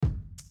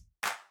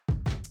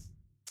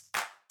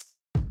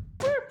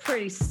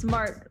pretty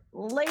smart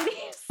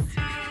ladies.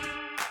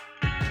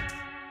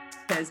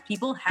 Because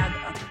people have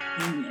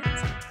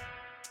opinions.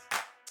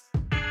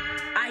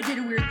 I did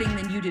a weird thing,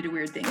 then you did a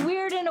weird thing.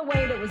 Weird in a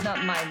way that was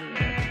not my weird.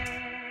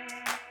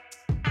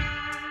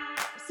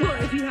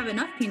 Well, if you have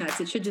enough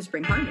peanuts, it should just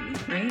bring harmony,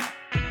 right?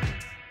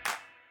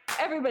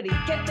 Everybody,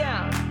 get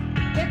down.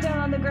 Get down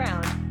on the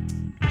ground.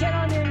 Get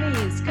on your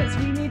knees, because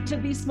we need to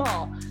be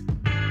small.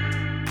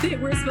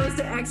 We're supposed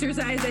to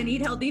exercise and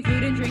eat healthy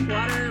food and drink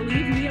water.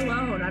 Leave me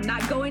alone. I'm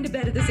not going to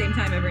bed at the same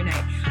time every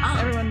night.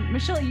 Everyone,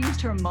 Michelle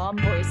used her mom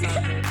voice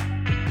on me.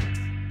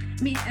 I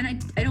mean, and I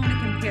don't want to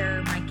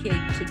compare my kid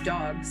to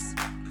dogs.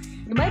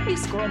 We might be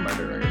squirrel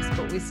murderers,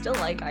 but we still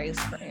like ice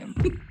cream.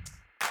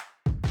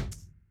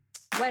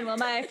 When will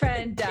my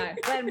friend die?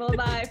 When will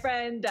my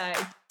friend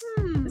die?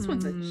 This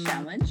one's a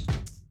challenge.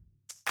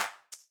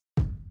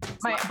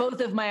 Both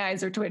of my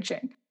eyes are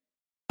twitching.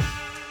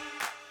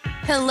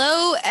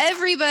 Hello,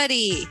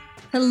 everybody.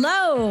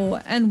 Hello,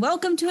 and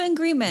welcome to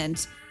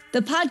Agreement,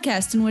 the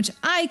podcast in which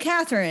I,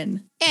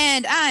 Catherine,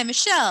 and I,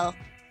 Michelle,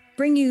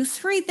 bring you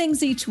 3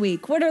 things each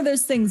week. What are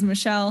those things,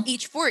 Michelle?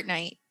 Each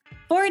fortnight.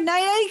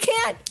 Fortnight? I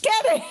can't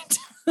get it.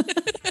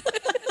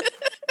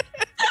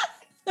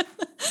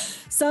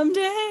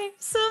 Someday.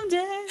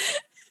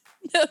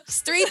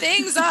 Those 3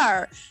 things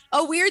are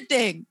a weird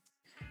thing,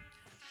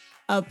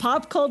 a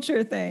pop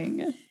culture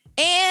thing,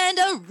 and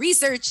a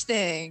research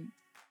thing.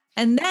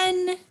 And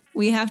then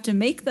we have to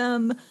make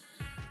them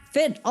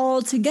fit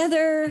all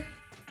together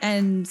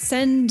and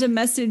send a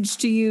message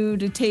to you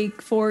to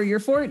take for your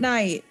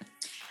fortnight.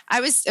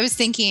 I was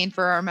thinking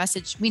for our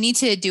message, we need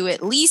to do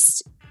at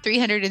least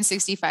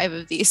 365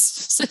 of these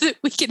so that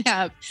we can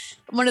have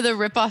one of the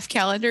rip-off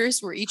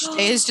calendars where each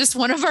day is just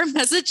one of our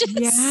messages.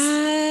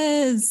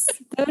 Yes,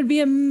 that would be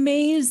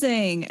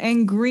amazing.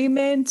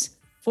 Agreement,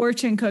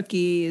 fortune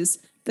cookies,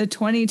 the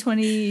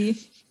 2020...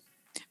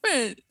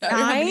 9?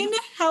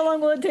 How long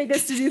will it take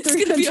us to do 300? It's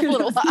going to be a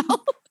little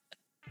while.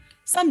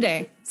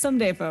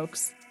 Someday,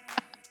 folks.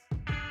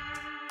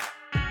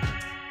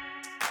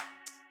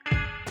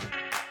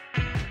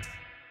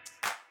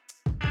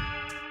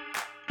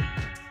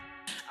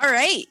 All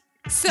right.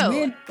 So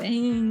weird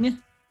thing.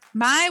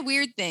 My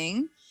weird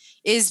thing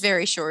is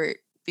very short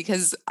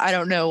because I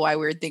don't know why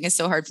weird thing is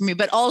so hard for me,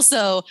 but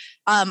also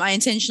I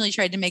intentionally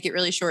tried to make it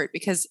really short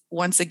because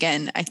once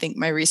again, I think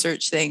my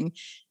research thing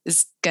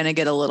is going to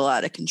get a little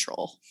out of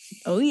control.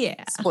 Oh,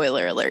 yeah.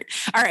 Spoiler alert.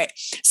 All right.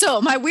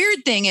 So my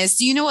weird thing is,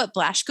 do you know what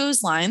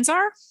Blaschko's lines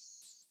are?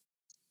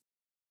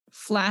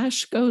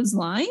 Flashko's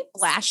lines?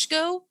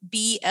 Blaschko,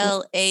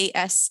 Blaschko.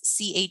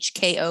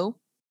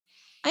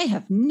 I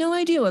have no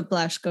idea what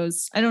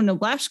Blaschko's. I don't know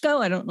Blaschko.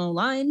 I don't know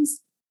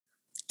lines.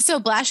 So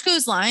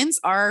Blaschko's lines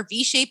are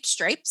V-shaped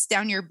stripes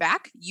down your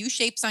back,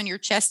 U-shapes on your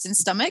chest and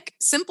stomach,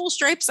 simple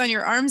stripes on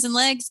your arms and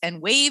legs,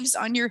 and waves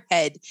on your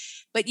head.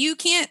 But you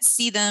can't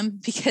see them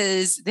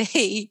because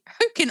they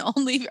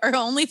are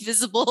only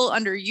visible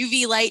under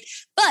UV light.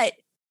 But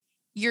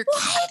your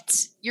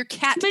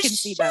cat Michelle, can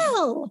see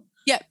them.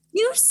 Yep.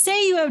 You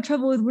say you have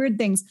trouble with weird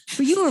things,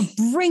 but you were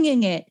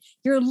bringing it.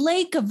 Your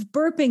lake of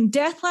burping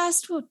death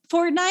last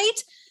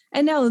fortnight,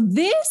 and now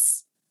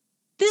this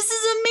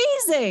is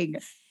amazing.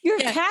 Your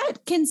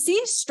cat can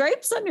see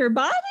stripes on your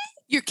body?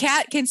 Your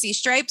cat can see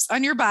stripes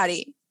on your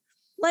body.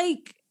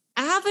 Like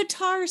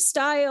Avatar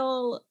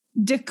style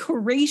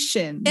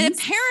decorations. And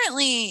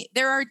apparently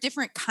there are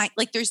different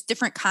there's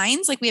different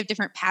kinds. Like we have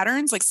different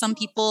patterns. Like some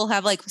people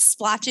have like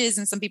splotches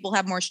and some people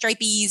have more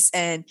stripies.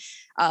 And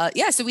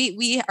so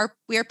we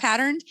are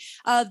patterned.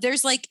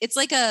 There's like, it's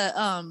like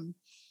a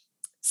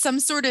some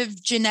sort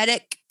of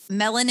genetic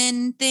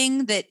melanin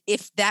thing that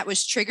if that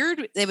was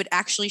triggered, they would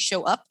actually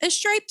show up as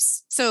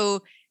stripes.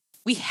 So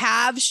we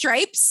have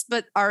stripes,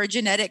 but our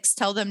genetics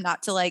tell them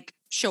not to like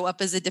show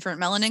up as a different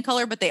melanin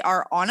color, but they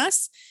are on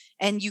us.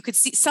 And you could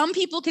see, some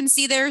people can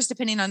see theirs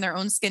depending on their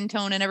own skin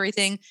tone and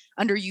everything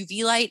under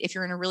UV light. If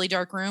you're in a really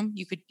dark room,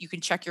 you can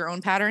check your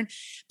own pattern.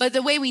 But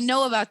the way we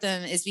know about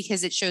them is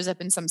because it shows up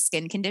in some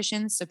skin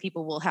conditions. So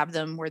people will have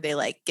them where they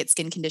like get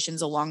skin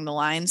conditions along the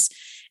lines.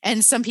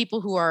 And some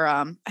people who are,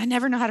 I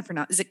never know how to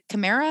pronounce, is it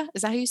chimera?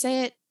 Is that how you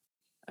say it?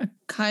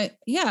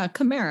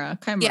 Chimera.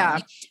 Yeah.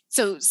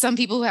 So some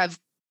people who have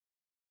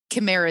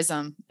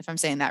chimerism, if I'm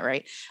saying that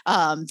right,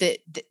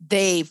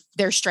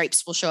 their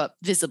stripes will show up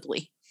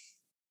visibly.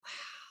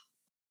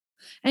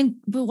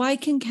 But why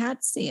can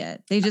cats see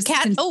it? They just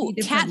cats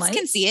lights?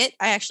 can see it.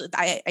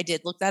 I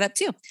did look that up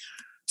too.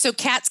 So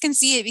cats can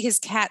see it because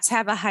cats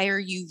have a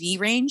higher UV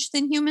range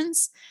than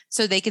humans,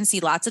 so they can see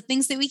lots of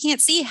things that we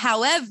can't see.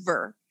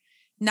 However,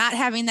 not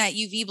having that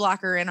UV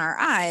blocker in our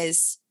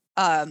eyes,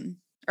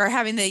 or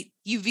having the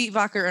UV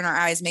blocker in our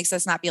eyes makes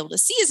us not be able to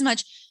see as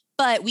much,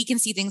 but we can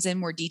see things in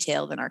more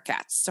detail than our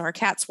cats. So our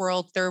cat's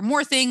world, there are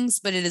more things,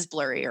 but it is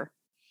blurrier.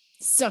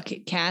 Suck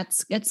it,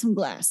 cats. Get some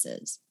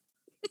glasses.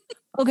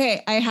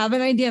 Okay, I have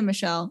an idea,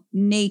 Michelle.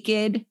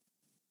 Naked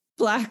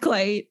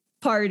blacklight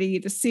party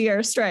to see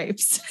our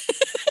stripes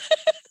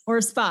or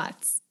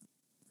spots.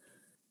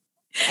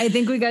 I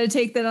think we got to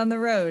take that on the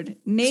road.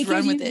 Naked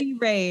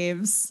UV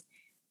raves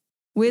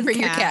with Bring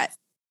your cats. cat.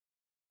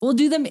 We'll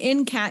do them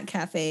in cat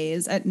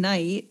cafes at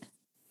night.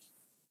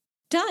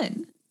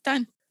 Done.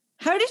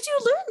 How did you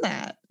learn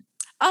that?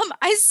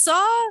 I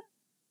saw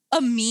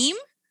a meme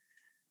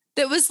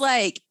that was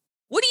like,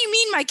 what do you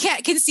mean my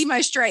cat can see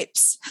my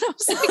stripes? And I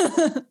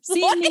was like,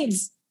 See, what?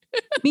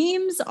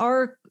 memes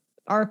are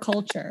our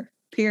culture,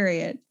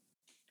 period.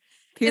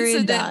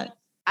 Then Dot.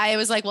 I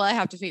was like, well, I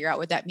have to figure out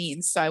what that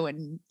means. So I went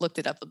and looked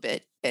it up a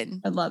bit,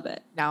 and I love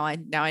it. Now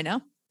I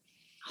know.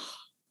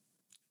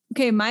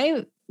 Okay,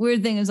 my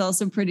weird thing is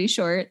also pretty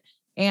short.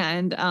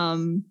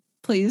 And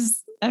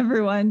please,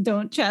 everyone,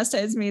 don't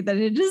chastise me that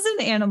it is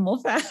an animal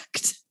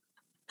fact.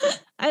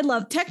 I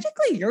love,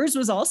 technically yours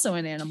was also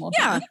an animal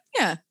fact.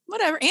 Yeah,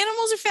 whatever.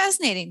 Animals are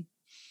fascinating.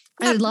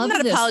 I love I'm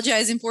not this.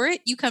 apologizing for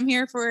it. You come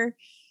here for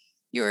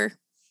your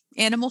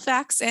animal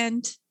facts,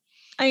 and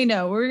I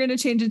know, we're going to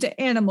change it to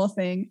animal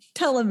thing,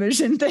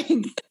 television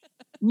thing,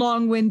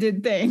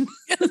 long-winded thing.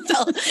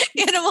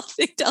 Animal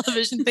thing,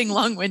 television thing,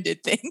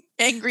 long-winded thing.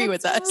 Angry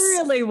with us.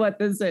 Really what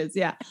this is.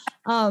 Yeah.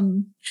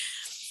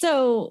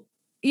 So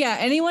yeah,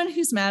 anyone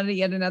who's mad at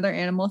yet another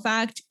animal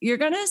fact, you're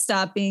going to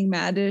stop being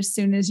mad as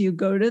soon as you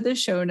go to the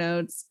show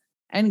notes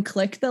and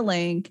click the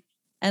link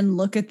and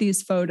look at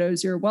these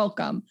photos. You're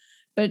welcome.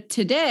 But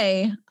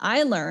today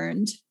I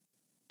learned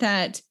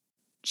that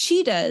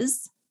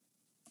cheetahs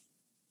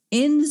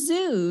in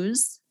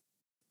zoos,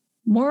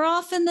 more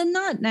often than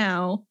not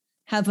now,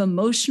 have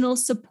emotional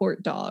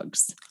support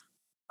dogs.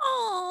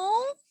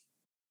 Oh,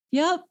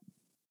 yep.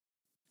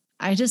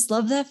 I just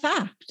love that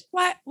fact.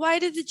 Why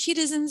did the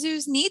cheetahs in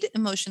zoos need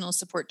emotional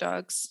support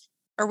dogs?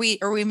 Are we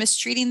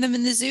mistreating them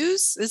in the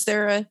zoos? Is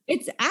there a...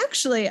 It's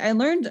actually, I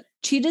learned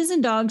cheetahs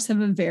and dogs have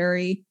a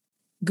very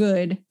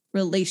good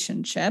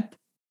relationship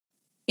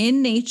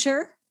in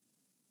nature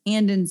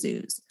and in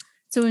zoos.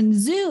 So in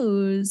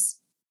zoos,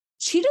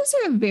 cheetahs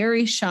are a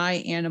very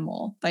shy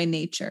animal by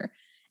nature.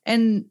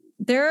 And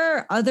there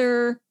are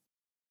other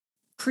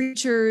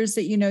creatures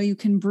that, you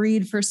can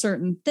breed for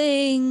certain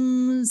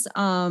things.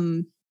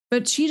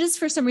 But cheetahs,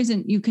 for some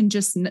reason, you can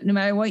just, no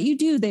matter what you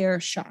do, they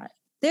are shy.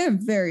 They're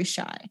very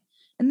shy.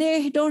 And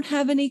they don't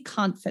have any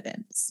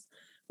confidence,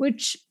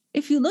 which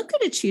if you look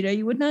at a cheetah,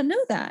 you would not know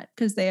that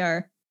because they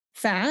are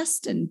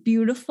fast and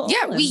beautiful.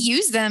 Yeah, we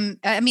use them.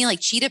 I mean, like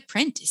cheetah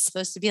print is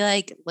supposed to be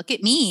like, look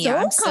at me. So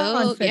I'm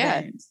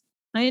confident.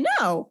 Yeah. I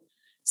know.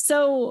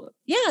 So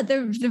yeah,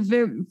 they're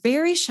very,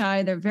 very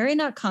shy. They're very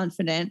not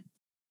confident.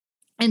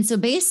 And so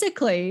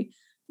basically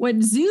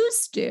what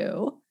zoos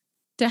do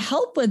to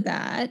help with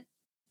that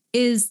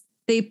is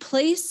they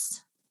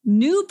place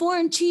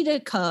newborn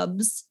cheetah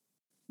cubs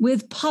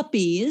with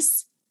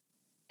puppies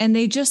and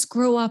they just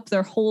grow up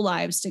their whole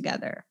lives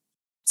together.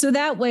 So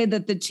that way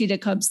that the cheetah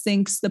cubs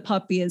thinks the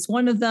puppy is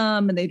one of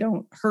them and they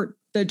don't hurt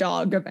the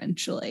dog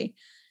eventually.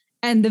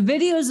 And the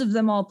videos of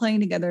them all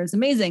playing together is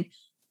amazing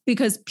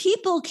because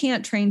people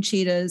can't train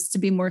cheetahs to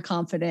be more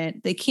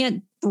confident. They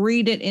can't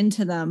breed it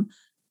into them.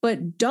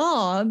 But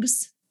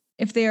dogs,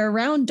 if they are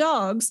around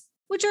dogs,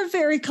 which are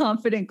very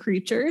confident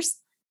creatures,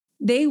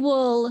 they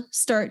will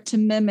start to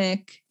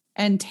mimic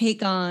and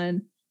take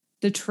on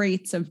the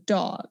traits of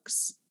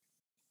dogs.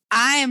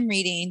 I am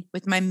reading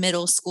with my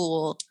middle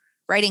school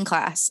writing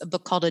class a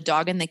book called A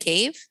Dog in the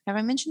Cave. Have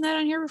I mentioned that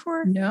on here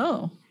before?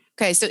 No.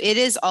 Okay, so it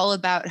is all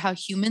about how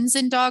humans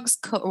and dogs,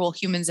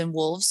 humans and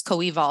wolves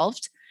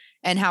co-evolved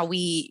and how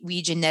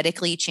we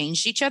genetically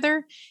changed each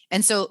other.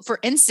 And so, for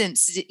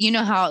instance, you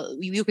know how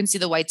you can see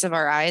the whites of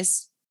our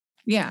eyes?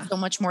 Yeah. So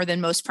much more than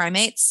most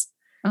primates.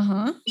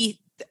 Uh-huh.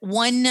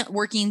 One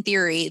working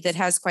theory that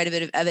has quite a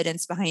bit of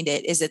evidence behind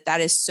it is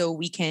that is so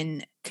we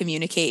can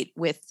communicate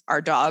with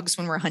our dogs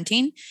when we're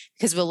hunting,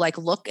 because we'll like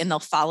look and they'll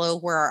follow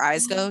where our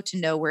eyes go to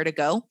know where to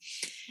go.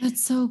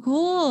 That's so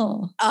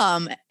cool.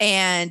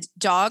 And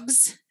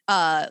dogs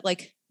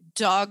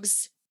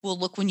will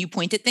look when you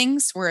point at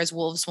things, whereas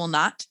wolves will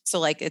not. So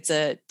like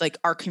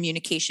our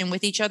communication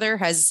with each other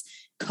has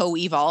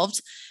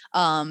co-evolved.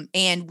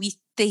 And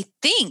they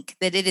think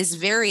that it is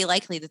very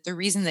likely that the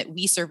reason that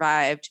we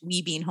survived,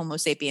 we being Homo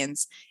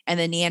sapiens, and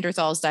the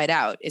Neanderthals died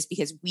out is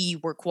because we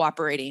were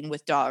cooperating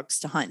with dogs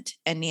to hunt,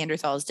 and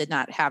Neanderthals did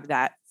not have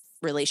that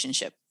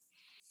relationship.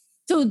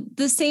 So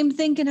the same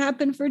thing can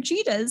happen for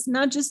cheetahs,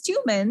 not just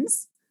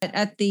humans.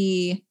 At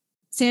the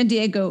San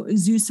Diego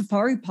Zoo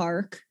Safari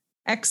Park,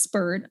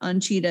 expert on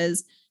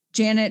cheetahs,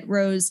 Janet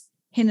Rose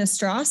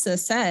Hinestrasa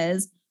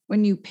says,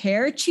 when you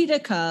pair a cheetah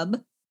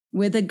cub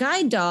with a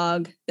guide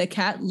dog, the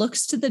cat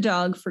looks to the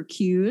dog for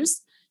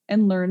cues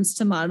and learns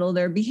to model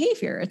their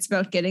behavior. It's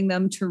about getting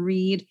them to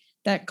read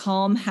that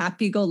calm,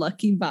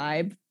 happy-go-lucky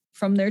vibe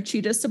from their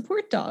cheetah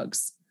support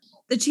dogs.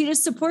 The cheetah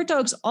support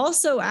dogs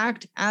also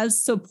act as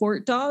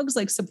support dogs,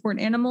 like support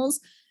animals.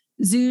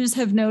 Zoos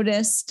have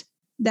noticed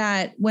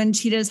that when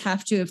cheetahs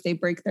have to, if they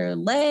break their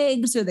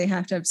legs or they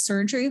have to have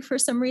surgery for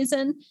some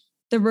reason,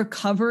 the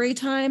recovery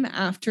time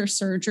after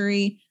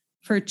surgery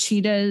for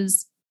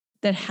cheetahs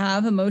that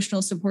have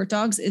emotional support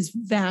dogs is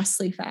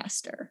vastly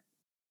faster.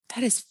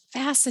 That is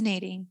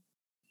fascinating.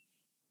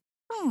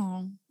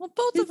 Oh, well,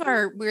 both of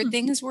our weird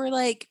things were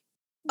like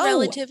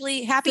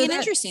relatively happy so and that-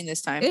 interesting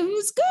this time. It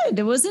was good.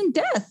 It wasn't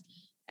death.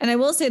 And I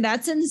will say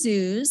that's in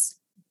zoos,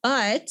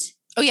 but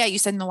Oh yeah, you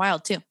said in the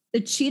wild too.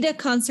 the Cheetah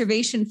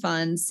Conservation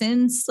Fund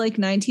since like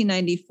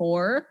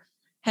 1994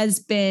 has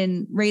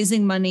been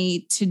raising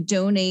money to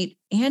donate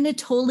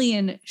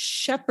Anatolian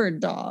shepherd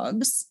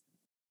dogs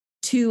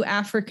to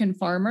African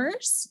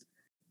farmers.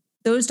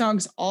 Those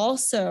dogs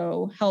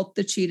also help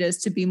the cheetahs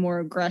to be more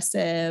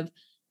aggressive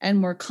and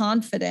more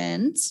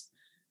confident.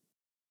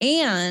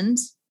 And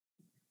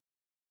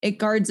it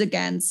guards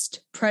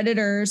against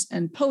predators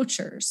and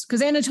poachers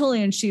because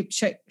Anatolian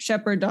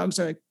shepherd dogs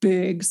are like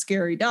big,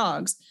 scary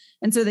dogs.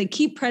 And so they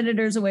keep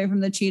predators away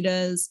from the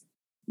cheetahs.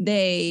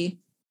 They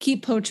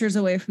keep poachers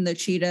away from the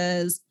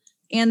cheetahs,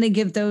 and they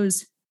give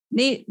those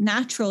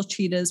natural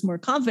cheetahs more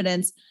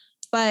confidence.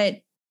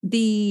 But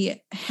the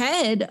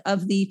head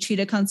of the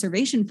Cheetah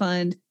Conservation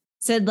Fund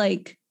said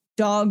like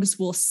dogs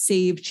will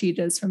save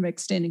cheetahs from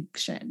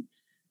extinction.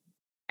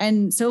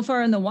 And so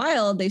far in the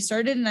wild, they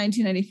started in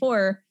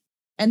 1994,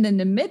 and the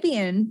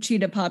Namibian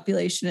cheetah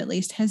population at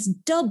least has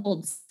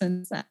doubled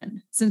since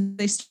then, since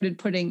they started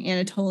putting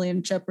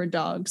Anatolian shepherd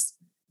dogs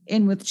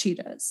in with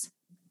cheetahs.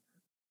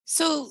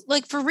 So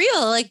like for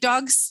real, like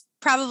dogs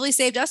probably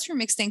saved us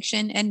from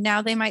extinction, and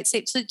now they might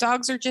save. So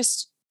dogs are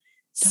just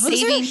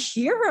saving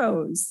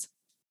heroes.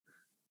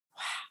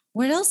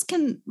 What else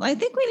I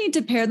think we need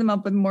to pair them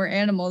up with more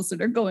animals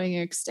that are going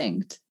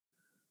extinct.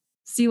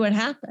 See what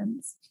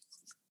happens.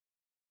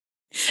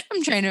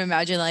 I'm trying to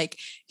imagine like,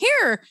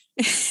 here,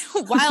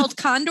 wild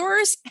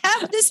condors,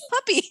 have this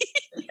puppy.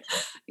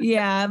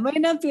 Yeah, it might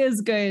not be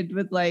as good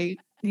with like,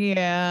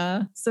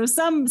 yeah. So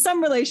some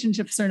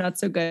relationships are not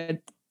so good.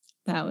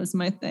 That was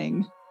my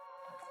thing.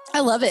 I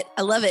love it.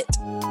 I love it.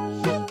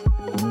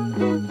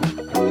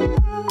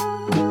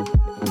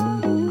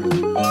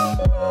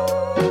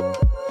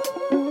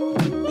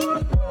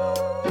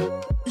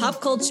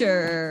 Pop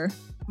culture.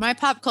 My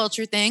pop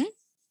culture thing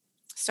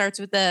starts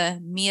with a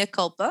mea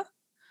culpa.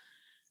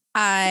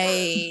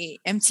 I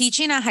am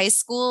teaching a high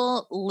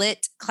school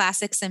lit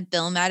classics and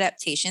film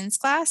adaptations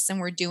class, and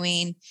we're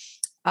doing,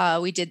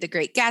 we did The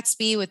Great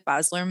Gatsby with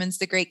Baz Luhrmann's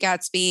The Great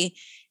Gatsby.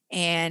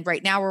 And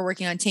right now we're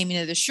working on Taming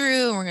of the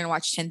Shrew, and we're going to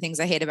watch 10 Things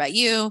I Hate About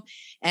You.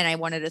 And I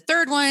wanted a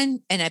third one,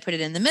 and I put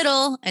it in the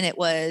middle, and it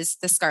was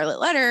The Scarlet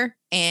Letter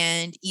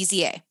and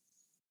Easy A.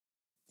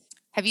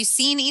 Have you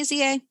seen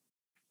Easy A?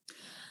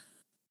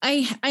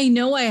 I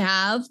know I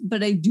have,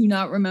 but I do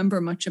not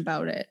remember much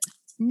about it.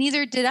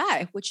 Neither did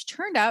I, which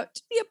turned out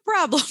to be a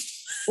problem.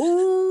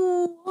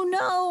 Oh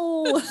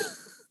no.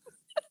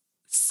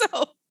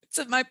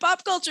 So my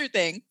pop culture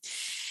thing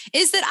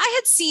is that I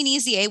had seen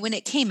Easy A when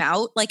it came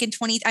out, like in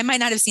I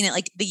might not have seen it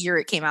like the year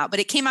it came out, but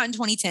it came out in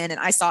 2010 and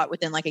I saw it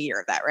within like a year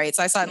of that, right?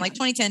 So I saw it in like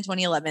 2010,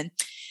 2011,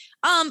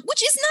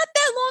 which is not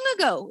that long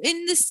ago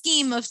in the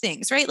scheme of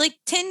things, right? Like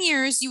 10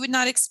 years, you would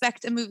not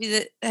expect a movie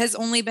that has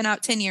only been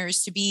out 10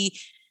 years to be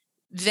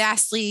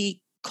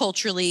vastly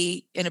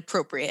culturally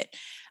inappropriate.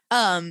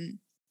 So,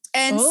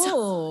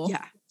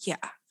 yeah.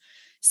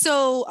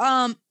 So,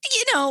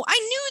 you know, I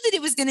knew that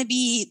it was going to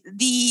be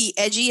the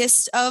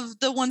edgiest of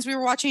the ones we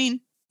were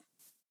watching,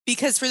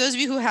 because for those of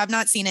you who have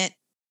not seen it,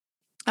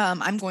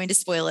 I'm going to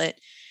spoil it.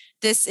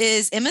 This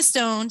is Emma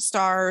Stone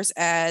stars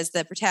as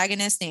the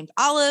protagonist named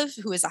Olive,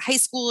 who is a high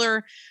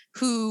schooler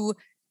who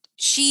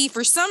she,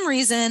 for some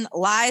reason,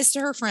 lies to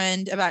her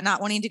friend about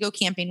not wanting to go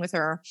camping with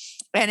her,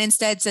 and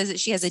instead says that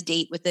she has a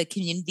date with a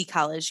community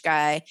college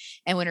guy.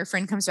 And when her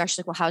friend comes back, she's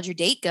like, well, how'd your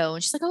date go?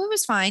 And she's like, oh, it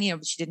was fine. You know,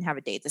 but she didn't have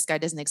a date. This guy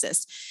doesn't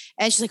exist.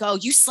 And she's like, oh,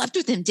 you slept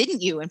with him,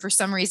 didn't you? And for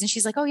some reason,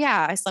 she's like, oh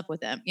yeah, I slept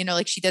with him. You know,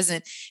 like she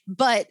doesn't,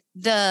 but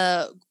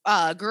the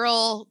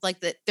girl, like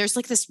there's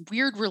like this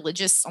weird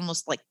religious,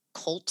 almost like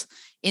cult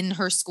in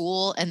her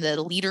school. And the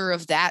leader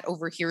of that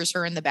overhears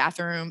her in the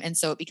bathroom. And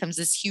so it becomes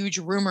this huge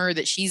rumor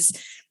that she's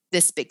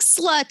this big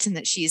slut and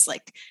that she's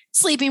like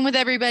sleeping with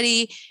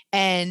everybody.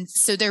 And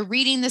so they're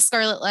reading the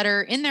Scarlet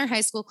Letter in their high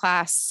school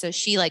class. So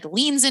she like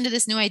leans into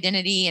this new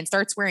identity and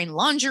starts wearing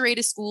lingerie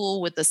to school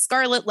with the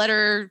Scarlet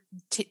Letter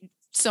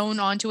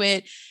sewn onto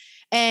it.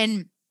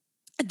 And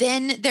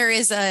then there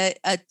is a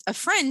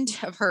friend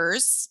of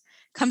hers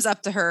comes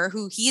up to her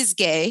who he is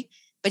gay,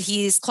 but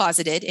he's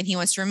closeted and he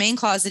wants to remain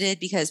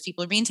closeted because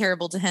people are being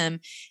terrible to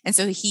him. And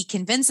so he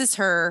convinces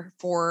her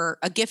for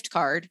a gift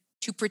card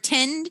to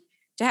pretend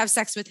to have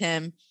sex with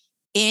him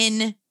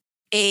in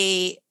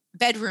a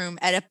bedroom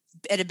at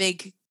a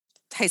big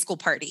high school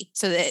party,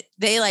 so that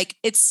they like,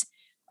 it's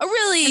a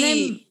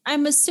really, and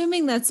I'm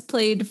assuming that's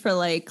played for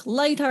like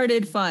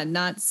lighthearted fun,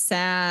 not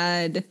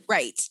sad,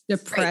 right,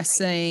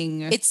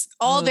 depressing. Right. It's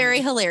all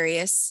very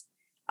hilarious.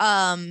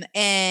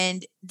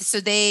 And so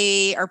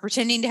they are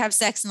pretending to have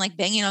sex and like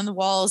banging on the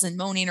walls and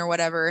moaning or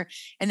whatever.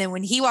 And then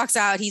when he walks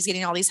out, he's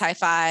getting all these high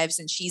fives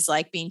and she's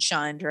like being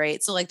shunned.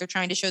 Right. So like they're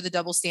trying to show the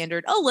double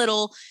standard a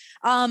little.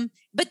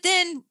 But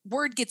then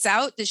word gets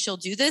out that she'll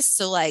do this.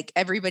 So like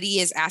everybody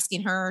is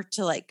asking her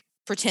to like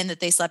pretend that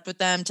they slept with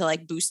them to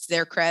like boost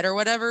their cred or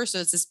whatever. So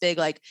it's this big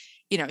like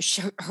you know,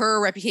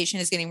 her reputation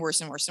is getting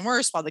worse and worse and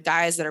worse, while the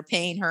guys that are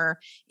paying her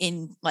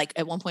in, like,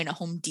 at one point a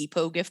Home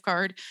Depot gift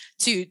card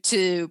to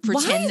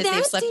pretend that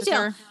they've slept with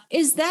her.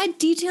 Is that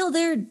detail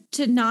there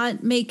to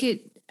not make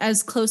it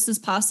as close as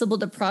possible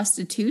to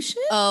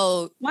prostitution?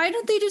 Oh, why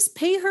don't they just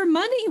pay her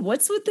money?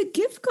 What's with the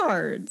gift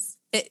cards?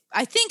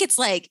 I think it's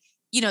like,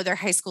 you know, they're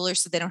high schoolers,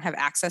 so they don't have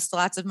access to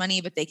lots of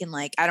money, but they can,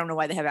 like, I don't know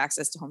why they have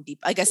access to Home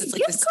Depot. I guess it's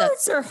like gift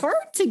cards are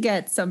hard to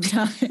get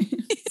sometimes.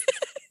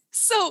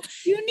 So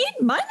you need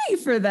money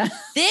for that.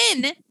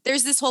 Then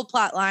there's this whole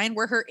plot line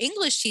where her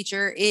English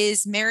teacher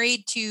is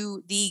married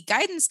to the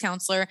guidance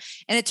counselor.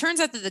 And it turns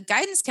out that the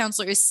guidance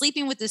counselor is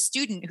sleeping with the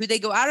student who they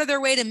go out of their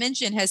way to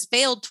mention has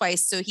failed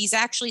twice. So he's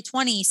actually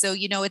 20. So,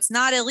 you know, it's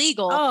not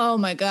illegal. Oh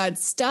my God.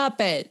 Stop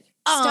it.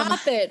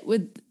 Stop it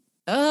with,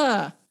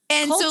 and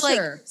culture. So,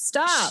 like,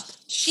 stop.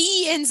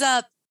 She ends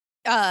up,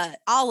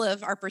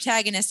 Olive, our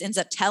protagonist, ends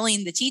up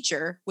telling the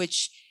teacher,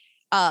 which,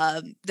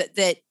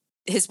 that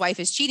his wife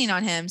is cheating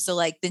on him. So,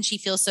 like, then she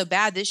feels so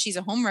bad that she's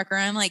a homewrecker.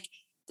 And I'm like,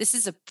 this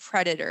is a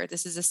predator.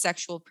 This is a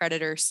sexual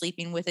predator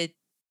sleeping with a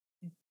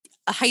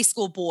high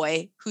school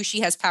boy who she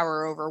has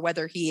power over,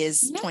 whether he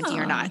is 20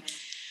 or not.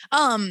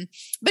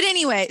 But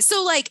anyway,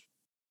 so, like,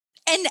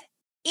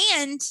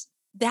 and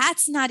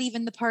that's not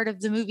even the part of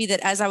the movie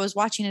that, as I was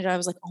watching it, I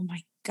was like, oh my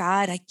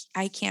God,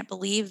 I can't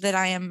believe that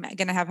I am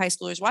going to have high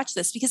schoolers watch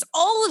this, because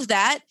all of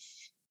that,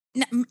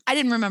 I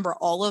didn't remember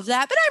all of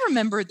that, but I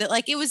remembered that,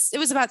 like, it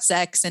was about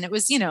sex, and it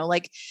was, you know,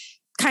 like,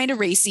 kind of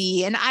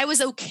racy, and I was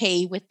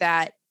okay with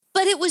that.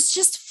 But it was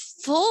just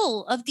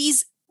full of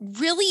these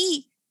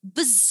really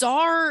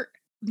bizarre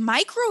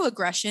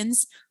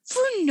microaggressions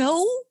for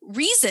no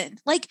reason,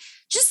 like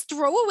just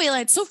throwaway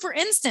lines. So, for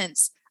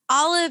instance,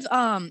 Olive,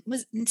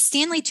 was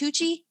Stanley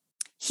Tucci,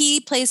 he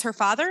plays her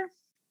father.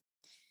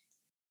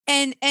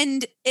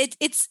 And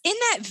it's in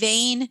that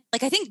vein.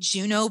 Like, I think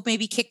Juno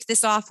maybe kicked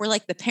this off, where,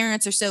 like, the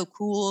parents are so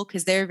cool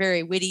because they're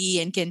very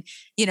witty and can,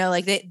 you know,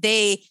 like,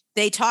 they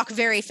talk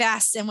very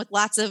fast and with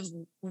lots of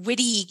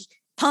witty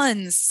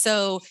puns.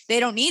 So they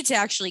don't need to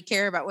actually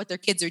care about what their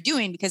kids are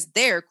doing because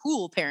they're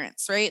cool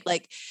parents, right?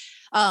 Like,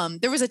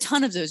 there was a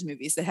ton of those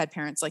movies that had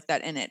parents like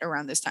that in it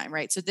around this time,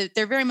 right? So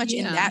they're very much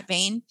in that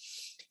vein.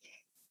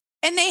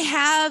 And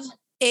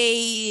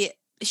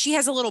she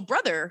has a little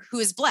brother who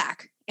is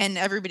Black, and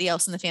everybody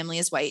else in the family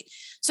is white.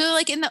 So,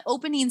 like, in the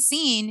opening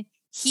scene,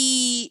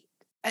 I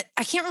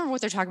can't remember what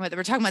they're talking about. They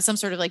were talking about some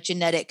sort of, like,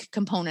 genetic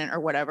component or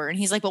whatever. And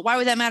he's like, but why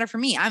would that matter for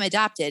me? I'm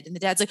adopted. And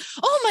the dad's like,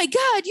 oh my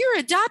God, you're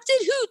adopted?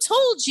 Who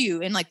told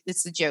you? And, like,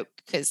 it's a joke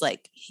because,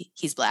 like,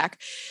 he's Black.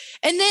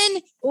 And then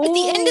at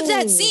the end of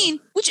that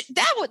scene, which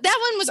that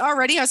one was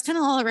already, I was kind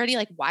of already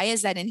like, why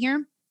is that in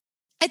here?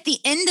 At the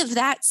end of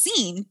that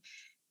scene,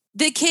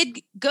 the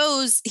kid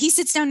he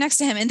sits down next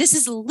to him, and this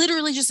is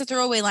literally just a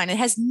throwaway line. It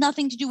has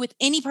nothing to do with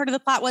any part of the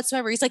plot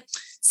whatsoever. He's like,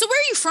 so where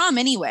are you from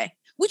anyway?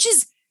 Which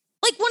is,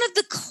 like, one of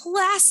the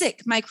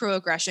classic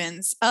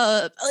microaggressions,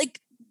 like,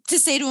 to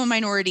say to a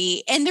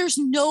minority, and there's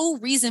no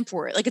reason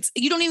for it. Like,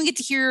 you don't even get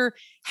to hear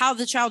how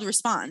the child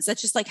responds.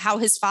 That's just, like, how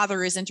his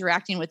father is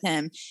interacting with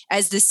him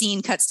as the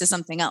scene cuts to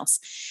something else.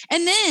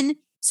 And then,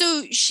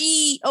 so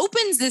she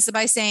opens this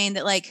by saying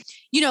that, like,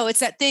 you know, it's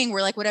that thing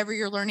where, like, whatever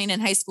you're learning in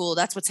high school,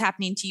 that's what's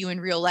happening to you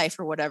in real life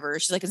or whatever.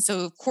 She's like, and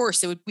so of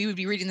course we would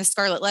be reading the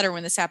Scarlet Letter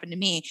when this happened to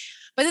me.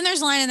 But then there's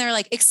a line in there,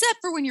 like,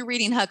 except for when you're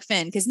reading Huck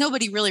Finn, because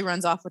nobody really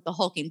runs off with the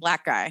hulking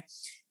Black guy.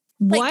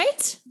 Like,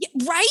 what? Yeah,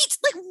 right?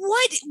 Like,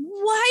 what?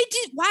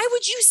 Why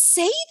would you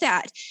say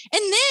that?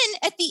 And then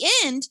at the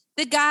end,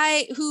 the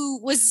guy who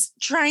was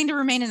trying to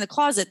remain in the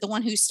closet, the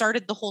one who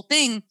started the whole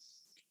thing,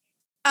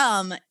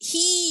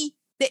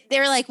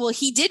 they're like, well,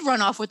 he did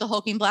run off with the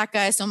hulking Black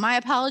guy. So my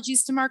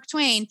apologies to Mark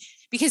Twain,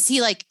 because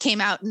he, like, came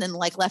out and then,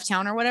 like, left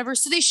town or whatever.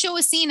 So they show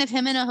a scene of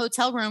him in a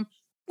hotel room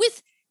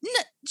with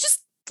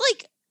just,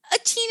 like, a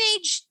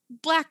teenage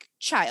Black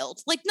child.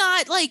 Like,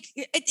 not like,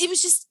 it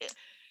was just,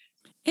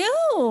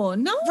 ew,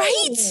 no.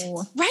 Right.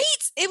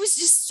 It was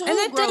just so and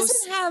that gross.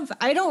 Doesn't have,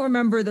 I don't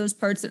remember those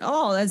parts at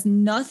all. It has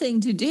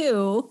nothing to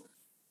do.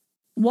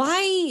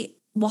 Why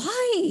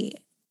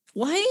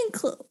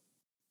include?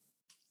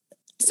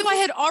 So I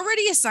had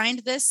already assigned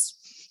this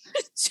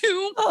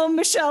to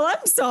Michelle,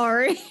 I'm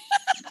sorry.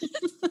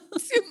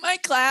 to my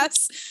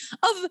class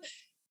of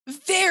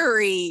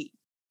very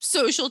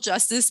social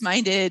justice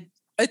minded,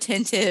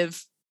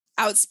 attentive,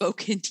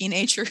 outspoken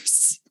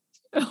teenagers.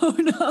 Oh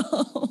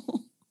no.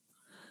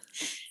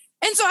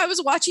 And so I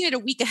was watching it a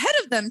week ahead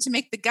of them to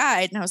make the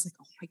guide. And I was like,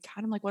 oh my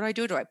God, I'm like, what do I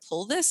do? Do I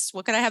pull this?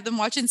 What can I have them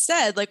watch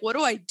instead? Like, what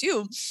do I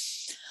do?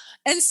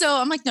 And so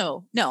I'm like,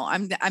 no,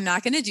 I'm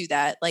not going to do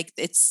that. Like,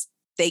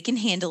 they can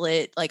handle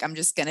it. Like, I'm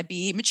just going to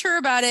be mature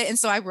about it. And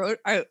so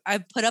I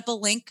put up a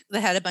link that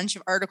had a bunch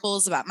of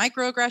articles about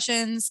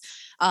microaggressions.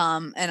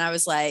 And I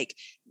was like,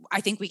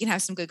 I think we can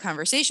have some good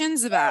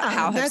conversations about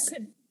how that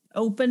could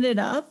open it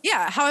up.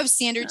 Yeah. How have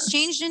standards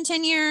changed in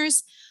 10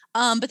 years?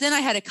 But then I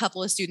had a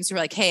couple of students who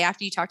were like, hey,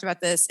 after you talked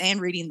about this and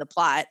reading the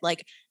plot,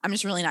 like, I'm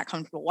just really not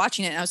comfortable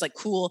watching it. And I was like,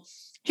 cool.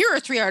 here are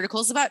 3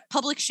 articles about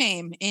public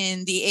shame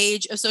in the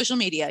age of social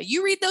media.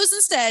 You read those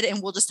instead,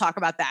 and we'll just talk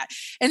about that.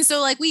 And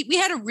so like we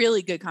had a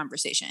really good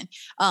conversation.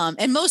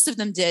 And most of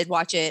them did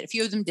watch it. A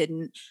few of them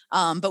didn't.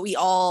 But we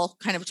all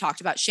kind of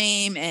talked about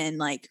shame and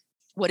like,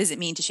 what does it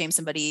mean to shame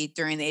somebody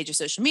during the age of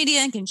social media?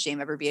 And can shame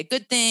ever be a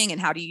good thing?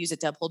 And how do you use it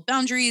to uphold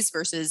boundaries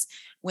versus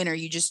when are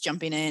you just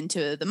jumping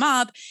into the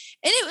mob?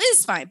 And it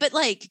was fine. But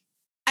like,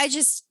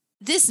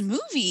 this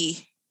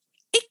movie,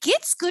 it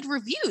gets good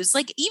reviews.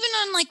 Like even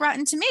on like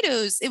Rotten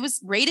Tomatoes, it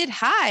was rated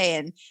high.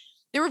 And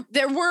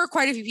there were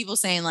quite a few people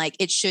saying like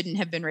it shouldn't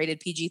have been rated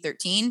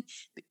PG-13.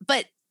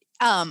 But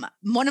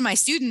one of my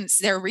students,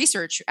 their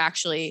research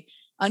actually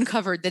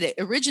uncovered that it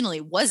originally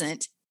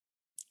wasn't,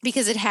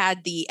 because it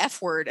had the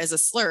F word as a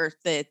slur,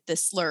 the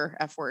slur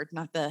F word,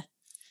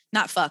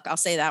 not fuck. I'll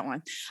say that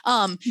one.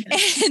 And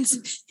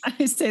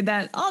I say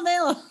that all day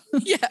long.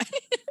 Yeah.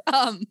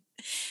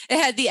 It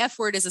had the F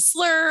word as a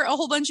slur a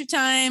whole bunch of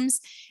times,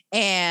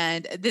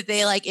 and that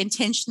they like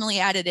intentionally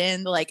added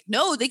in the like,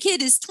 no, the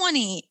kid is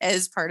 20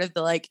 as part of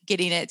the like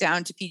getting it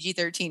down to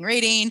PG-13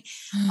 rating.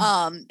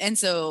 And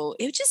so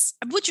it just,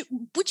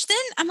 which then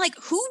I'm like,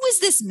 who was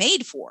this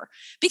made for?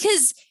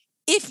 Because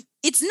if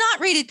it's not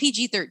rated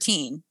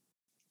PG-13,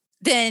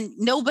 then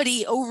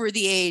nobody over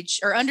the age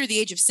or under the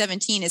age of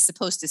 17 is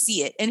supposed to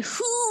see it. And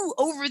who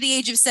over the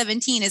age of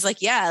 17 is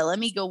like, yeah, let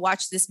me go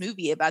watch this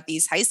movie about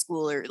these high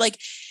schoolers? Like,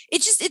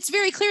 it's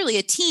very clearly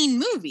a teen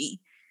movie.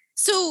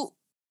 So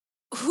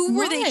who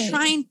were they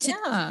trying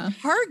to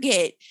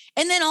target?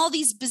 And then all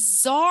these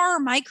bizarre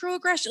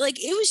microaggressions, like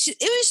it was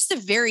just a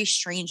very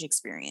strange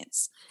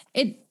experience.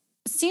 It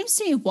seems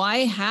to me, why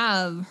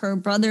have her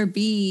brother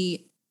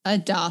be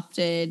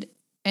adopted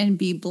and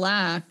be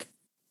Black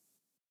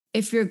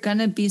if you're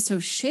gonna be so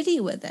shitty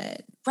with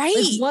it? Right.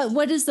 Like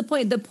what is the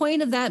point? The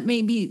point of that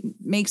maybe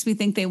makes me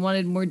think they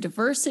wanted more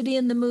diversity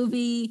in the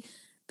movie,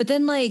 but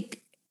then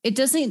like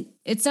that's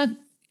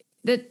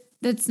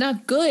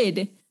not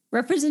good.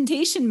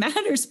 Representation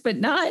matters, but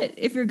not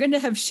if you're going to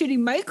have shitty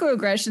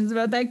microaggressions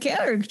about that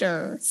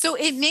character. So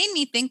it made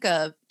me think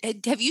of,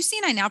 have you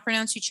seen I Now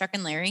Pronounce You Chuck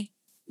and Larry?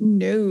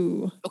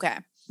 No. Okay.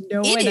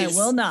 No, and I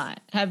will not.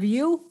 Have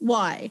you?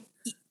 Why?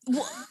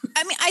 Well,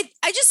 I mean,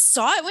 I just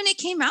saw it when it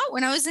came out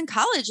when I was in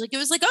college. Like it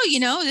was like,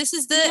 oh, this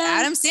is the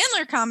Adam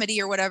Sandler comedy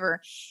or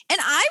whatever. And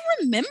I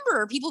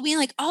remember people being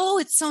like, oh,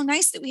 it's so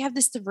nice that we have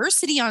this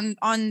diversity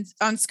on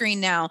screen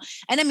now.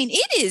 And I mean,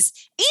 it is,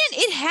 and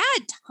it had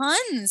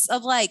tons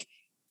of like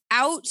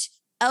out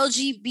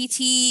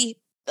LGBT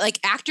like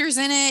actors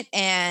in it.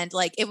 And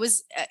like, it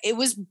was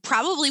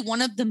probably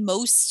one of the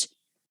most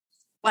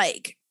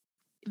like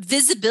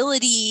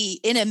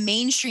visibility in a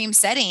mainstream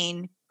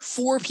setting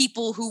for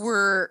people who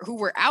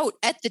were out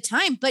at the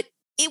time, but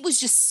it was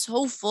just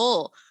so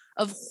full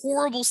of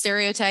horrible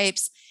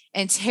stereotypes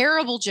and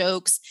terrible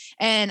jokes.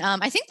 And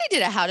I think they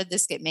did a How Did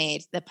This Get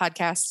Made? The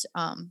podcast.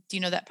 Do you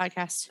know that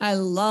podcast? I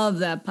love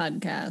that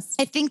podcast.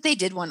 I think they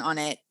did one on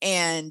it,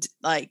 and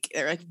like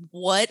they're like,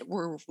 what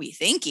were we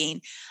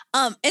thinking?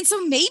 And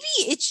so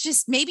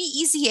maybe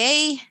Easy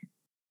A.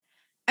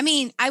 I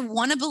mean, I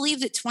want to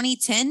believe that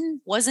 2010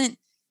 wasn't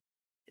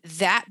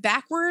that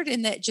backward,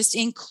 and that just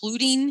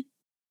including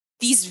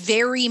these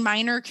very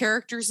minor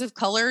characters of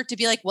color to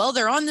be like, well,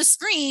 they're on the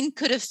screen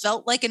could have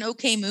felt like an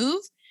okay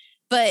move.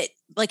 But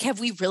like, have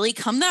we really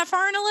come that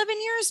far in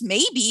 11 years?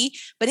 Maybe,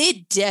 but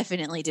it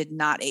definitely did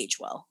not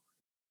age well.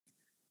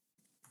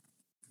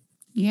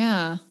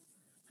 Yeah.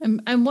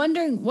 I'm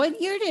wondering, what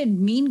year did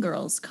Mean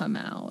Girls come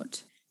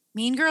out?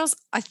 Mean Girls,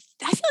 I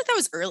feel like that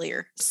was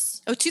earlier.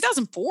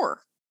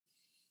 2004.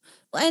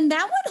 And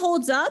that one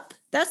holds up.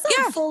 That's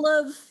not full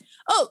of...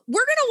 Oh,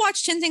 we're going to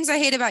watch 10 Things I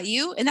Hate About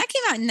You. And that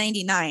came out in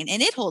 99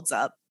 and it holds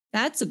up.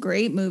 That's a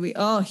great movie.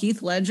 Oh,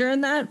 Heath Ledger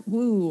in that.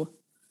 Woo.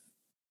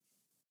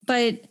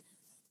 But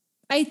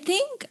I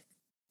think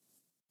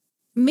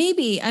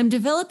maybe I'm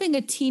developing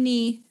a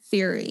teeny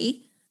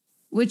theory,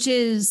 which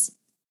is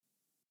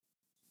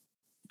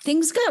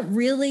things got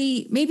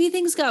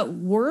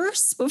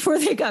worse before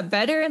they got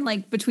better in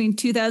like between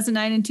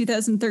 2009 and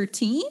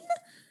 2013.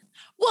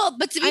 Well,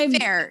 but to be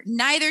fair,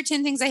 neither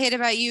 10 Things I Hate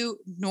About You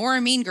nor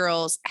Mean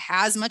Girls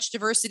has much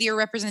diversity or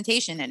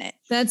representation in it.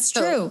 That's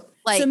true.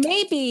 So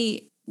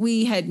maybe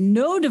we had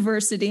no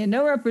diversity and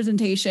no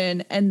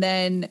representation, and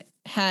then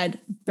had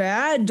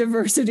bad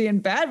diversity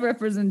and bad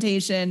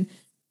representation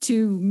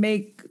to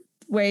make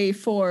way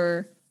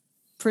for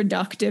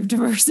productive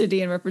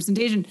diversity and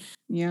representation.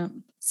 Yeah.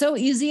 So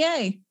Easy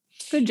A.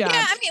 Good job.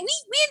 Yeah, I mean,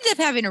 we ended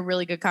up having a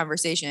really good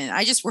conversation.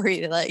 I just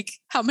worry like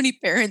how many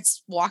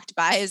parents walked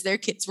by as their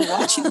kids were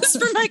watching this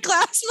for my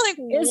class. I'm like,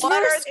 what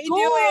are they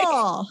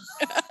doing?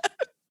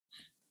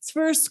 It's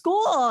for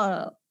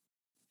school.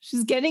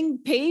 She's getting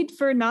paid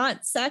for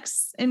not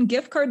sex and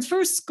gift cards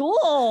for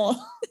school.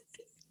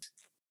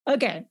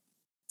 Okay.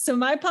 So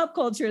my pop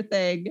culture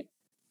thing,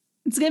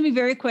 it's going to be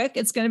very quick.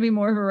 It's going to be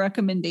more of a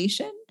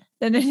recommendation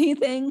than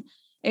anything.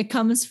 It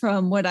comes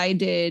from what I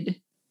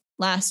did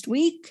last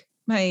week.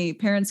 My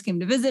parents came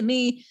to visit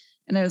me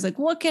and I was like,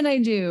 what can I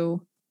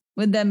do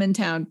with them in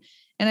town?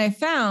 And I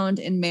found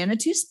in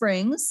Manitou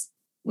Springs,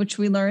 which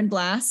we learned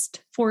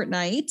last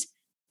fortnight,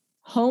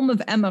 home of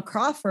Emma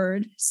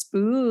Crawford,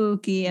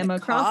 spooky Emma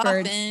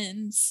Crawford.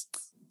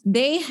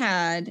 They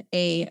had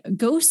a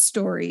ghost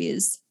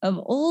stories of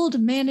old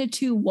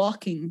Manitou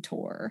walking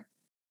tour.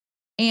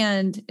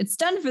 And it's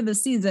done for the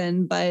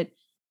season, but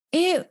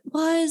it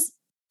was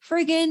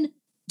friggin'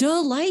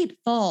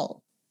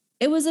 delightful.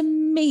 It was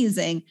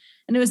amazing.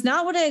 And it was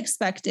not what I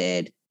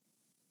expected.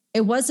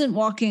 It wasn't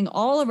walking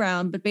all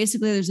around, but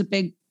basically there's a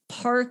big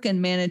park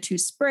in Manitou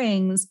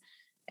Springs,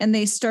 and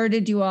they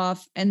started you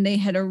off and they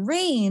had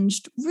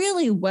arranged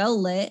really well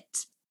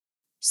lit,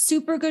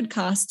 super good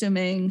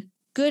costuming,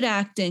 good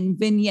acting,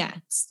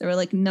 vignettes. There were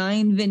like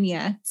 9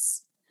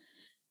 vignettes.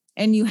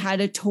 And you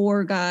had a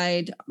tour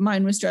guide.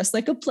 Mine was dressed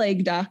like a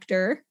plague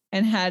doctor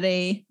and had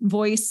a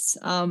voice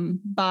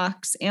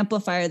box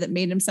amplifier that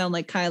made him sound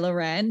like Kylo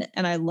Ren.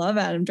 And I love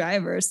Adam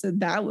Driver, so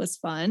that was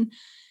fun.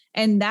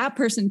 And that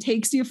person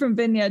takes you from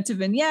vignette to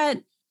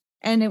vignette.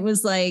 And it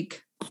was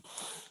like,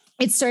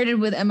 it started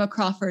with Emma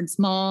Crawford's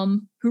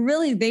mom, who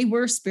really, they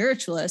were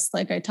spiritualists,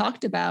 like I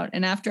talked about.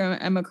 And after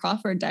Emma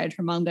Crawford died,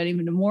 her mom got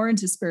even more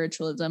into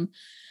spiritualism.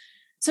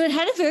 So it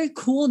had a very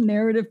cool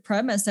narrative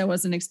premise I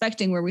wasn't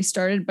expecting, where we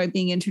started by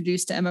being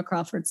introduced to Emma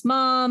Crawford's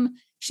mom.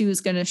 She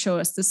was going to show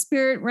us the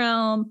spirit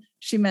realm.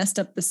 She messed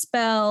up the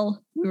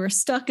spell. We were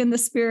stuck in the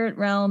spirit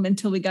realm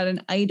until we got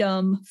an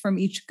item from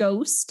each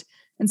ghost.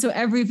 And so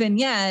every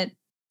vignette,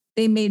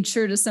 they made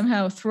sure to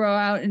somehow throw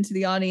out into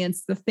the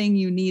audience the thing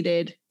you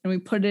needed. And we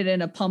put it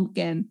in a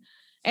pumpkin.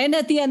 And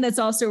at the end, that's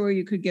also where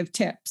you could give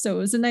tips. So it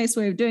was a nice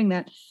way of doing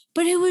that.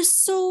 But it was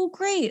so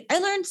great. I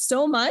learned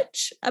so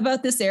much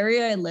about this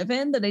area I live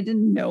in that I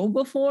didn't know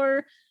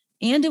before.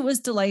 And it was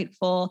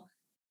delightful.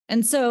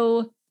 And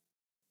so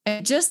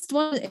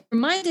it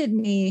reminded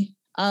me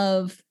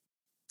of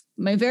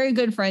my very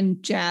good friend,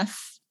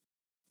 Jeff,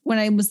 when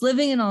I was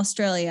living in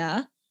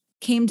Australia,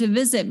 came to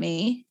visit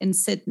me in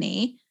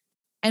Sydney.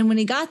 And when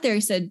he got there,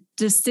 he said,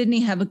 "Does Sydney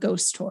have a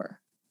ghost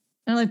tour?"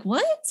 And I'm like,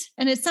 "What?"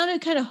 And it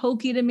sounded kind of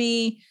hokey to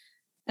me.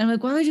 And I'm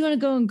like, "Why would you want to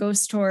go on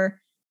ghost tour?"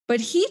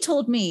 But he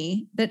told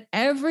me that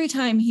every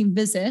time he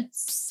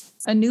visits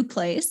a new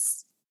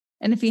place,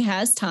 and if he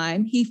has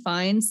time, he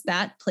finds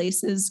that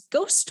place's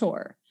ghost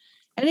tour.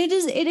 And it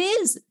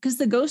is because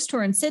the ghost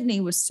tour in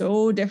Sydney was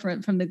so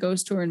different from the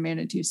ghost tour in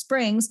Manitou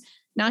Springs,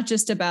 not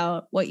just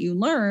about what you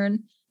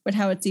learn, but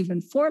how it's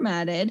even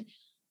formatted.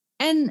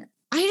 And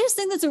I just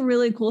think that's a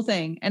really cool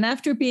thing. And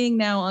after being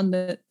now on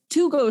the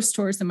 2 ghost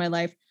tours in my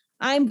life,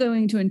 I'm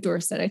going to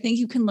endorse that. I think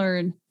you can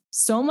learn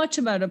so much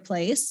about a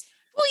place.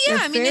 Well,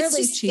 yeah, I mean,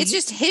 it's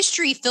just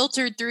history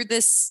filtered through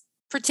this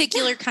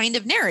particular kind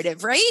of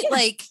narrative, right? Yeah.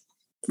 Like,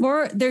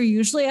 they're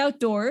usually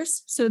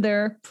outdoors, so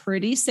they're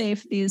pretty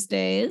safe these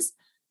days.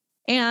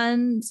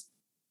 And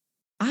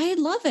I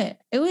love it.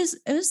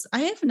 I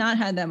have not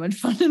had that much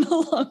fun in a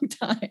long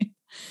time.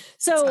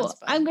 So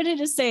I'm going to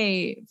just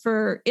say,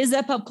 is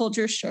that pop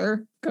culture?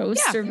 Sure.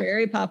 Ghosts are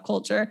very pop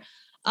culture.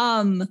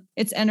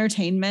 It's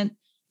entertainment.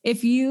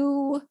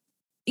 Even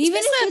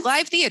if it's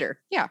live theater.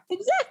 Yeah,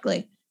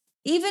 exactly.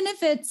 Even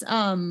if it's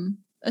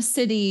a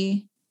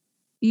city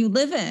you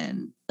live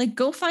in, like,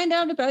 go find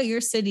out about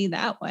your city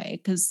that way.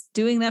 Because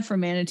doing that for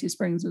Manitou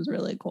Springs was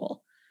really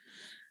cool.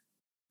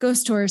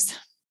 Ghost tours,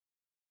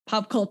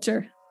 pop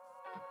culture,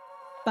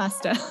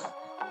 basta.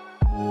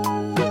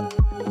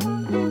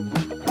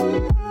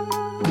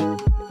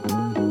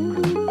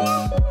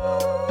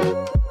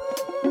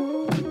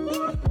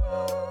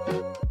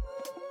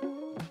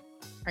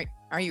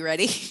 Are you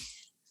ready?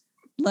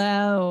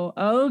 Wow.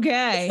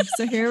 Okay.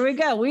 So here we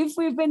go. We've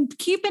been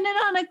keeping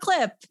it on a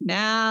clip.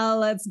 Now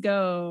let's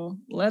go.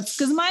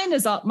 Because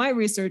my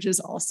research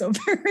is also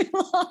very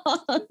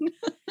long.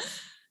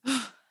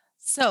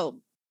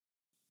 So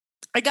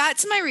I got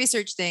to my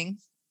research thing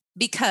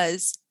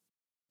because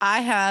I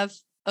have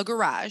a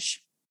garage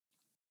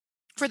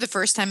for the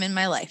first time in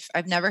my life.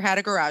 I've never had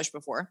a garage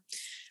before.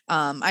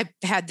 I've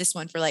had this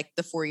one for like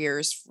the 4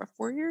 years.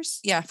 4 years?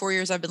 Yeah, 4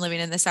 years I've been living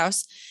in this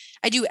house.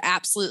 I do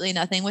absolutely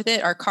nothing with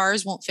it. Our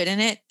cars won't fit in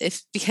it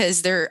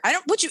because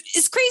which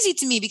is crazy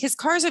to me because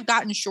cars have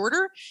gotten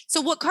shorter.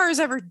 So what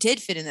cars ever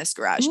did fit in this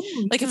garage?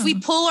 If we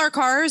pull our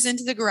cars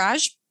into the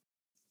garage,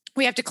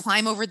 we have to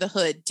climb over the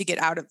hood to get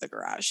out of the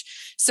garage.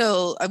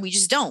 So we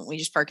just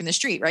park in the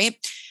street. Right.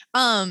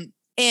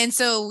 And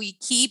so we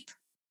keep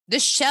the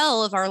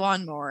shell of our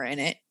lawnmower in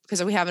it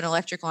because we have an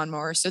electric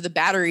lawnmower. So the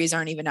batteries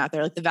aren't even out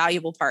there, like the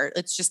valuable part.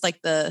 It's just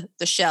like the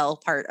shell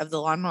part of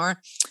the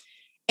lawnmower.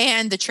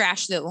 And the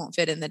trash that won't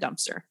fit in the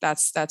dumpster.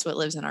 That's what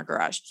lives in our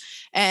garage.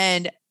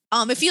 And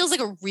it feels like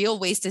a real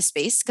waste of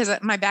space because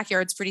my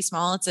backyard's pretty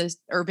small. It's an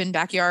urban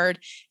backyard.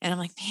 And I'm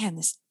like, man,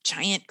 this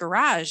giant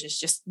garage is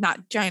just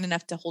not giant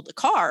enough to hold a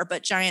car,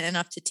 but giant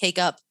enough to take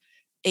up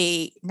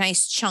a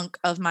nice chunk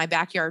of my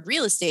backyard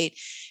real estate.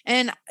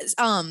 And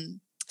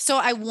so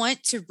I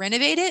want to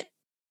renovate it,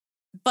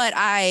 but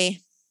I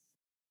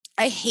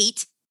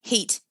hate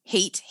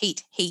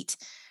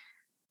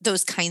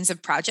those kinds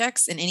of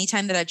projects. And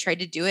anytime that I've tried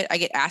to do it, I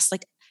get asked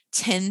like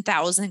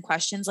 10,000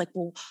 questions. Like,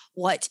 well,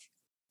 what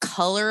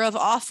color of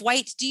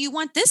off-white do you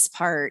want this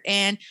part?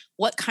 And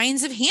what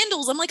kinds of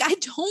handles? I'm like, I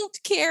don't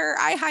care.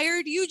 I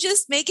hired you.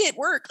 Just make it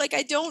work. Like,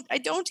 I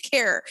don't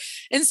care.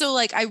 And so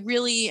like, I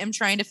really am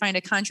trying to find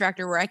a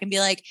contractor where I can be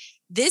like,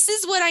 this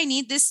is what I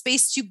need this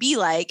space to be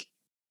like.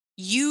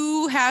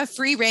 You have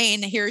free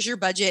reign. Here's your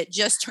budget.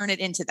 Just turn it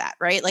into that.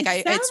 Right. Like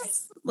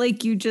it's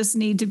like you just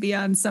need to be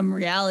on some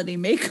reality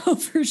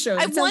makeover show.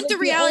 I want the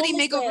reality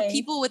makeover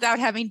people without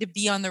having to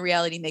be on the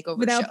reality makeover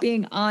without show.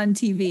 being on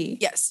TV.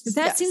 Yes.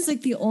 That seems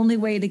like the only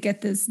way to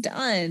get this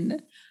done.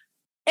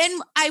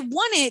 And I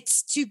want it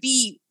to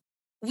be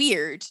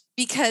weird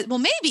because, well,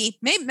 maybe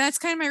that's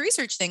kind of my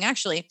research thing.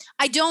 Actually,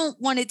 I don't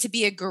want it to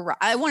be a garage.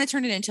 I want to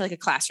turn it into like a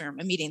classroom,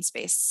 a meeting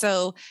space.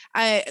 So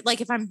I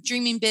like, if I'm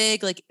dreaming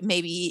big, like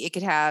maybe it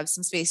could have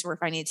some space where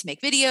if I need to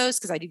make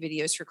videos, cause I do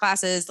videos for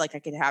classes, like I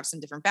could have some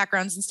different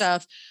backgrounds and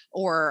stuff,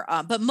 or,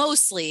 but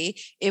mostly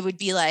it would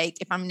be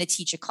like, if I'm going to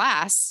teach a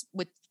class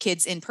with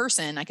kids in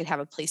person, I could have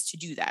a place to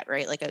do that.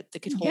 Right. Like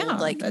that could hold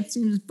like, that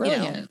seems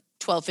brilliant.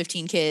 12,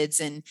 15 kids.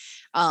 And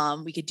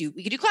we could do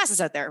classes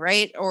out there.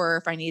 Right. Or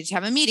if I needed to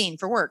have a meeting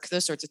for work,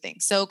 those sorts of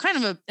things. So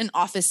kind of an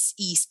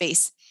office-y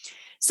space.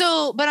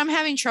 So, but I'm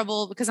having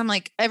trouble because I'm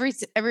like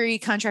every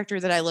contractor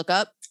that I look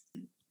up,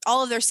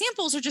 all of their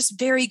samples are just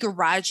very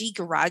garagey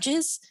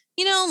garages,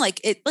 you know, like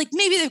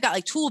maybe they've got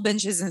like tool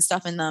benches and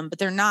stuff in them, but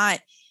they're not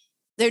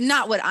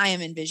what I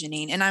am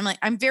envisioning. And I'm like,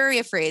 I'm very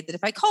afraid that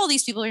if I call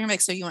these people, they're gonna be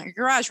like, so you want your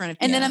garage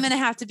renovated? And then I'm going to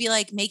have to be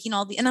like making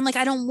and I'm like,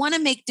 I don't want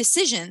to make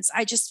decisions.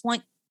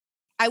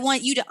 I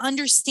want you to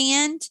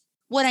understand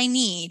what I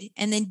need.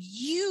 And then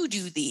you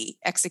do the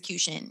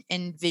execution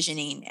and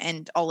visioning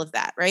and all of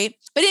that. Right.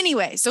 But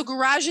anyway, so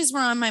garages were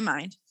on my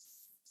mind.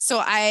 So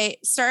I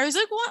was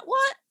like,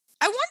 what?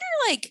 I wonder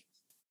like,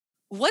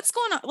 what's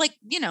going on? Like,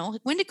 you know,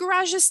 when did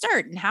garages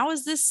start and how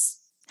is this?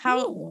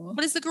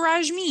 What does the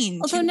garage mean?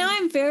 Although now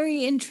I'm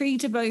very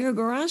intrigued about your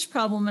garage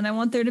problem and I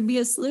want there to be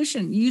a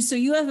solution. So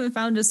you haven't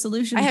found a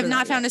solution. I have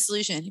not found a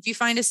solution. If you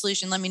find a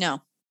solution, let me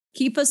know.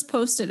 Keep us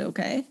posted.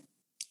 Okay.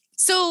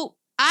 So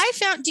I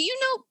found, do you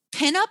know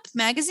Pinup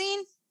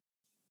magazine?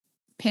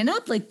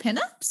 Pinup, like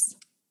pinups?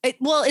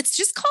 It's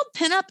just called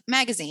Pinup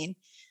magazine.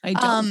 I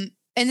don't.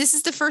 And this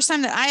is the first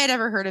time that I had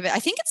ever heard of it. I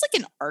think it's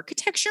like an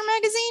architecture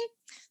magazine.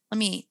 Let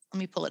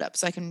me pull it up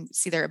so I can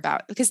see their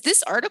about, because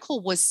this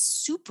article was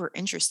super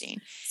interesting.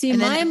 See,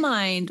 my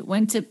mind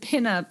went to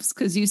pinups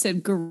because you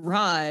said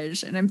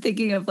garage, and I'm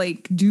thinking of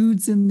like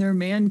dudes in their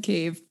man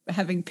cave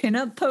having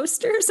pinup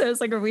posters. I was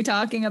like, are we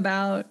talking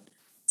about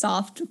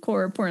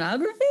softcore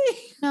pornography?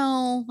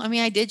 No, I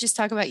mean, I did just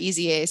talk about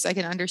Easy A, so I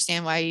can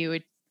understand why you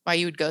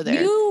would go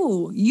there.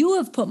 You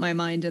have put my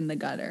mind in the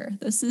gutter.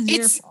 This is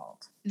your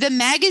fault. The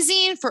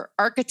magazine for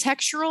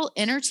architectural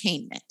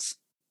entertainment.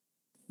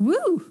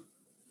 Woo.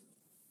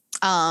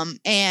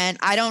 And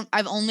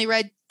I've only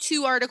read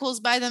 2 articles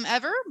by them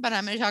ever, but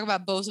I'm going to talk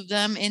about both of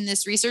them in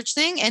this research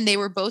thing. And they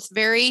were both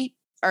very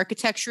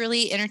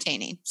architecturally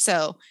entertaining.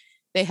 So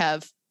they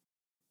have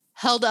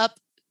held up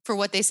for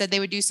what they said they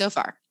would do so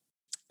far.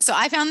 So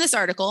I found this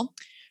article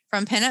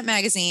from Pinup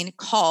magazine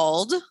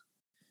called,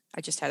 I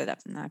just had it up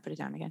and then I put it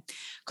down again,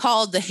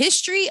 called The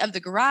History of the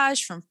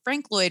Garage from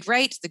Frank Lloyd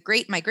Wright, The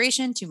Great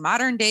Migration to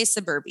Modern Day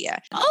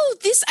Suburbia. Oh,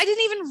 I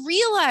didn't even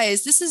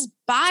realize this is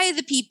by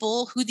the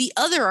people who the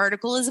other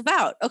article is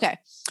about. Okay.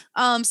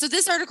 So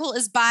this article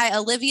is by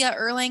Olivia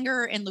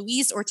Erlanger and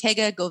Luis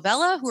Ortega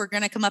Govella, who are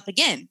going to come up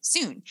again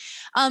soon.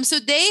 So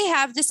they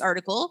have this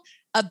article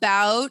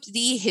about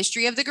the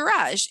history of the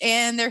garage,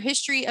 and their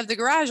history of the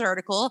garage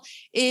article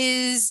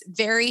is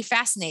very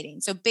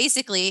fascinating. So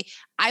basically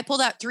I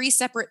pulled out 3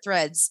 separate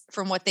threads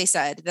from what they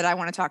said that I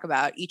want to talk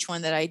about, each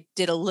one that I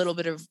did a little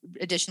bit of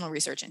additional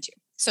research into.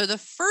 So the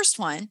first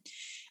one,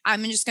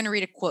 I'm just going to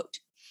read a quote.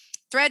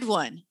 Thread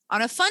 1,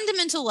 on a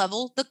fundamental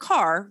level, the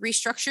car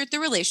restructured the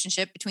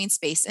relationship between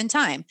space and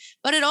time,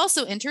 but it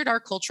also entered our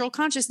cultural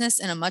consciousness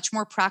in a much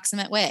more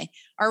proximate way.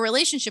 Our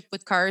relationship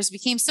with cars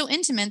became so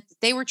intimate that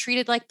they were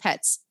treated like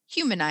pets,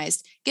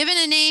 humanized, given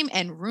a name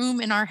and room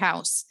in our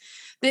house.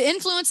 The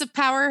influence of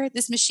power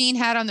this machine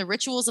had on the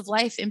rituals of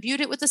life imbued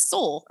it with a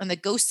soul, and the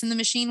ghost in the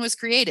machine was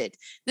created.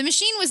 The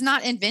machine was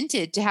not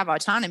invented to have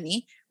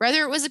autonomy.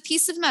 Rather, it was a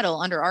piece of metal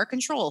under our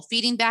control,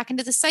 feeding back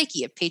into the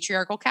psyche of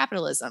patriarchal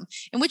capitalism,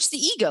 in which the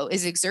ego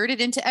is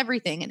exerted into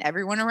everything and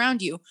everyone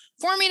around you,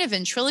 forming a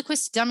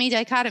ventriloquist dummy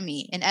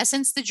dichotomy. In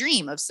essence, the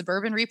dream of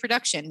suburban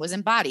reproduction was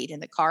embodied in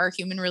the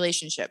car-human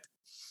relationship.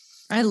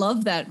 I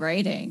love that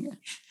writing.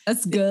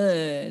 That's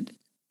good.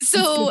 So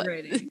That's good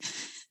writing.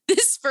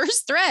 This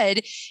first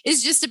thread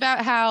is just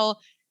about how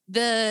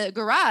the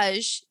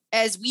garage,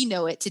 as we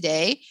know it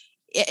today,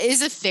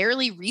 is a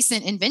fairly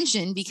recent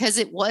invention because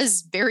it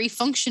was very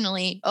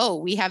functionally,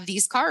 we have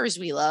these cars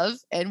we love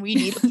and we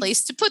need a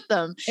place to put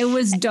them. It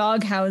was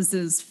dog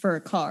houses for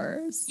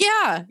cars.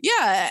 Yeah.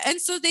 Yeah.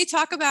 And so they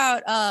talk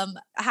about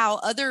how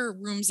other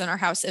rooms in our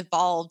house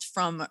evolved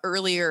from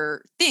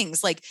earlier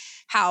things, like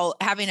how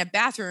having a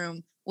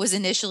bathroom was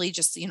initially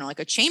just, like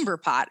a chamber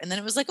pot. And then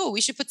it was like, oh,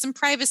 we should put some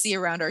privacy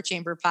around our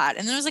chamber pot.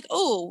 And then it was like,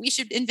 oh, we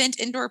should invent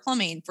indoor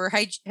plumbing for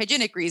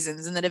hygienic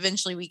reasons. And then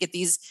eventually we get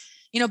these,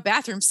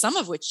 bathrooms, some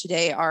of which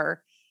today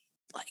are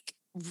like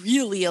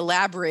really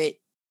elaborate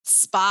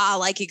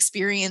spa-like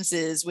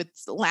experiences with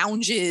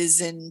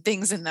lounges and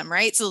things in them,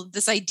 right? So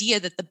this idea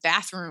that the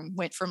bathroom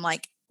went from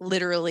like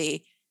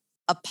literally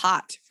a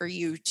pot for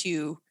you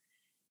to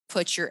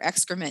put your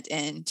excrement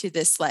in to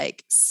this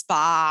like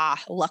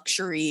spa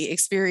luxury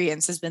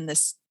experience has been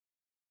this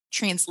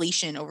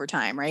translation over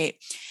time, right?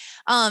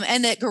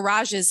 And that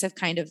garages have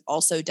kind of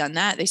also done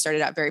that. They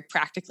started out very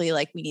practically,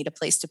 like we need a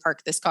place to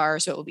park this car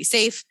so it will be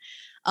safe.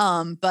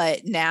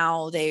 But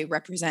now they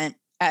represent,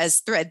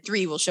 as thread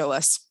 3 will show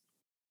us,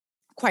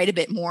 quite a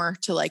bit more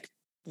to like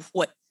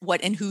what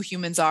and who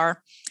humans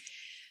are.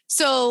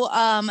 So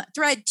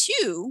thread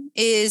 2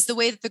 is the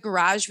way that the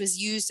garage was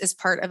used as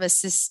part of a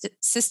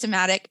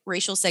systematic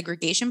racial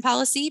segregation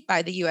policy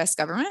by the US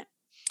government.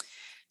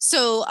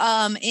 So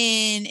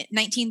in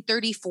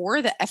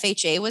 1934, the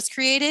FHA was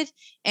created,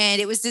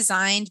 and it was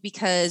designed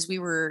because we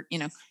were,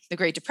 the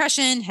Great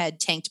Depression had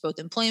tanked both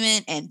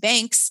employment and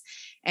banks,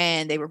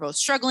 and they were both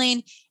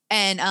struggling.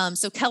 And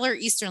so Keller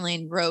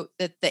Easterling wrote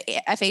that the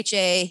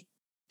FHA,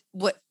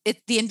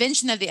 the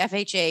invention of the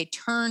FHA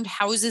turned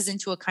houses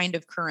into a kind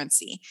of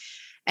currency.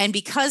 And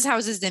because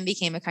houses then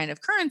became a kind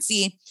of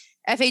currency,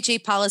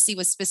 FHA policy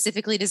was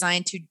specifically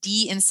designed to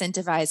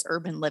de-incentivize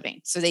urban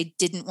living. So they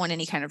didn't want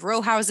any kind of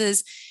row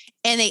houses,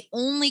 and they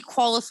only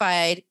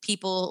qualified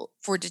people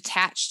for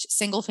detached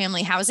single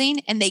family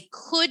housing, and they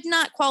could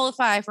not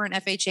qualify for an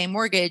FHA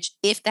mortgage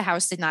if the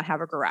house did not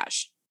have a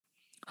garage.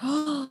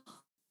 Ew.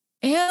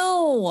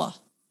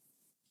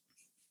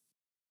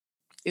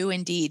 Ew,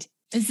 indeed.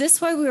 Is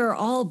this why we are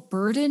all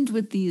burdened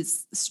with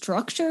these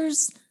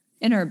structures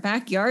in our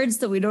backyards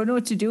that we don't know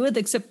what to do with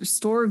except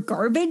store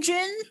garbage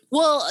in?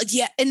 Well,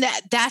 yeah. And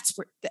that's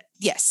where,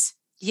 yes.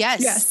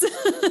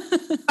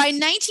 By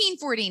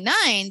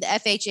 1949, the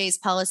FHA's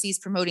policies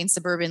promoting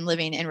suburban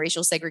living and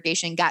racial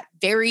segregation got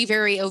very,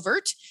 very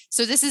overt.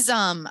 So this is,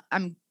 I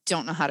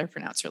don't know how to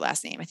pronounce her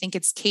last name. I think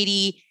it's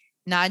Katie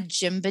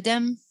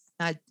Najimbadem.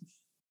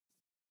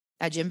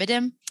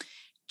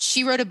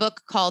 She wrote a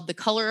book called The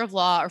Color of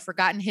Law, or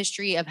Forgotten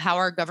History of How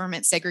Our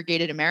Government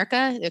Segregated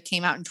America. It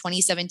came out in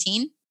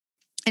 2017.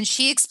 And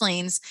she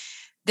explains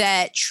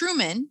that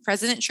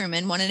President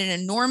Truman wanted an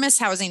enormous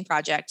housing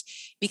project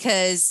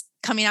because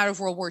coming out of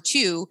World War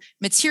II,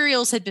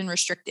 materials had been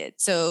restricted.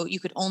 So you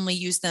could only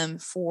use them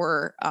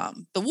for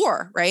the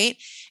war, right?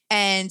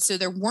 And so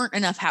there weren't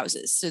enough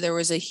houses. So there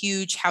was a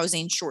huge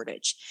housing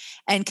shortage.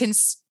 And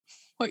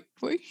wait.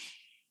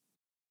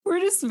 We're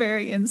just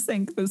very in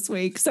sync this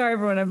week. Sorry,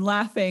 everyone. I'm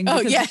laughing.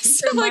 Oh,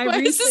 yes. I'm like, why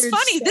is this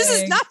funny? This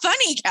is not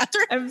funny,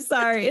 Catherine. I'm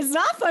sorry. It's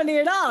not funny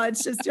at all.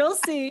 It's just, you'll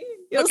see.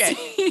 Okay.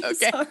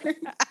 Sorry.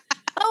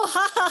 Oh,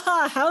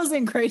 ha.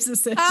 Housing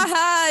crisis.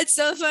 It's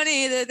so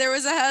funny that there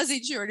was a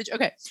housing shortage.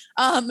 Okay.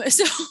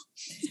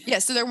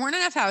 So there weren't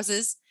enough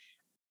houses.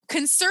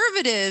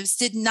 Conservatives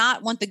did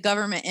not want the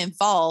government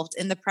involved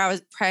in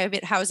the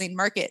private housing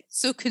market.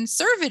 So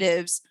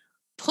conservatives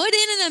put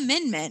in an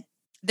amendment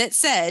that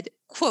said,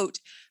 quote,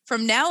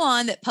 "From now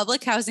on that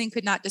public housing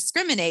could not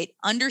discriminate,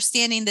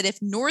 understanding that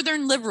if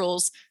Northern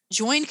liberals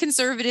joined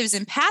conservatives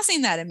in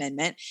passing that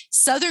amendment,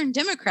 Southern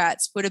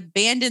Democrats would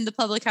abandon the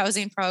public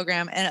housing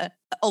program and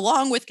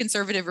along with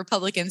conservative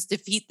Republicans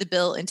defeat the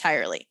bill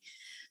entirely."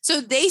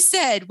 So they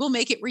said, we'll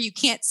make it where you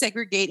can't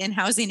segregate in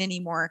housing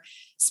anymore,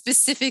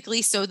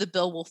 specifically so the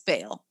bill will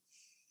fail.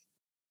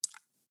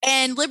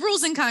 And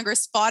liberals in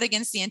Congress fought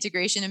against the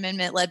integration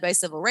amendment led by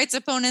civil rights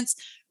opponents,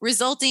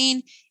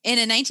 resulting in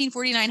a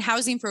 1949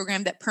 housing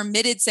program that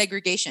permitted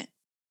segregation.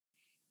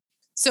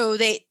 So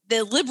the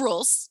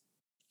liberals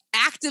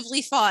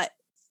actively fought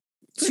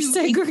for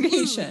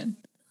segregation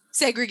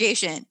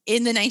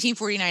in the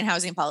 1949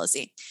 housing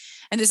policy.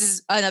 And this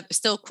is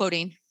still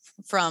quoting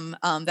from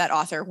that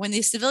author. When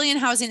the civilian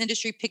housing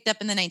industry picked up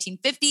in the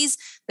 1950s,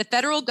 the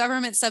federal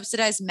government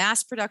subsidized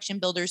mass production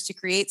builders to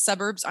create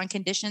suburbs on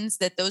conditions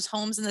that those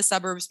homes in the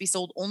suburbs be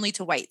sold only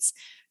to whites.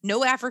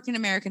 No African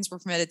Americans were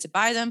permitted to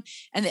buy them,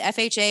 and the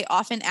FHA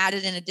often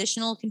added an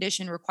additional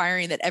condition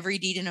requiring that every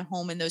deed in a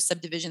home in those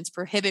subdivisions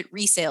prohibit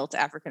resale to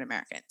African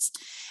Americans.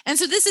 And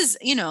so this is,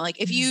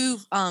 like if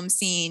you've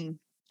seen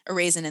A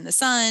Raisin in the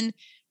Sun,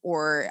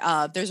 or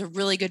there's a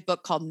really good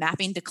book called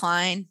Mapping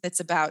Decline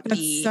that's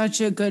such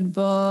a good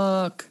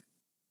book.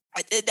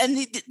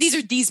 And these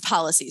are these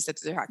policies that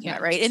they're talking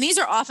about, right? And these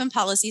are often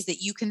policies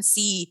that you can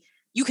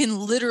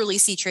literally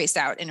see traced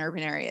out in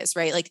urban areas,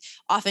 right? Like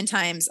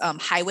oftentimes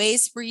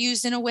highways were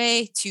used in a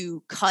way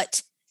to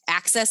cut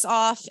access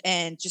off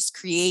and just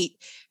create.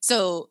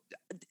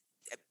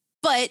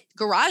 But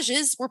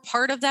garages were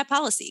part of that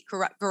policy.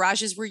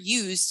 Garages were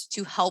used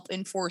to help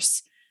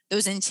enforce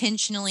those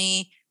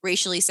intentionally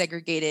racially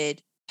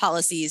segregated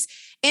policies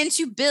and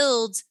to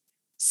build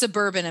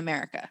suburban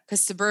America,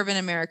 because suburban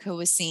America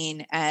was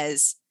seen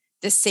as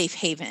the safe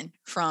haven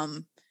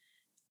from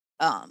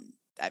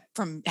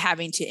from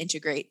having to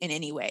integrate in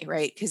any way,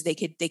 right? Because they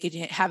could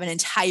have an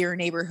entire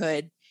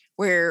neighborhood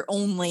where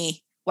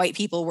only white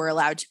people were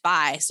allowed to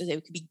buy, so they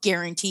could be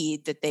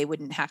guaranteed that they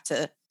wouldn't have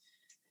to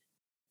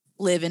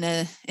live in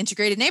a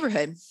integrated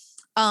neighborhood.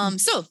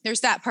 So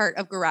there's that part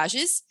of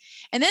garages.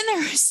 And then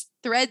there's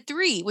thread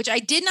 3, which I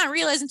did not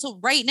realize until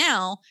right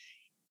now.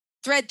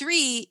 Thread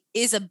 3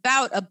 is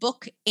about a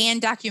book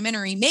and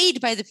documentary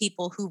made by the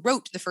people who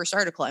wrote the first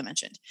article I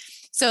mentioned.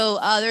 So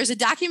there's a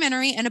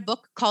documentary and a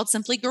book called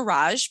Simply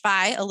Garage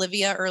by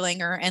Olivia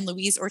Erlanger and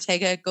Luis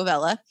Ortega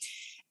Govella.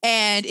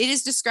 And it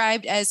is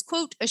described as,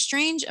 quote, a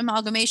strange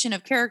amalgamation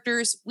of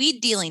characters,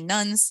 weed-dealing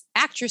nuns,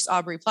 actress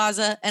Aubrey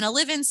Plaza, and a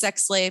live-in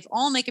sex slave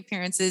all make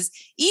appearances,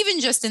 even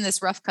just in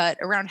this rough cut,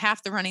 around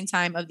half the running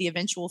time of the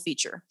eventual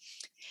feature.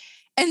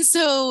 And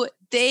so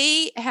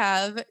they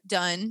have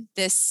done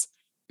this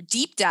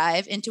deep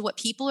dive into what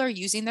people are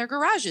using their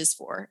garages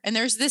for. And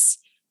there's this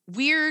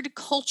weird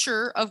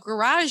culture of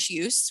garage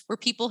use where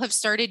people have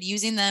started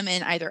using them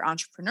in either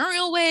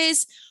entrepreneurial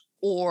ways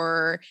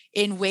or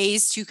in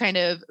ways to kind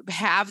of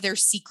have their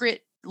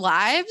secret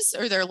lives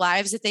or their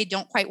lives that they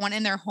don't quite want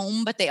in their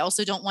home, but they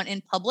also don't want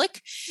in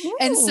public. Ooh.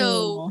 And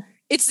so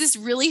it's this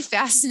really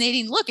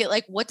fascinating look at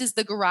like, what does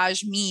the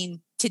garage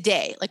mean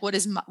today? Like, what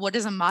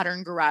does a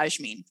modern garage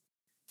mean?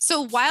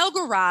 So while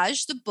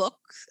Garage, the book,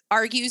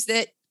 argues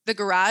that the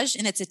garage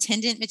and its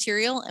attendant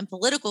material and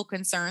political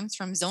concerns,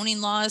 from zoning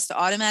laws to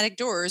automatic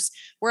doors,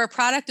 were a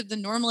product of the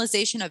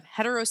normalization of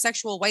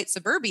heterosexual white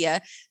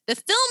suburbia, the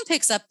film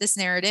picks up this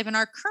narrative in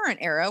our current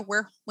era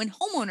when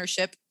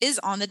homeownership is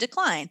on the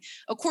decline.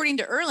 According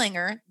to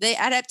Erlanger, the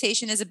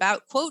adaptation is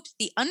about, quote,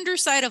 the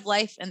underside of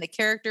life, and the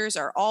characters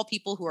are all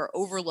people who are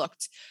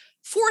overlooked.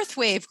 Fourth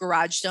wave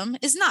garagedom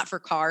is not for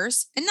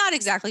cars, and not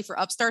exactly for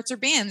upstarts or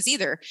bands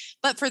either,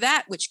 but for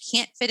that which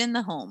can't fit in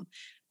the home.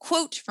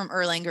 Quote from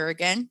Erlanger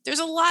again, there's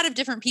a lot of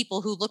different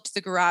people who look to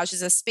the garage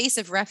as a space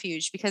of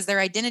refuge because their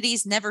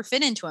identities never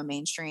fit into a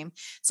mainstream.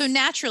 So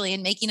naturally,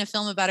 in making a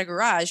film about a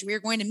garage, we are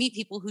going to meet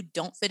people who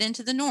don't fit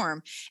into the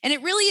norm. And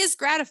it really is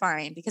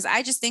gratifying because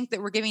I just think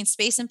that we're giving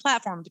space and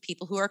platform to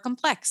people who are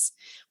complex.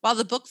 While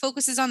the book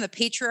focuses on the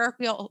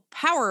patriarchal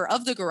power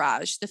of the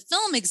garage, the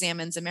film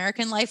examines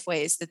American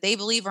lifeways that they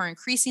believe are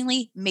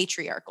increasingly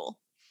matriarchal.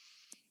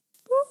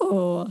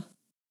 Ooh.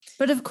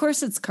 But of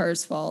course it's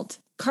Cars' fault.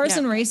 Cars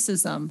and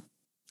racism.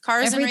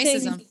 Everything And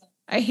racism.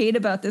 I hate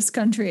about this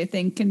country, I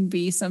think, can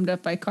be summed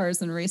up by cars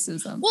and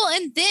racism. Well,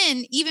 and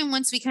then even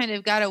once we kind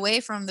of got away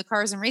from the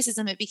cars and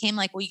racism, it became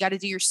like, well, you got to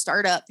do your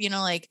startup,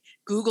 like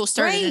Google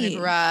started in a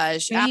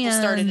garage, Apple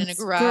started in a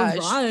garage.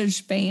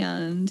 Garage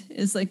band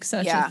is like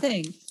such a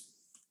thing.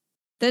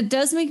 That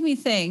does make me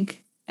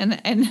think,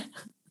 and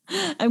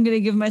I'm going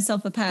to give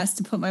myself a pass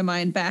to put my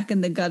mind back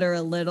in the gutter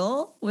a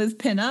little with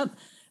pinup.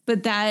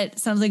 But that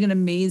sounds like an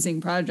amazing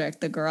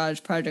project, the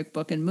Garage Project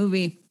book and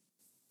movie.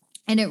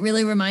 And it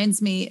really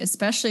reminds me,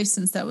 especially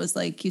since that was,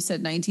 like you said,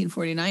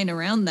 1949,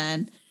 around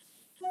then,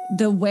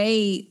 the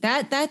way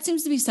that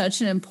seems to be such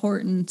an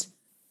important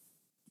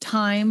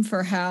time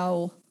for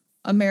how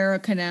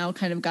America now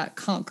kind of got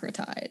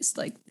concretized.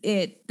 Like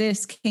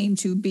this came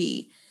to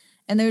be.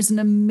 And there's an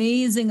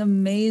amazing,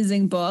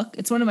 amazing book.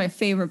 It's one of my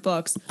favorite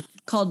books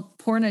called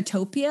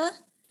Pornotopia.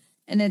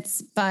 And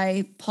it's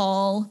by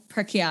Paul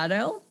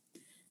Precchiato.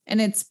 And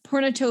it's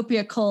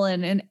Pornotopia: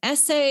 an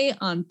essay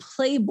on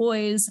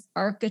Playboy's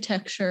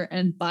architecture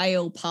and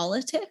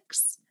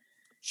biopolitics.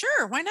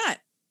 Sure, why not?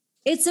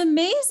 It's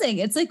amazing.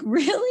 It's like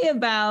really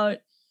about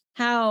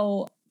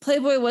how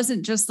Playboy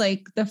wasn't just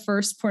like the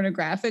first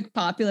pornographic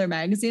popular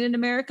magazine in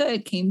America.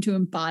 It came to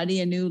embody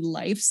a new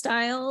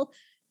lifestyle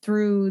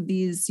through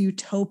these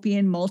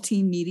utopian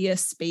multimedia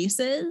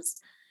spaces.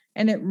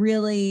 And it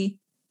really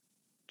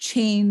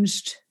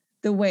changed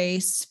the way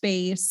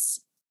space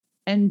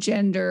and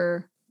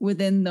gender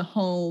within the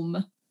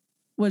home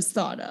was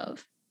thought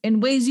of in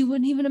ways you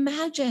wouldn't even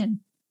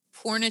imagine.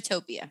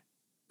 Pornotopia.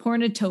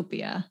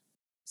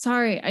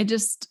 Sorry,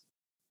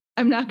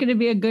 I'm not going to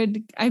be a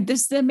good,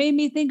 that made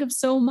me think of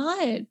so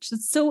much.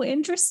 It's so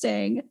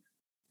interesting.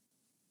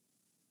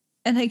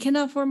 And I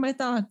cannot form my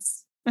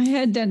thoughts. I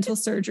had dental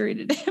surgery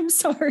today. I'm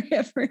sorry,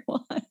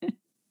 everyone.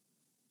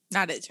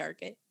 Not at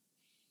Target.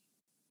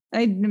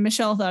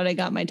 Michelle thought I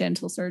got my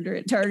dental surgery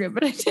at Target,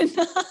 but I did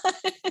not.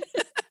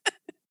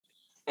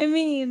 I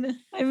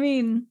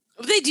mean,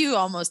 they do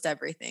almost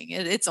everything.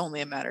 It's only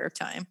a matter of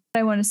time.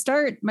 I want to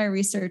start my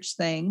research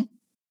thing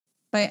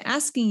by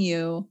asking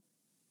you,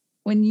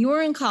 when you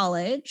were in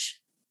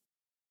college,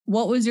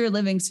 what was your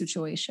living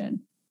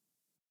situation?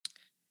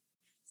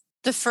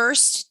 The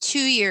first 2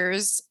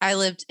 years I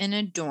lived in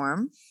a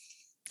dorm.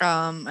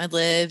 I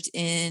lived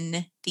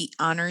in the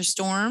honors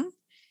dorm.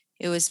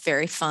 It was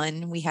very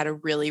fun. We had a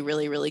really,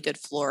 really, really good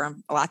floor.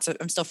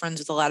 I'm still friends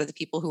with a lot of the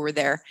people who were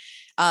there.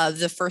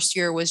 The first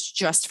year was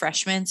just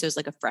freshmen, so it was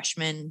like a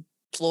freshman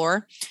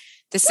floor.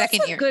 That's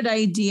second year, good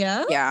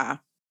idea. Yeah,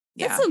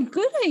 that's a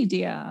good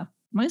idea.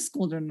 My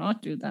school did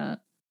not do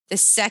that. The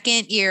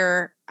second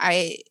year,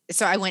 I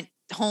went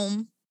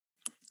home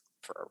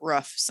a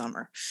rough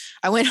summer.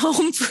 I went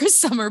home for a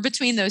summer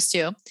between those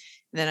two.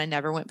 And then I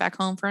never went back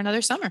home for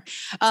another summer.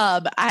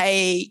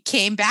 I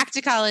came back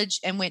to college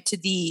and went to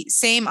the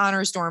same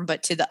honors dorm,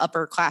 but to the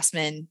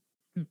upperclassmen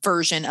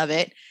version of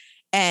it.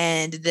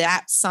 And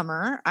that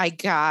summer I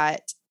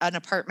got an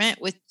apartment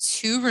with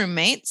 2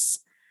 roommates,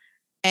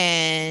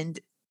 and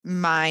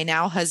my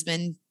now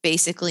husband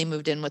basically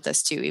moved in with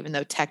us too, even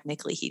though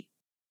technically he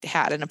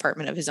had an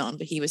apartment of his own,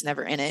 but he was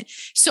never in it.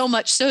 So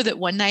much so that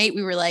one night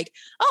we were like,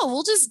 oh,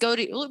 maybe we should go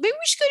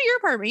to your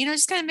apartment,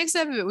 just kind of mix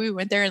it up. But we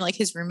went there and like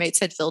his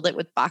roommates had filled it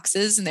with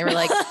boxes and they were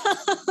like,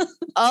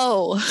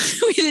 oh,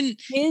 we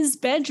didn't. His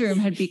bedroom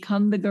had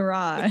become the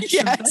garage.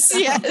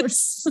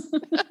 Yes.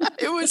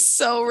 It was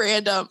so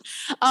random.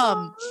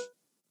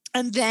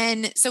 And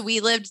then, so we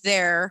lived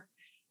there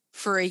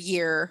for a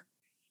year,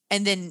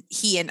 and then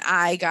he and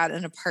I got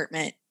an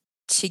apartment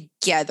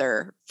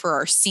together for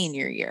our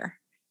senior year.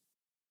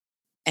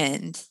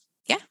 And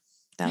yeah,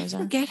 that was I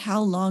forget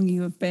how long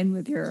you have been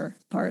with your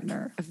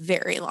partner. A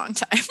very long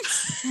time.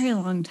 Very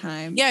long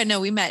time. Yeah, no,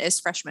 we met as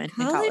freshmen in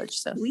college.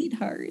 So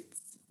sweethearts.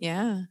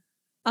 Yeah.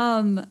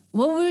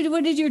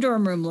 What did your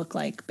dorm room look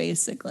like,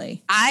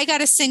 basically? I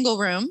got a single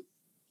room.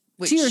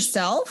 To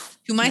yourself?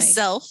 To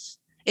myself.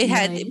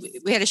 Nice.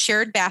 We had a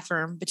shared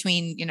bathroom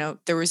between,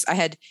 I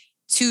had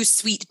 2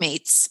 suite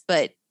mates,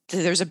 but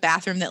there's a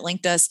bathroom that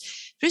linked us.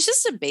 It was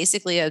just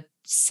basically a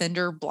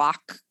cinder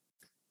block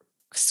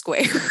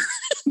square.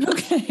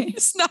 Okay.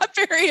 It's not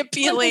very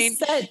appealing.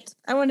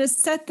 I want to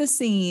set the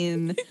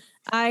scene.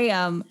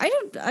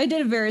 I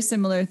did a very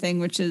similar thing,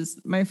 which is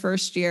my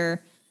first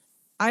year.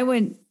 I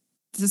went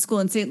to school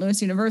in St.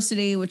 Louis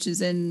University, which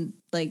is in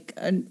like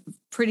a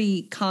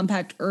pretty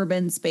compact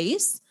urban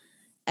space.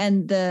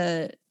 And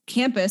the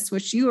campus,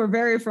 which you are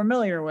very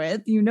familiar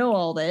with,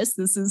 all this.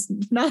 This is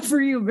not for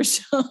you,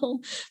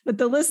 Michelle, but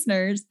the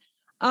listeners.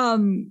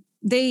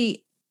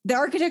 The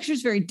architecture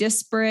is very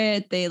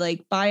disparate. They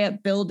like buy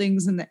up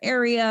buildings in the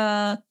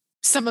area.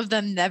 Some of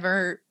them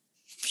never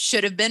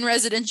should have been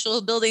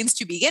residential buildings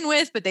to begin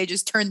with, but they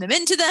just turned them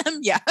into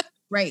them. Yeah.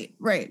 Right.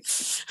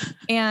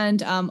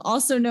 And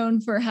also known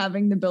for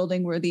having the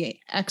building where the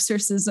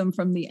exorcism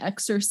from The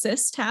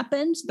Exorcist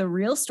happened. The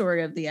real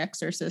story of The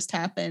Exorcist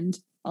happened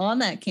on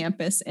that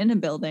campus in a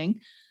building.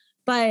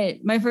 But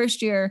my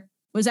first year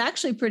was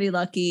actually pretty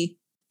lucky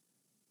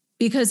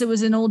because it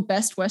was an old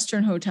Best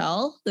Western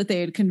hotel that they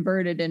had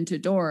converted into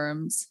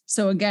dorms.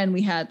 So again,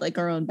 we had like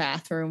our own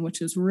bathroom, which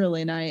was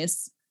really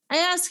nice. I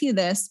ask you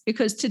this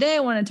because today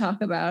I want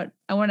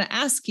to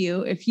ask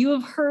you if you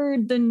have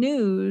heard the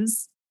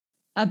news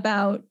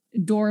about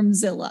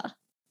Dormzilla.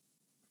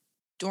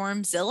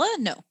 Dormzilla?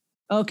 No.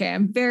 Okay,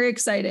 I'm very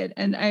excited.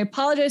 And I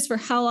apologize for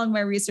how long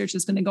my research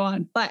is going to go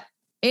on, but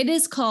it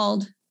is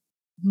called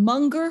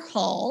Munger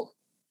Hall,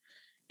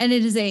 and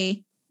it is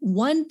a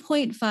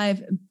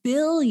 $1.5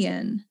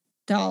 billion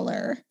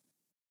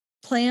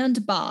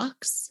planned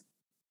box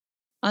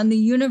on the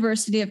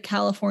University of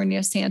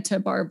California, Santa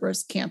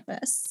Barbara's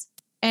campus.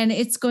 And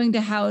it's going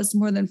to house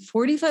more than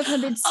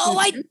 4,500 students. Oh,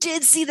 I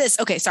did see this.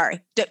 Okay,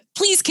 sorry.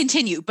 Please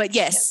continue. But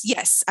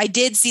yes, I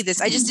did see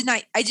this. I did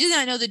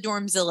not know the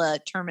Dormzilla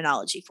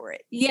terminology for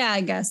it. Yeah,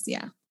 I guess.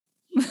 Yeah.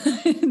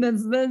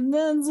 that's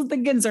what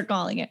the kids are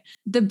calling it.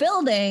 The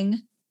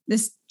building,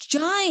 this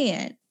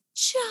giant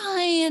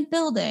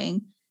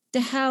building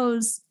to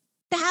house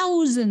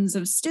thousands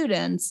of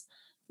students,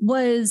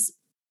 was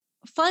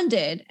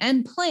funded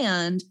and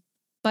planned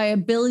by a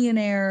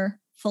billionaire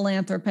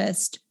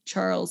philanthropist,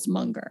 Charles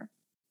Munger.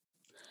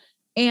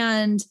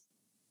 And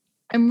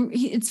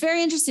it's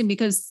very interesting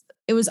because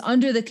it was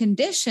under the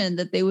condition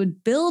that they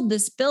would build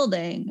this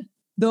building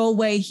the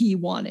way he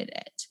wanted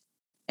it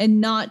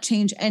and not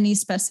change any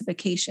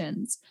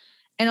specifications.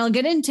 And I'll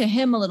get into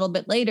him a little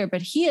bit later,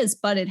 but he has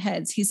butted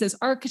heads. He says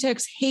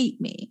architects hate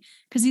me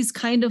because he's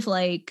kind of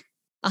like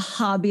a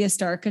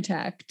hobbyist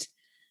architect.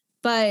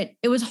 But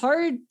it was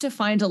hard to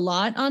find a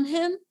lot on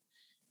him.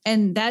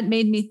 And that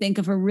made me think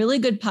of a really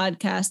good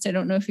podcast. I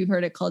don't know if you've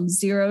heard it, called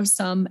Zero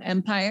Sum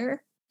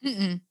Empire.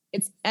 Mm-mm.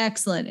 It's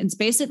excellent. It's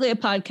basically a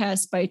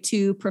podcast by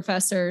 2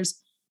 professors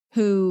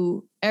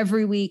who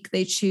every week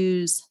they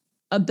choose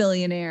a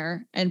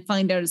billionaire and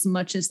find out as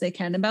much as they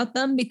can about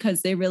them,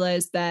 because they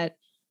realize that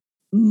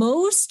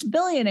most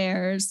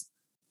billionaires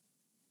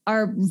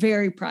are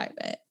very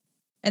private,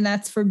 and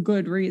that's for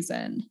good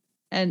reason.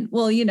 And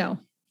well,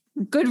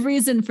 good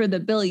reason for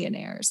the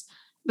billionaires,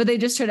 but they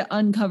just try to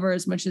uncover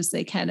as much as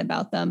they can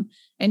about them.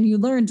 And you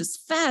learn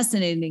just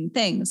fascinating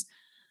things.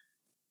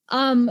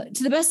 To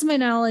the best of my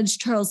knowledge,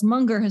 Charles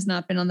Munger has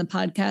not been on the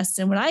podcast.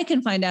 And what I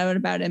can find out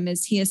about him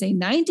is he is a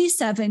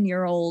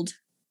 97-year-old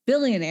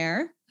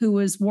billionaire who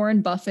was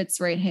Warren Buffett's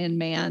right-hand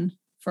man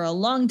for a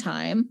long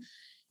time.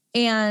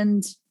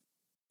 And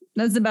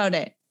that's about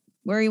it.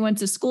 Where he went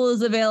to school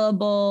is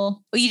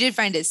available. Well, you did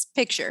find his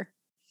picture.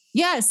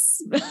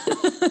 Yes.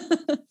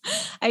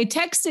 I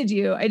texted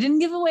you. I didn't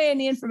give away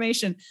any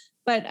information,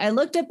 but I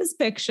looked up his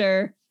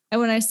picture. And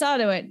when I saw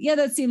it, I went, yeah,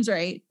 that seems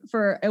right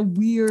for a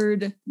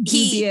weird,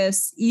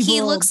 dubious, evil.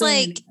 He looks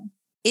like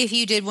if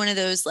you did one of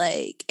those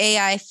like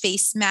AI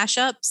face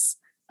mashups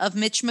of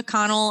Mitch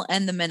McConnell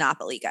and the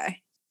Monopoly guy.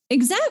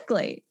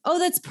 Exactly. Oh,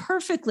 that's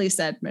perfectly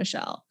said,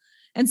 Michelle.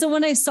 And so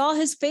when I saw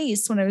his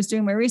face, when I was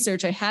doing my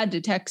research, I had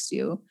to text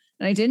you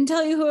and I didn't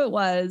tell you who it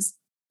was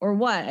or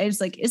what. I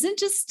was like, isn't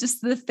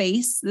just the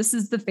face? This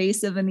is the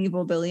face of an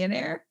evil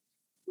billionaire.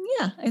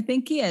 Yeah, I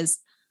think he is.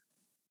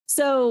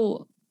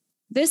 So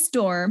this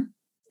dorm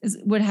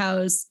would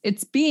house,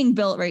 it's being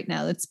built right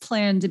now. It's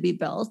planned to be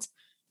built.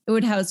 It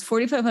would house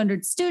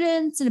 4,500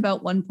 students and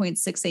about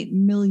 1.68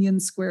 million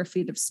square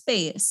feet of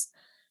space.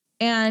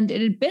 And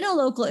it had been a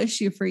local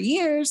issue for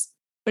years,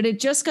 but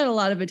it just got a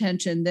lot of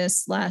attention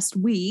this last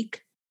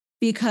week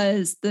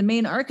because the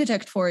main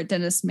architect for it,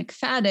 Dennis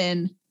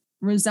McFadden,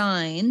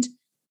 resigned.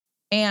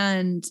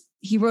 And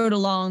he wrote a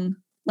long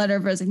letter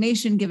of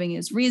resignation giving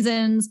his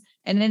reasons.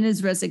 And in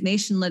his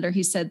resignation letter,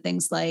 he said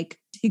things like,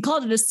 he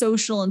called it a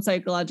social and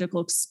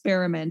psychological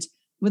experiment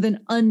with an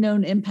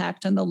unknown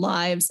impact on the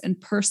lives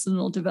and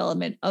personal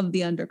development of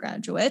the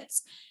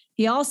undergraduates.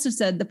 He also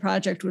said the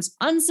project was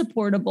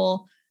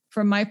unsupportable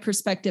from my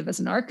perspective as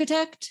an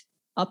architect,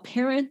 a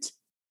parent,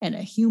 and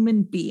a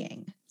human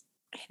being.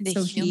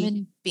 A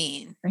human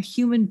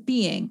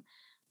being.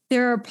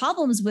 There are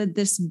problems with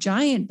this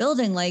giant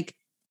building, like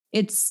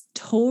its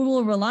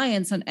total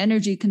reliance on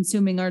energy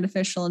consuming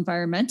artificial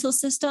environmental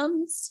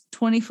systems,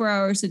 24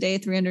 hours a day,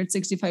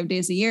 365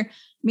 days a year,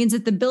 means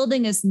that the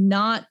building is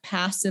not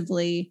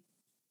passively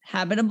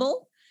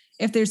habitable.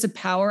 If there's a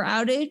power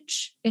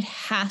outage, it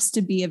has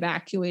to be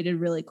evacuated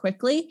really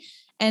quickly.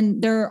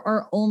 And there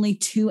are only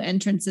 2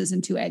 entrances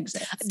and 2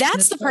 exits.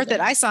 That's the part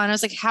that I saw. And I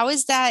was like, how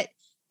is that?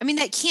 I mean,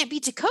 that can't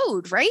be to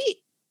code, right?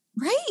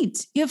 Right.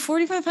 You have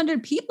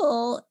 4,500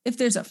 people. If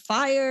there's a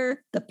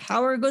fire, the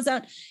power goes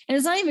out. And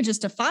it's not even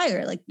just a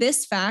fire. Like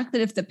this fact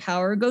that if the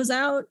power goes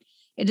out,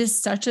 it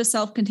is such a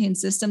self-contained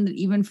system that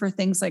even for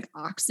things like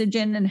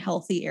oxygen and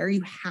healthy air,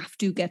 you have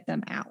to get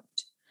them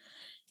out.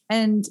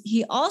 And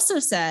he also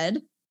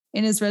said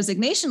in his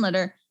resignation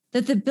letter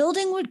that the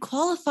building would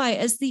qualify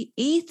as the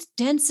 8th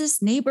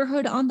densest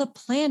neighborhood on the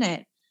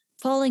planet,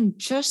 falling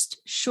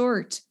just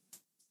short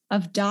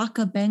of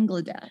Dhaka,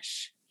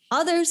 Bangladesh.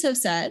 Others have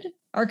said,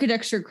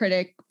 architecture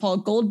critic Paul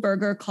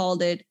Goldberger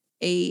called it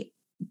a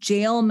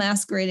jail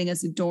masquerading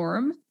as a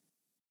dorm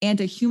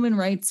and a human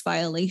rights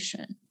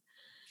violation.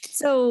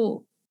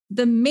 So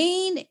the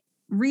main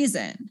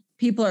reason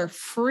people are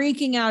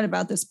freaking out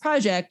about this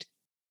project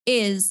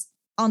is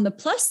on the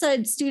plus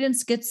side,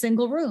 students get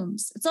single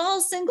rooms. It's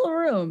all single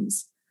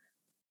rooms.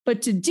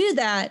 But to do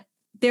that,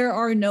 there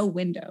are no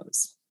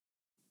windows.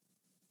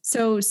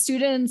 So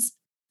students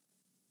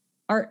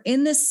are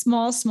in this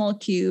small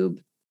cube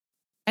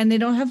and they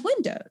don't have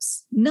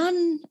windows.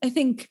 None, I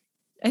think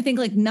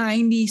like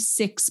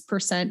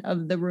 96%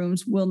 of the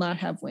rooms will not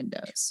have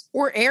windows.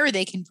 Or air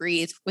they can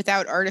breathe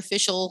without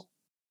artificial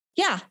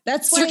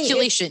that's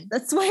circulation.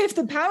 That's why if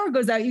the power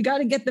goes out, you got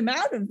to get them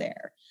out of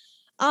there.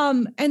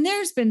 And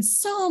there's been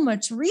so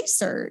much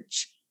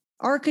research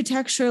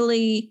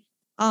architecturally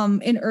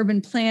in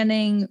urban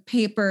planning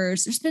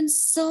papers. There's been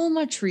so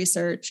much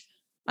research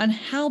on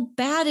how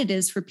bad it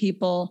is for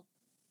people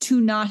to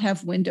not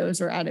have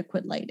windows or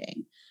adequate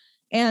lighting.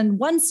 And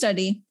one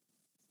study,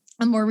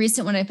 a more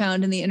recent one I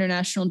found in the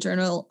International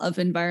Journal of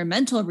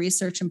Environmental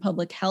Research and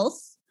Public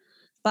Health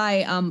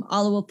by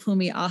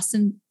Oluwapumi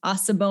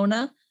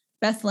Asabona,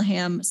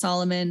 Bethlehem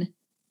Solomon,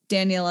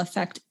 Daniela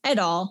Fecht et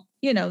al.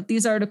 You know,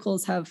 these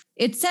articles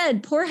it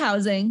said poor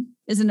housing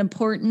is an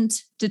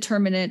important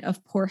determinant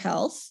of poor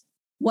health.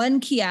 One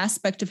key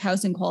aspect of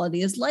housing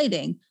quality is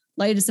lighting.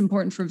 Light is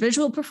important for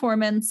visual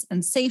performance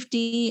and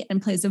safety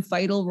and plays a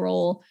vital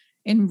role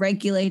in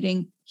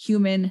regulating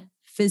human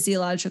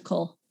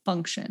physiological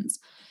functions.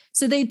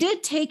 So they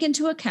did take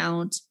into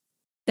account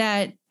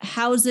that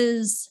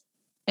houses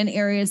and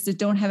areas that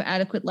don't have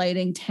adequate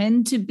lighting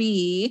tend to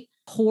be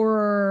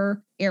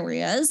poorer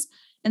areas.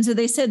 And so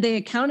they said they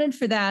accounted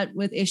for that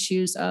with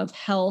issues of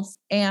health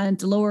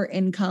and lower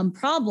income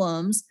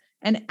problems.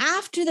 And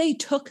after they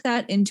took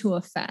that into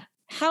effect,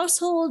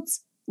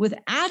 households with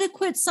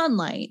adequate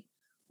sunlight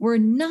were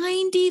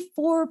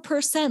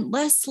 94%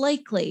 less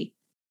likely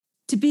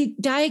to be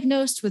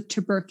diagnosed with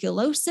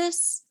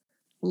tuberculosis,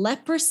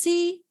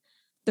 leprosy.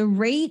 The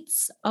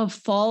rates of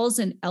falls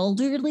in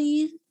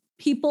elderly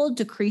people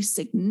decreased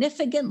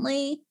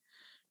significantly.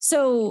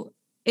 So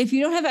if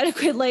you don't have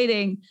adequate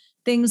lighting,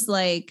 things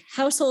like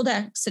household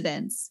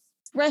accidents,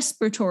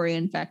 respiratory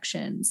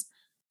infections,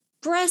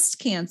 breast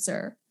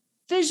cancer,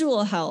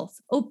 visual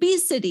health,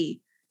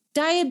 obesity,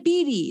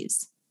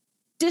 diabetes,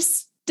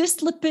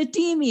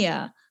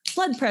 dyslipidemia,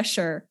 blood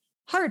pressure,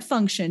 heart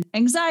function,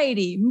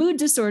 anxiety, mood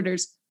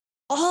disorders,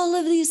 all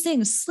of these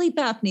things, sleep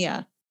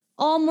apnea,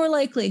 all more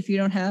likely if you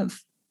don't have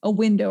a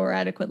window or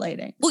adequate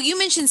lighting. Well, you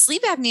mentioned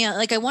sleep apnea.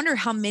 Like, I wonder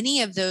how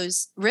many of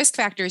those risk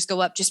factors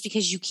go up just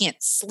because you can't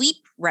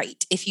sleep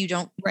right if you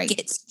don't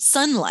get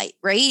sunlight,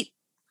 right?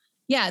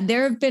 Yeah,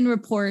 there have been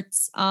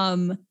reports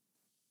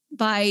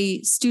by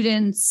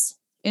students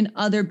in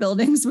other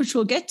buildings, which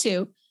we'll get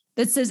to,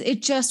 that says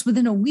it just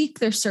within a week,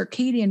 their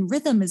circadian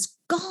rhythm is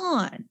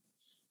gone.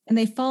 And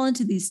they fall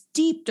into these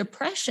deep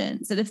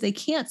depressions that if they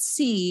can't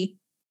see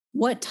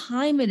what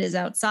time it is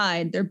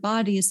outside, their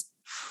bodies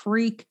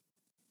freak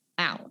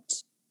out.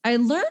 I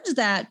learned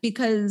that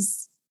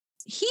because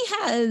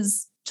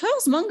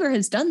Charles Munger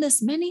has done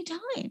this many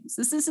times.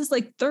 This is his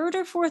like third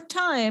or fourth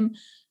time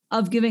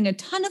of giving a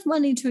ton of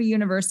money to a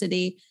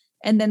university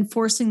and then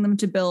forcing them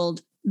to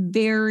build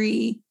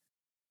very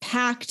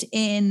packed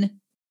in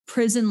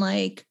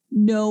prison-like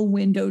no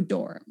window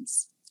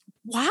dorms.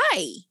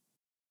 Why?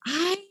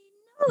 I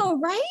know,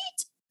 right?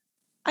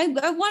 I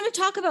want to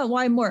talk about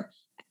why more.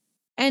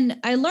 And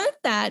I learned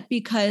that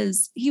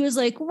because he was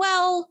like,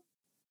 well,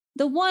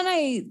 the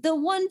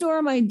one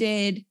dorm I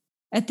did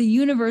at the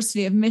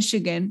University of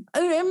Michigan,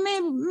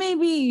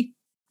 maybe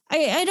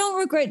I don't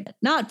regret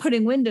not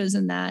putting windows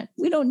in that.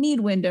 We don't need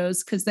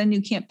windows because then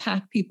you can't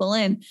pack people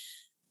in.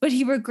 But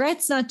he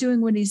regrets not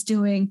doing what he's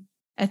doing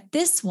at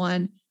this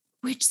one,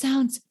 which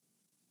sounds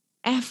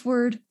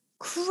F-word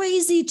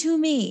crazy to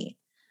me,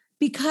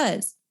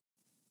 because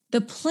the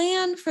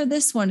plan for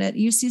this one at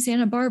UC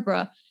Santa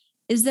Barbara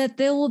is that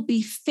there will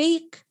be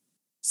fake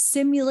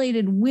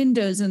simulated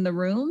windows in the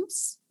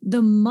rooms.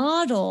 The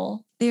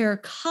model they're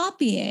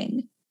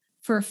copying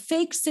for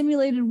fake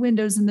simulated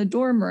windows in the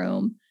dorm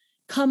room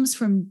comes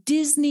from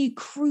Disney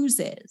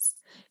Cruises,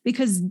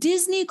 because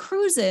Disney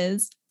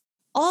Cruises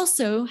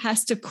also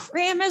has to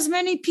cram as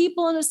many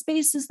people in a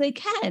space as they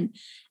can.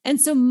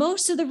 And so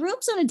most of the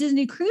rooms on a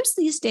Disney cruise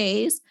these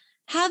days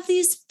have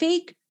these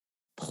fake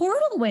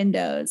portal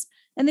windows,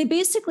 and they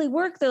basically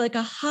work. They're like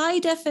a high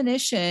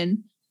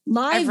definition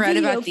live I've read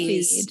video about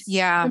these. feed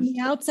Yeah. from the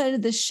outside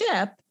of the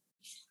ship.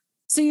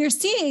 So you're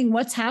seeing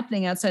what's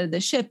happening outside of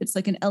the ship. It's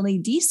like an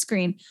LED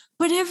screen,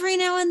 but every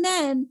now and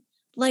then,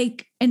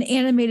 like an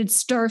animated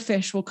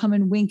starfish will come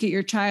and wink at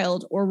your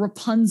child, or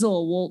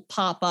Rapunzel will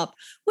pop up,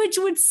 which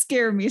would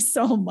scare me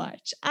so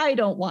much. I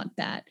don't want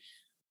that.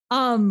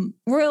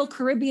 Royal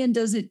Caribbean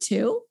does it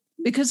too,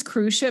 because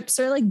cruise ships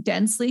are like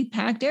densely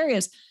packed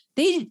areas.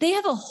 They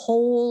have a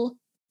whole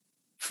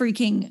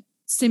freaking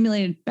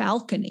simulated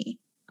balcony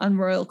on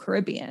Royal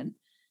Caribbean,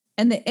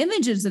 and the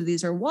images of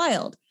these are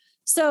wild.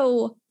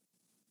 So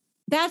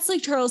that's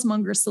like Charles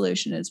Munger's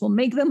solution is we'll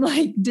make them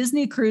like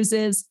Disney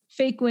Cruises,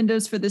 fake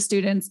windows for the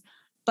students.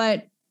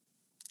 But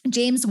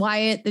James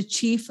Wyatt, the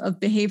chief of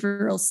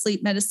behavioral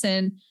sleep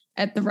medicine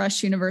at the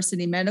Rush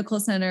University Medical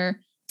Center,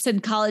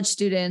 said college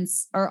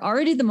students are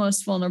already the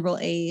most vulnerable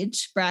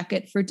age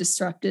bracket for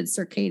disrupted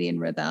circadian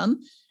rhythm,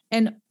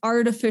 and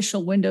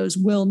artificial windows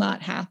will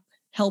not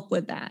help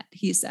with that.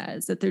 He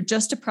says that they're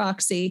just a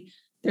proxy.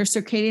 Their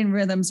circadian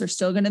rhythms are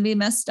still going to be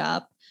messed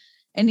up.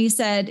 And he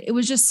said, it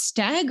was just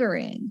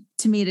staggering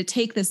to me to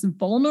take this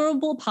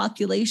vulnerable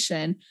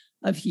population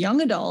of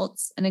young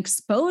adults and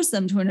expose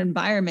them to an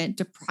environment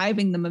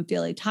depriving them of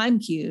daily time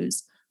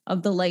cues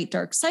of the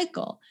light-dark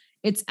cycle.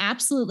 It's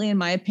absolutely, in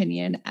my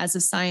opinion, as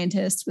a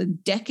scientist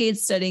with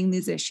decades studying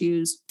these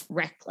issues,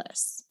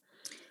 reckless.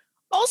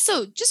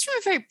 Also, just from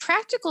a very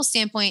practical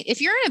standpoint, if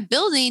you're in a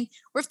building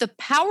where if the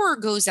power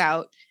goes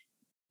out,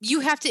 you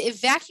have to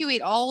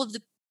evacuate all of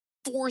the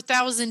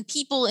 4,000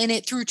 people in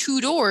it through 2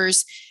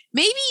 doors.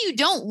 Maybe you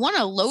don't want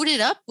to load it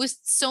up with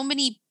so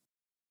many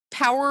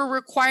power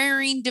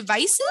requiring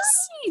devices.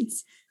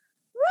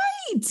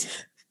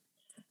 Right.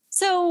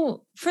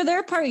 So for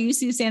their part,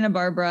 UC Santa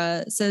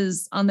Barbara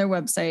says on their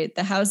website,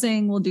 the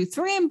housing will do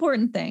 3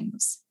 important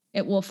things.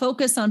 It will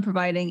focus on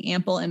providing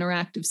ample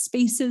interactive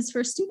spaces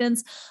for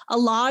students. A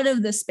lot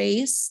of the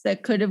space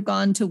that could have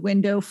gone to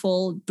window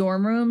full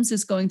dorm rooms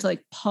is going to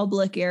like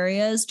public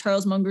areas.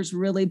 Charles Munger's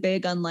really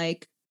big on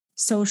like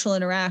social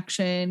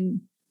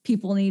interaction.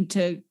 People need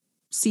to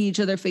see each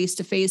other face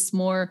to face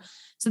more.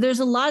 So there's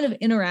a lot of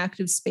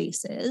interactive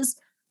spaces,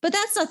 but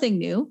that's nothing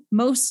new.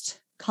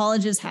 Most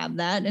colleges have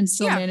that and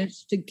still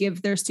manage to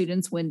give their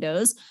students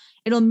windows.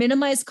 It'll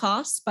minimize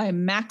costs by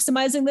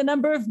maximizing the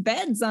number of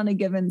beds on a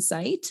given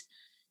site.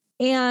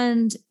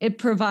 And it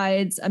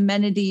provides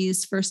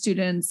amenities for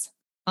students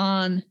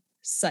on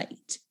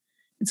site.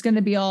 It's going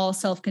to be all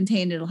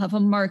self-contained. It'll have a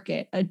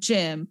market, a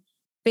gym,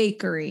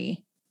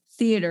 bakery,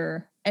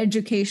 theater,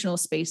 educational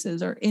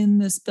spaces are in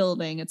this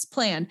building. It's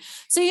planned.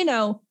 So,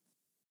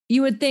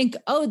 you would think,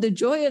 oh, the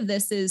joy of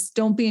this is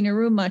don't be in your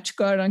room much,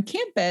 go out on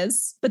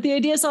campus. But the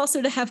idea is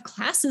also to have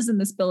classes in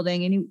this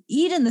building and you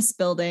eat in this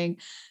building.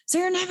 So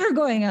you're never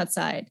going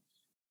outside.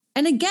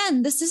 And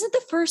again, this isn't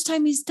the first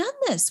time he's done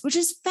this, which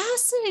is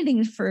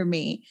fascinating for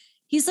me.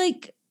 He's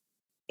like,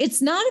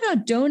 it's not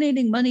about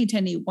donating money to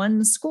any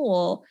one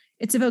school.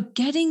 It's about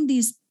getting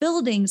these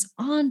buildings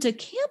onto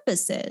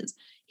campuses.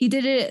 He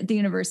did it at the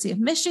University of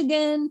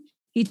Michigan.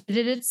 He did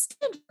it at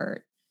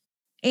Stanford.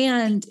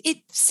 And it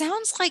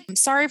sounds like, I'm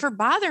sorry for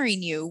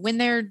bothering you, when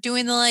they're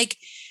doing the like,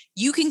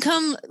 you can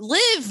come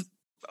live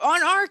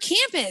on our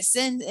campus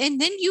and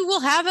then you will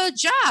have a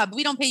job.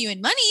 We don't pay you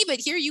in money, but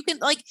here you can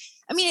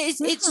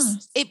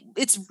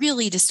it's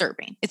really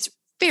disturbing. It's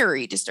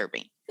very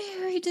disturbing.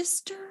 Very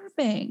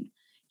disturbing.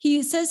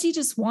 He says he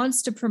just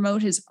wants to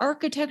promote his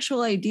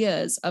architectural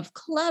ideas of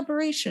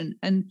collaboration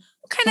and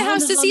What kind of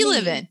house does he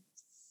live in?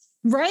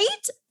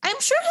 Right? I'm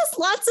sure it has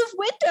lots of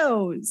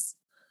windows.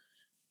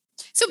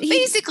 So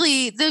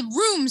basically, the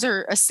rooms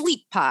are a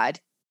sleep pod,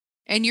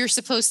 and you're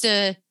supposed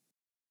to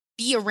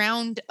be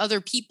around other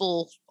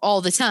people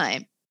all the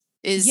time.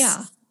 It's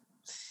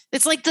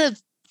like the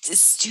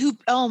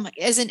stupid. Oh my!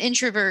 As an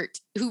introvert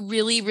who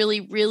really,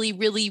 really, really,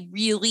 really,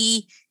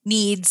 really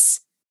needs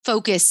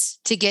focus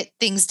to get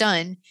things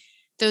done,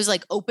 those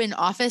like open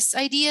office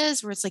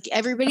ideas where it's like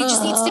everybody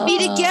just needs to be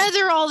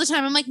together all the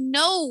time. I'm like,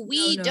 no,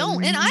 we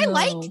don't. And I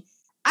like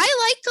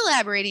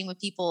collaborating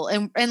with people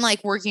and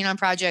like working on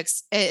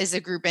projects as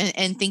a group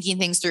and thinking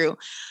things through.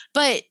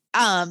 But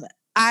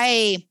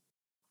I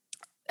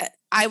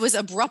was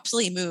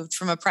abruptly moved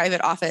from a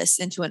private office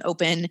into an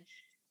open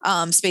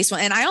space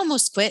one. And I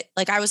almost quit.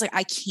 Like I was like,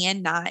 I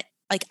cannot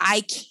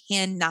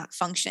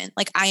function.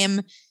 Like I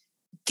am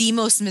the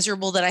most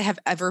miserable that I have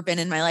ever been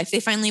in my life.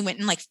 They finally went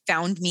and like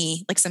found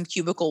me like some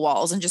cubicle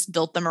walls and just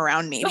built them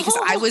around me because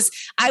I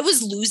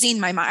was losing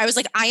my mind. I was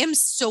like, I am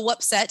so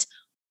upset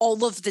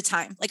all of the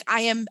time. Like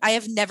I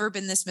have never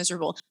been this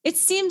miserable. It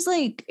seems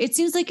like it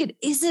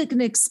is an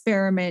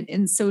experiment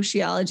in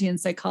sociology and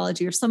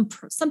psychology or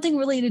something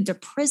related to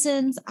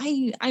prisons.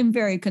 I'm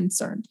very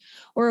concerned,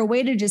 or a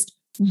way to just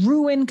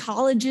ruin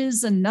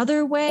colleges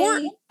another way,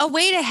 or a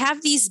way to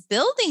have these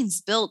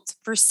buildings built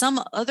for some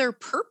other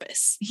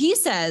purpose. He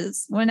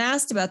says, when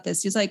asked about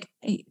this, he's like,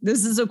 hey,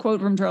 this is a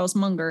quote from Charles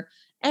Munger.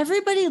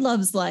 Everybody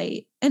loves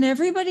light and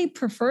everybody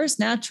prefers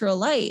natural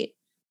light,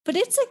 but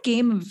it's a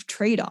game of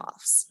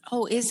trade-offs.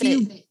 Oh, is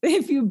it?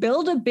 If you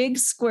build a big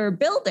square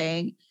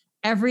building,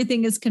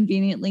 everything is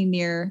conveniently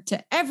near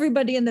to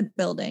everybody in the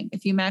building.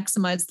 If you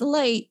maximize the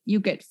light,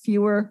 you get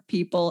fewer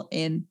people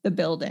in the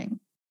building.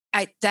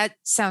 That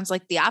sounds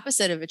like the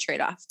opposite of a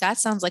trade-off. That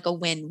sounds like a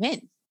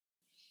win-win.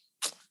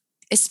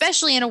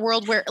 Especially in a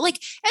world where, like,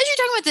 as you're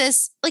talking about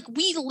this, like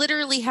we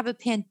literally have a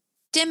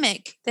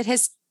pandemic that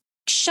has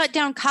shut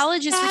down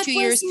colleges for 2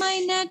 years. That was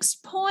my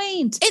next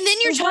point. And then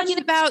you're talking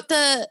about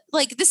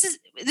this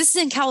is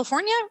in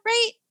California,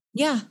 right?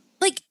 Yeah.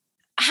 Like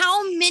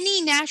how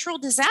many natural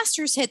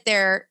disasters hit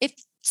there if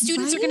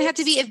students are going to have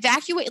to be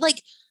evacuated?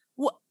 Like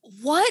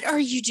what are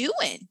you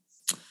doing?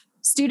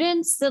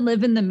 Students that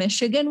live in the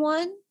Michigan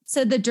one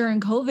said that during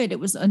COVID,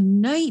 it was a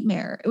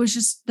nightmare. It was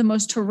just the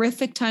most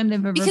horrific time they've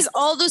ever. Because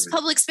all those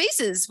public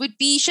spaces would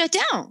be shut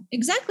down.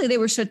 Exactly. They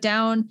were shut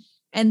down.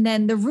 And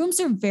then the rooms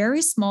are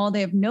very small.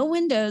 They have no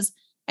windows.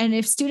 And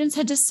if students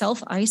had to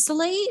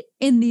self-isolate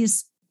in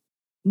these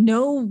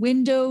no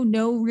window,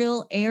 no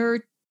real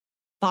air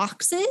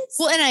boxes.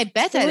 Well, and I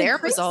bet that air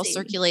was all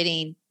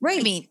circulating. Right.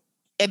 I mean,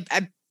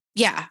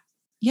 yeah.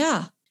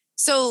 Yeah.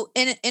 So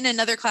in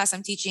another class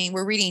I'm teaching,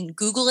 we're reading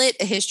Google It,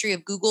 A History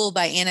of Google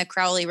by Anna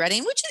Crowley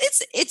Redding, which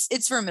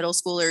it's for middle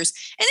schoolers.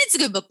 And it's a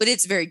good book, but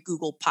it's very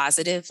Google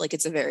positive. Like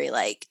it's a very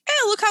like, hey,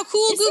 look how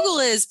cool Google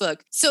is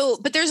book. So,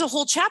 but there's a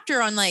whole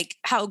chapter on like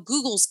how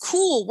Google's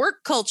cool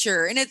work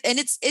culture. And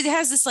it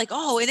has this like,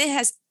 and it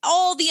has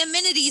all the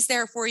amenities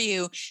there for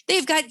you.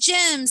 They've got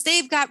gyms,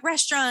 they've got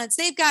restaurants,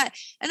 and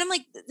I'm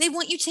like, they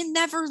want you to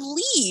never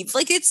leave.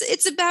 Like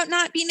it's about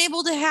not being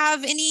able to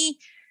have any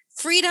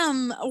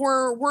freedom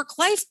or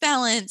work-life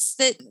balance,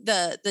 that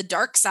the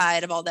dark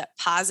side of all that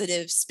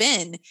positive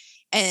spin.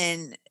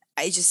 And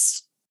I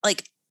just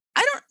like,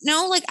 I don't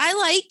know, like I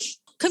like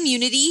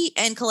community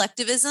and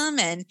collectivism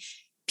and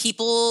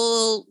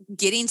people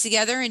getting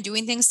together and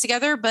doing things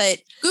together. But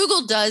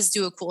Google does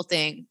do a cool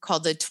thing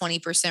called the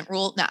 20%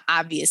 rule. Now,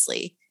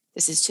 obviously,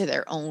 this is to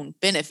their own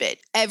benefit.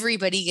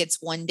 Everybody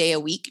gets 1 day a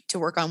week to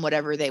work on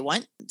whatever they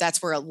want.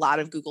 That's where a lot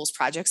of Google's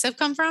projects have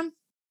come from.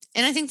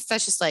 And I think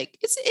that's just like,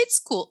 it's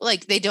cool.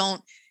 Like they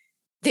don't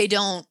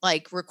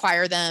like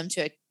require them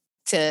to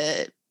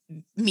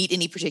meet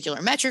any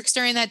particular metrics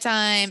during that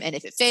time. And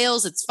if it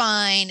fails, it's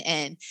fine.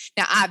 And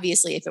now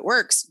obviously if it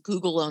works,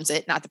 Google owns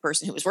it, not the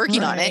person who was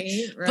working on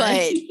it,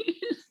 but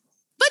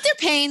they're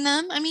paying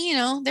them. I mean,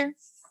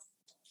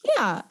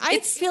 I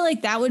feel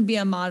like that would be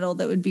a model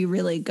that would be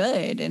really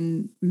good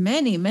in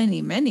many,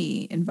 many,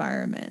 many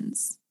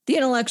environments. The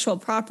intellectual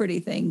property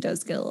thing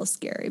does get a little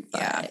scary,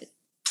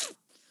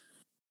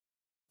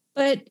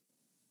 But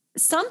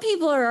some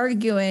people are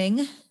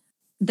arguing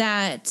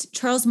that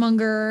Charles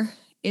Munger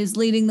is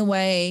leading the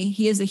way.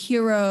 He is a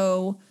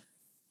hero,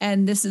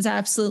 and this is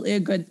absolutely a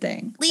good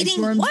thing.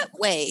 Leading what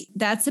way?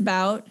 That's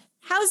about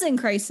housing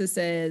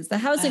crises. The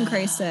housing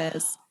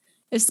crisis,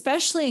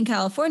 especially in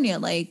California.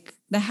 Like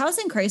the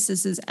housing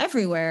crisis is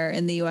everywhere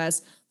in the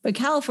U.S., but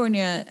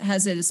California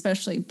has it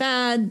especially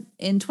bad.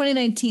 In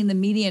 2019, the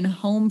median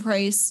home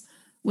price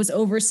was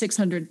over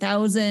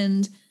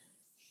 $600,000.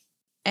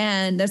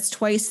 And that's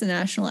twice the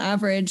national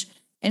average.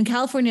 And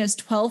California has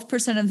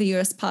 12% of the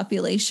U.S.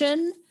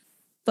 population,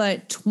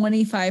 but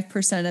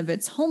 25% of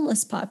its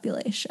homeless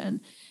population.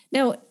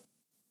 Now,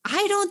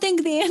 I don't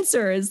think the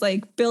answer is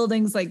like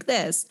buildings like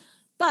this,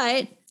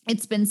 but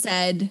it's been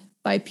said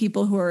by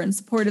people who are in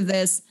support of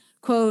this,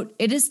 quote,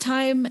 "It is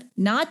time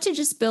not to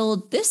just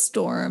build this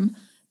dorm,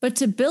 But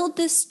to build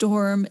this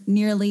storm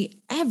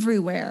nearly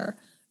everywhere,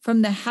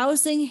 from the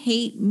housing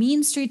hate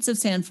mean streets of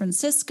San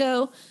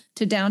Francisco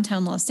to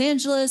downtown Los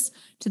Angeles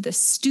to the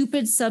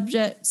stupid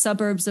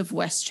suburbs of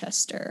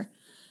Westchester.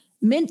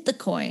 Mint the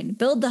coin,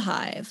 build the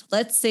hive,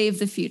 let's save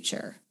the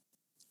future.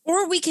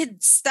 Or we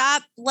could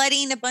stop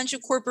letting a bunch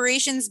of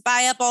corporations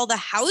buy up all the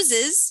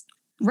houses.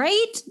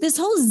 Right? This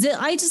whole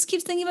I just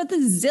keep thinking about the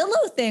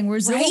Zillow thing where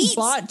Zillow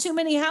bought too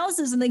many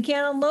houses and they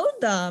can't unload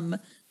them.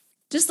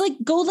 Just like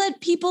go let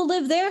people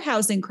live their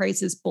housing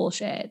crisis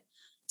bullshit.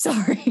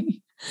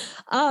 Sorry.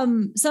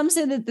 Some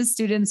say that the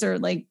students are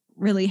like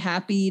really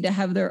happy to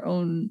have their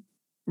own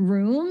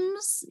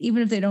rooms,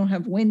 even if they don't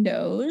have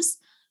windows.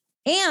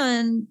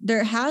 And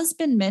there has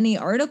been many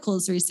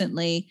articles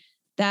recently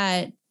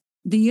that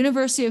the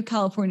University of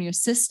California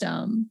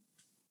system,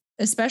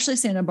 especially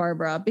Santa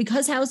Barbara,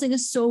 because housing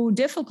is so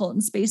difficult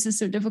and space is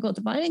so difficult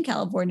to find in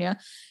California,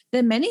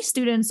 that many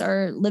students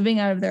are living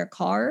out of their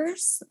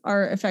cars,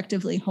 are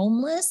effectively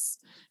homeless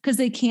because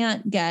they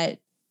can't get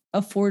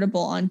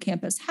affordable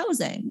on-campus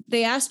housing.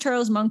 They asked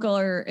Charles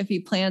Munkler if he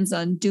plans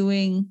on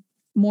doing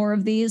more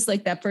of these.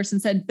 Like that person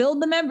said,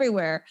 build them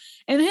everywhere.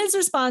 And his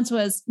response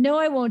was, no,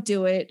 I won't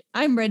do it.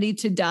 I'm ready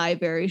to die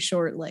very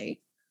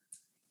shortly.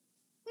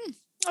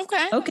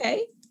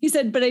 Okay. He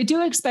said, but I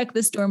do expect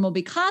the storm will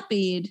be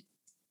copied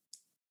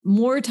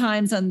more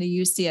times on the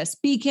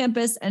UCSB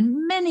campus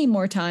and many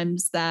more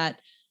times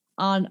that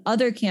on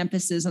other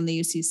campuses on the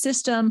UC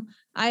system.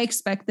 I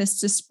expect this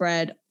to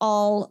spread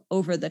all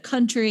over the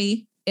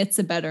country. It's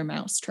a better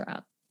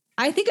mousetrap.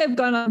 I think I've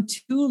gone on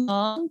too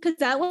long because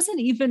that wasn't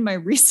even my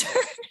research.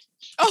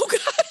 Oh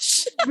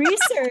gosh.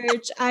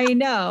 Research. I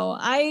know.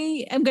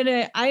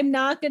 I'm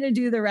not going to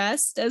do the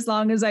rest as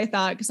long as I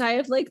thought, because I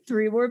have like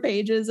 3 more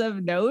pages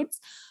of notes.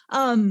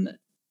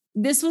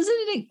 This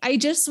wasn't, I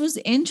just was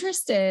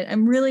interested.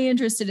 I'm really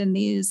interested in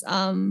these.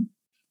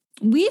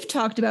 We've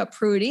talked about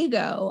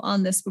Pruitt-Igoe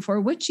on this before,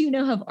 which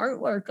have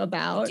artwork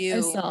about, I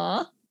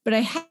saw, but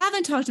I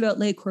haven't talked about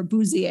Le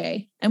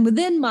Corbusier and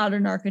within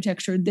modern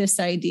architecture, this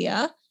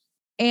idea.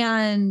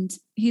 And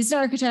he's an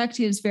architect.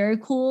 He has very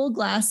cool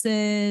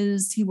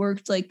glasses. He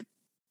worked like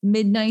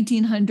mid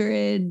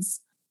 1900s.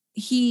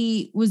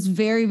 He was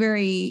very,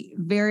 very,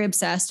 very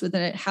obsessed with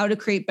it, how to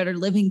create better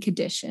living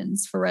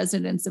conditions for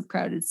residents of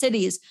crowded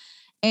cities.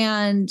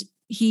 And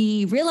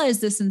he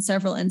realized this in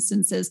several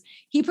instances.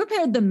 He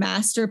prepared the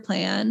master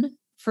plan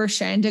for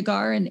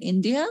Chandigarh in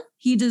India.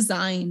 He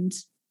designed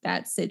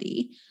that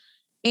city.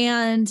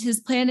 And his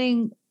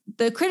planning,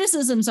 the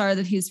criticisms are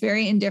that he's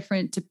very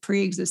indifferent to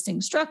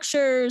pre-existing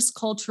structures,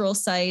 cultural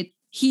sites.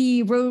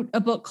 He wrote a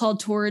book called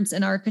Towards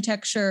an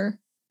Architecture,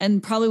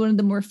 and probably one of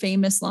the more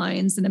famous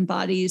lines that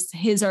embodies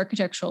his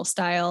architectural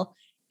style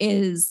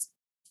is,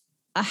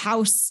 a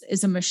house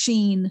is a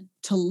machine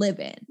to live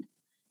in.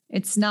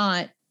 It's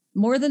not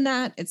more than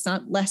that. It's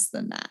not less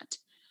than that.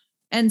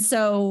 And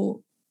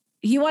so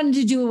he wanted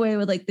to do away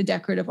with like the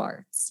decorative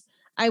arts.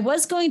 I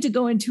was going to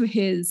go into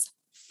his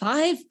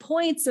 5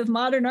 points of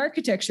modern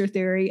architecture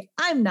theory.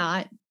 I'm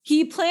not.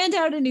 He planned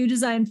out a new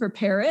design for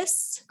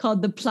Paris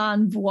called the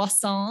Plan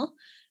Voisin,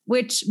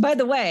 which, by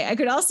the way, I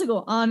could also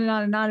go on and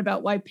on and on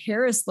about why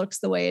Paris looks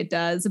the way it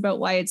does, about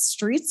why its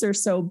streets are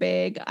so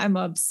big. I'm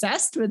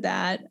obsessed with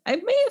that. I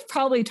may have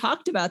probably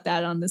talked about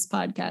that on this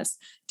podcast.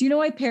 Do you know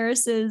why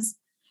Paris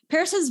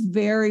has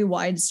very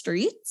wide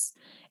streets?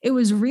 It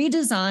was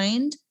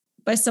redesigned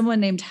by someone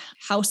named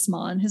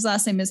Haussmann. His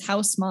last name is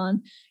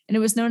Haussmann, and it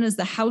was known as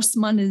the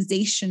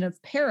Haussmannization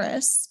of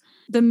Paris.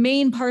 The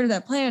main part of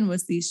that plan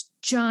was these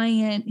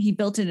giant, he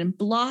built it in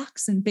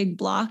blocks and big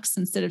blocks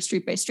instead of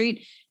street by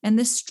street. And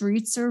the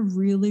streets are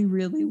really,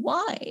 really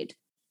wide.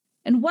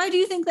 And why do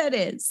you think that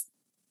is?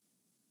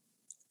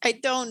 I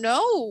don't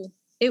know.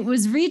 It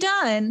was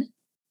redone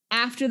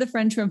after the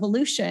French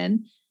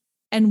Revolution.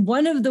 And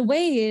one of the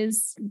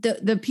ways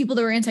the people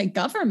that were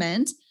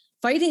anti-government,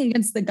 fighting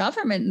against the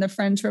government in the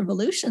French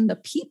Revolution, the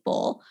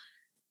people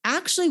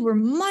actually were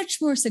much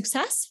more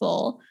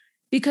successful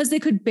because they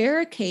could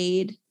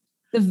barricade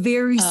the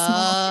very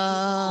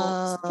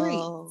small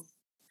streets.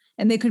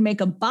 And they could make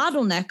a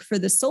bottleneck for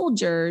the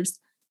soldiers.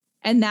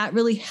 And that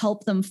really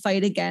helped them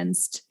fight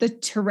against the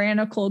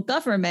tyrannical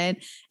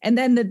government. And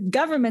then the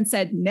government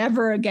said,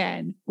 never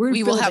again.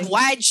 We will have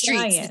wide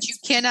streets that you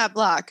cannot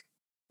block.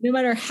 No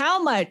matter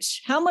how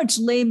much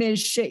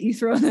lame-ish shit you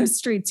throw in those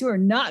streets, you are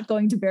not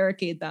going to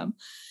barricade them.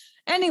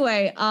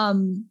 Anyway,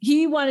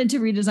 he wanted to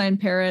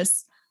redesign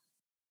Paris.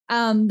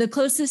 The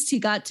closest he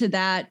got to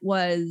that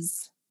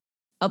was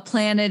a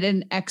plan at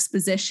an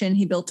exposition.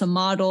 He built a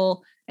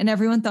model, and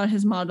everyone thought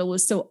his model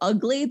was so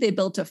ugly, they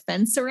built a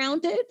fence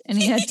around it. And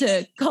he had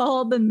to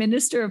call the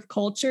Minister of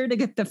Culture to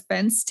get the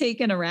fence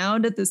taken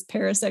around at this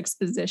Paris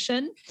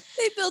exposition.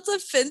 They built a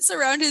fence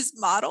around his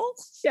model?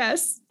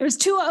 Yes, it was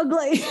too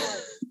ugly.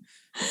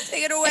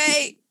 Take it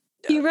away.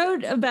 He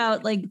wrote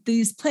about like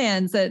these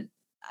plans that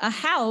a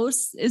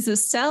house is a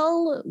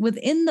cell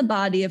within the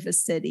body of a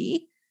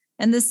city,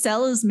 and the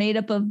cell is made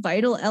up of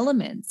vital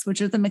elements,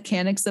 which are the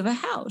mechanics of a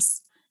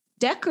house.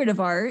 Decorative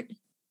art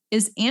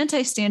is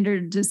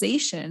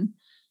anti-standardization.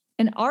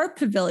 And our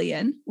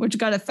pavilion, which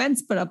got a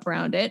fence put up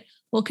around it,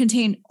 will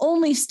contain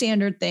only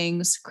standard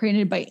things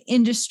created by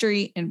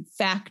industry and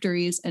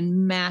factories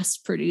and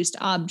mass-produced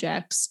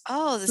objects.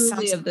 Oh, this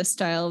sounds of the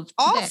style of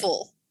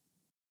awful.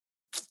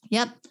 Today.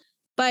 Yep.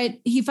 But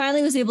he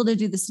finally was able to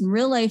do this in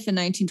real life in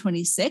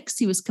 1926.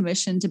 He was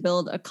commissioned to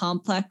build a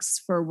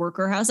complex for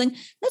worker housing.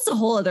 That's a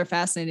whole other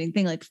fascinating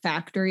thing, like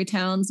factory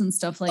towns and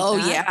stuff like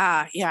that.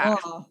 Oh, yeah.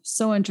 Oh,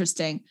 so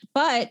interesting.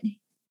 But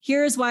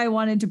here's why I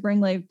wanted to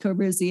bring Le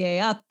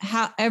Corbusier up.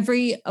 How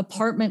every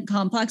apartment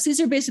complex, these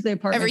are basically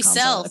apartment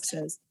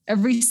complexes.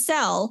 Every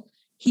cell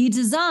he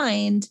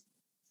designed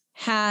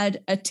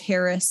had a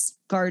terrace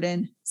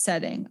garden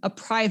setting, a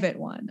private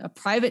one, a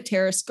private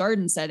terrace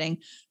garden setting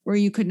where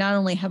you could not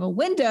only have a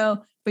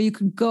window, but you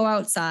could go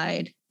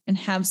outside and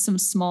have some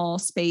small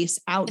space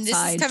outside. And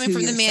this is coming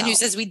from the man who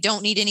says we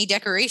don't need any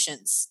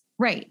decorations.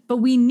 Right. But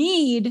we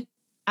need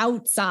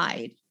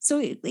outside. So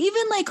even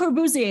Le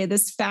Corbusier,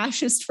 this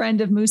fascist friend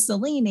of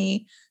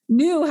Mussolini,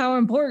 knew how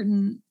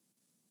important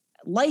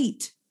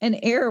light and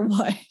air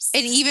was.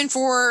 And even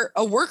for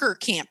a worker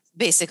camp,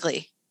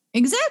 basically.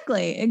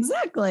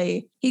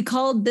 Exactly. He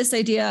called this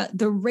idea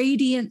the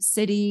radiant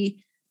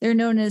city. They're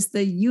known as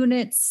the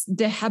units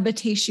de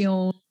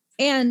habitation.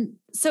 And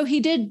so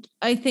he did,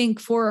 I think,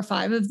 4 or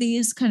 5 of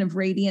these kind of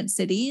radiant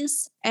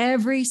cities.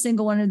 Every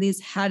single one of these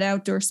had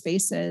outdoor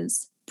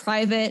spaces,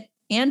 private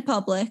and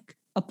public,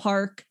 a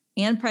park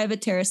and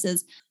private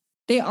terraces.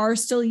 They are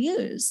still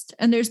used.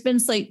 And there's been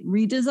slight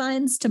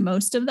redesigns to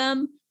most of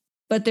them,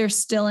 but they're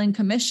still in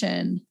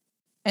commission.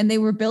 And they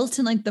were built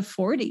in like the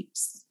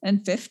 40s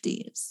and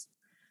 50s.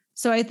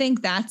 So I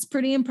think that's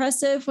pretty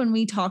impressive when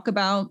we talk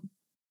about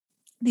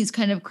these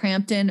kind of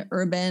cramped in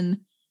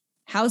urban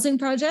housing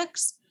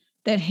projects,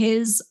 that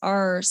his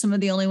are some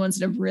of the only ones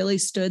that have really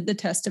stood the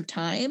test of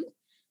time.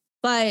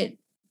 But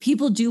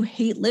people do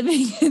hate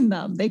living in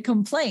them. They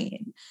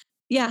complain.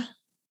 Yeah,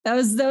 that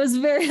was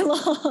very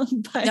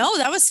long. But no,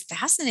 that was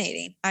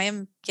fascinating.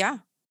 Yeah.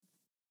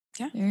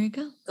 There you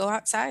go. Go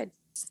outside.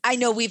 I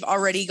know we've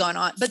already gone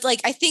on, but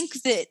like, I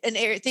think that an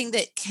thing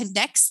that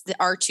connects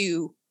our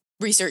two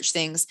research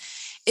things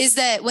is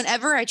that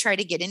whenever I try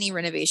to get any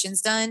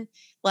renovations done,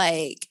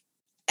 like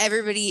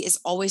everybody is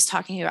always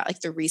talking about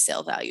like the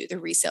resale value.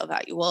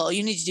 Well,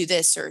 you need to do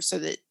this or so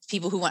that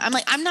people who want, I'm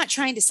like, I'm not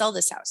trying to sell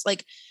this house.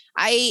 Like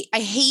I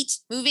hate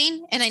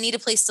moving and I need a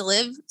place to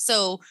live.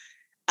 So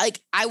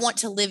like, I want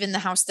to live in the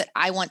house that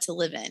I want to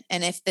live in.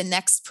 And if the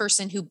next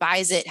person who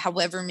buys it,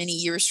 however many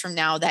years from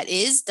now that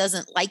is,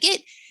 doesn't like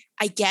it,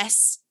 I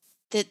guess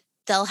that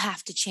they'll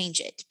have to change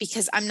it,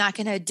 because I'm not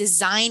going to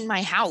design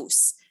my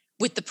house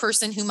with the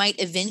person who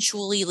might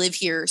eventually live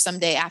here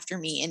someday after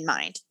me in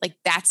mind. Like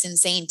that's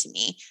insane to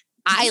me.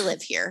 I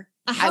live here.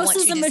 A house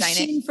is a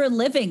machine for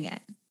living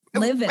it.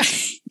 Live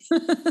it.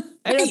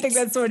 I don't think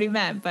that's what he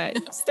meant,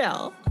 but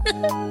still.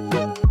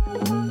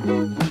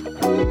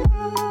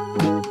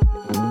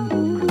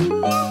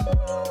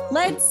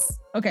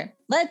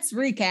 Let's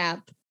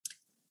recap.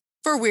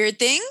 For weird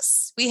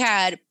things, we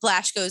had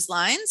Blaschko's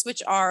lines,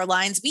 which are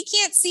lines we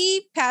can't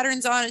see,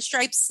 patterns on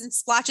stripes and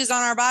splotches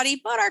on our body,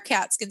 but our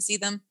cats can see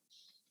them.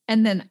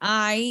 And then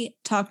I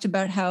talked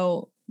about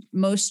how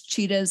most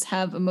cheetahs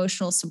have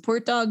emotional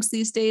support dogs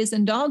these days,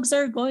 and dogs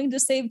are going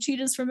to save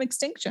cheetahs from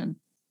extinction.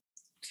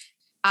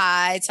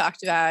 I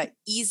talked about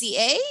Easy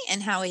A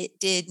and how it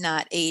did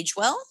not age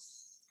well.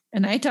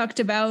 And I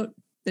talked about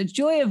the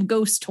joy of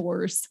ghost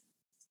tours.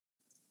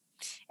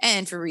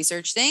 And for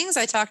research things,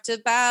 I talked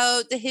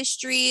about the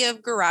history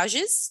of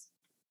garages.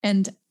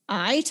 And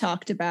I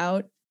talked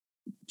about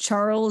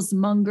Charles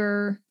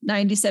Munger,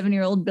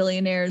 97-year-old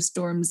billionaire's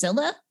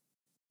Dormzilla.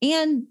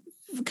 And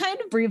kind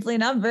of briefly,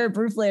 not very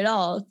briefly at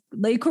all,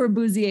 Le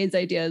Corbusier's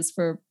ideas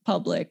for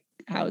public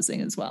housing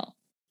as well.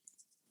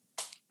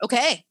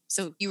 Okay.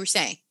 So you were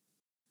saying.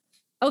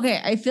 Okay.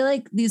 I feel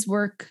like these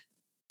work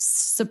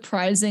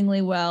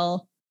surprisingly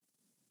well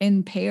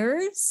in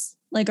pairs.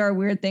 Like our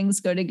weird things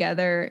go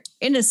together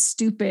in a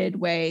stupid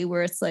way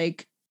where it's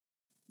like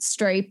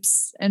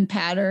stripes and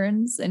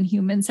patterns, and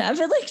humans have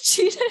it like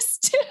cheetahs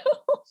too.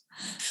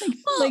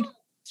 like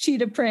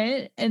cheetah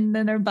print, and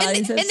then our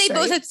bodies have they stripes.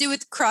 both have to do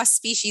with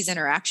cross-species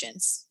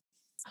interactions.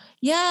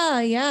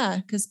 Yeah,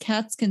 because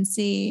cats can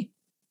see.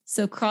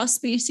 So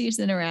cross-species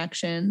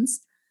interactions.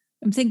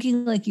 I'm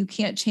thinking like you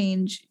can't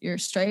change your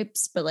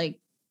stripes, but like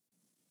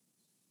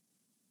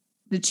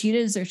the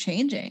cheetahs are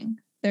changing.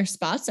 Their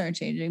spots aren't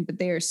changing, but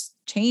they are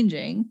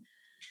changing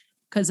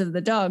because of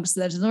the dogs.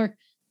 So that doesn't work.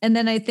 And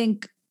then I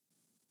think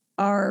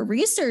our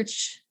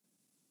research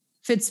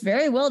fits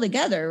very well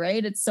together,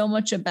 right? It's so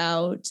much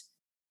about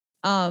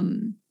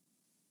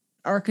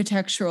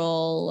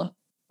architectural,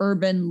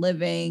 urban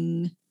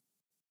living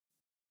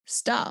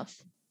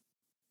stuff.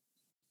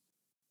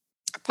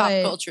 Pop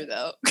culture,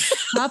 though.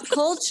 Pop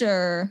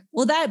culture.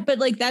 Well, that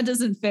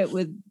doesn't fit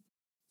with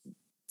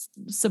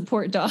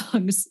support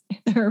dogs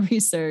in our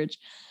research.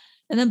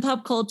 And then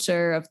pop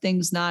culture of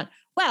things not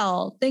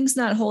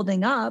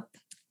holding up.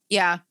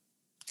 Yeah.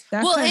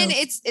 Well, and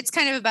it's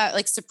kind of about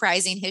like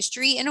surprising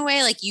history in a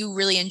way. Like you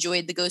really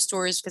enjoyed the ghost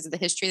tours because of the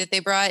history that they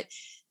brought,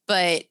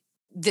 but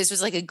this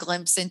was like a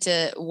glimpse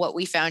into what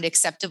we found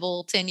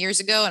acceptable 10 years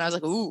ago. And I was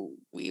like, ooh,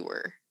 we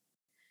were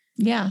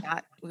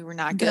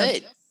not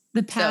good.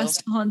 The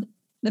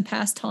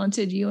past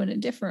haunted you in a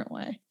different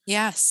way.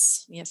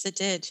 Yes, it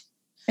did.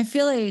 I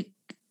feel like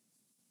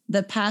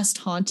the past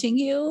haunting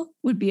you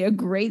would be a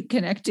great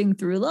connecting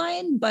through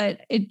line,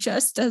 but it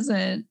just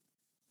doesn't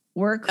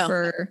work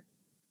for.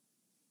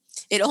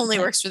 It only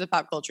works for the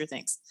pop culture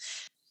things.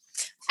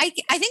 I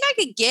think I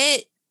could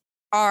get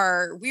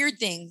our weird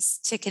things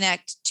to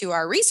connect to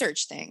our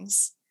research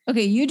things.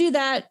 Okay, you do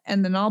that,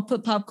 and then I'll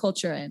put pop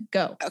culture in.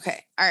 Go.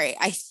 Okay. All right.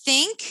 I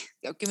think.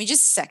 Give me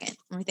just a second.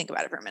 Let me think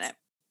about it for a minute.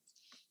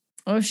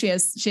 Oh, she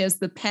has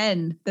the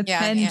pen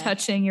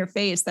touching your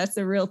face. That's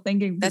the real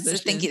thinking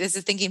position. That's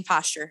the thinking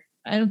posture.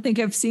 I don't think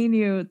I've seen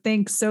you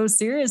think so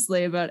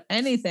seriously about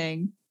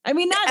anything. I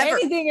mean, not ever.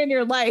 Anything in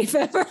your life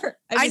ever.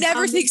 I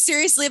never think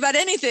seriously about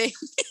anything.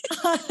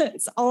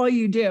 It's all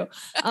you do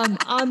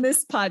on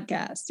this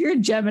podcast. You're a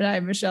Gemini,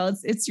 Michelle.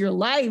 It's your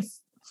life.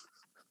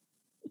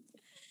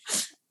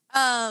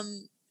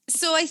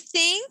 So I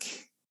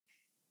think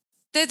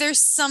that there's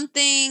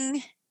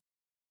something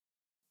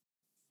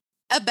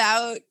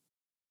about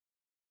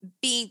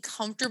being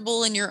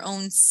comfortable in your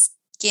own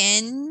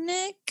skin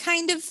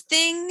kind of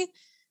thing,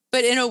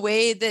 but in a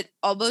way that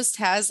almost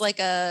has like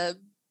a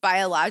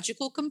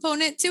biological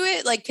component to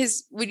it. Like,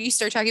 cause when you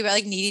start talking about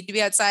like needing to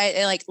be outside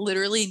and like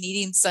literally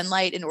needing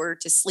sunlight in order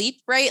to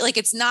sleep, right? Like,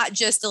 it's not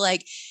just to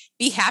like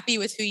be happy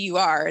with who you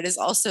are. It is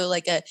also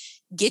like a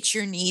get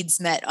your needs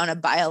met on a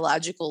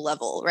biological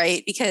level,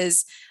 right?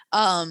 Because,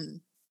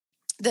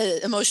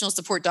 the emotional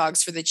support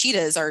dogs for the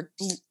cheetahs are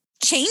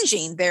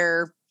changing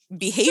their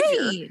behavior.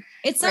 Right.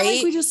 It's not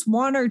like we just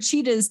want our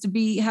cheetahs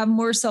to have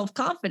more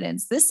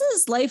self-confidence. This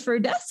is life or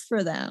death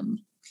for them.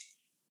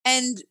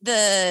 And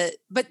but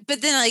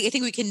then like I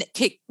think we can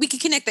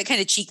connect that kind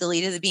of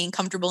cheekily to the being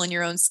comfortable in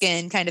your own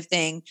skin kind of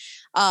thing,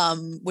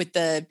 with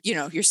the,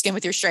 your skin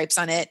with your stripes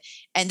on it,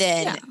 and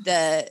then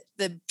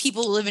the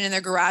people living in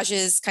their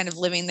garages, kind of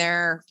living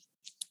their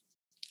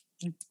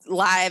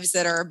lives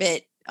that are a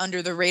bit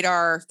under the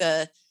radar.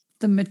 The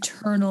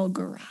maternal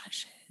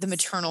garages. The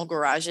maternal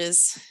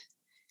garages.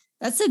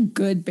 That's a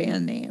good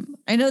band name.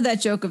 I know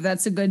that joke of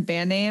that's a good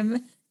band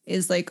name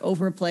is like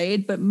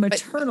overplayed, but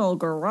maternal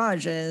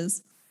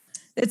garages.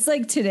 It's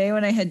like today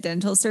when I had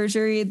dental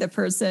surgery, the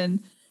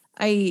person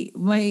I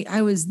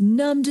was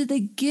numb to the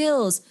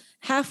gills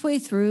halfway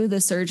through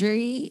the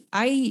surgery.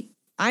 I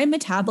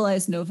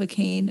metabolized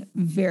Novocaine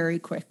very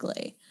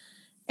quickly,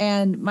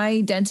 and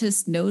my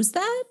dentist knows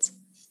that.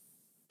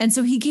 And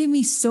so he gave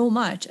me so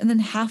much. And then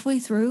halfway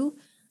through,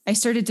 I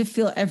started to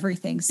feel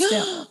everything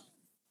still.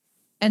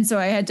 And so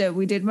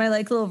we did my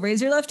like little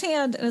raise your left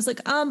hand. And I was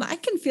like, I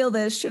can feel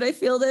this. Should I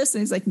feel this?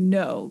 And he's like,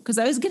 no, because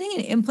I was getting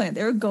an implant.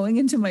 They were going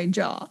into my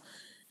jaw.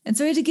 And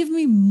so he had to give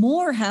me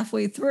more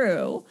halfway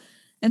through.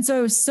 And so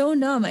I was so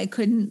numb. I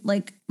couldn't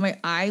my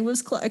eye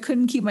was I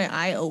couldn't keep my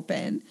eye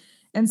open.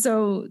 And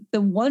so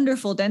the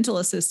wonderful dental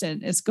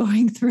assistant is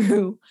going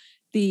through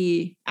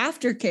the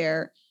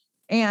aftercare.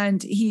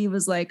 And he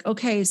was like,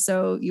 okay,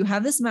 so you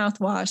have this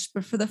mouthwash,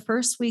 but for the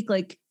first week,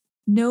 like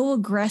no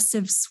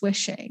aggressive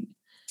swishing.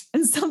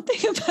 And something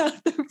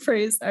about the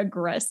phrase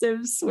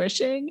aggressive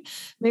swishing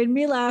made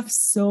me laugh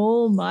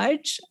so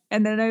much.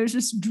 And then I was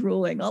just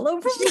drooling all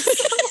over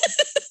myself.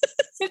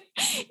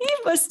 He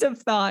must have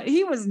thought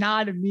he was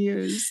not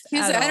amused. He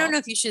was like, I don't know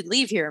if you should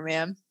leave here,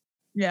 ma'am.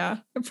 Yeah,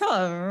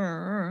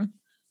 probably.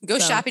 Go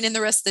shopping in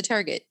the rest of the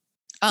Target.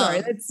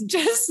 Sorry, that's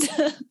just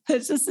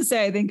to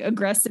say, I think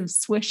aggressive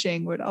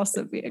swishing would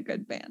also be a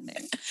good band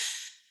name.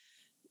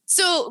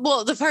 So,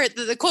 well, the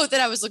quote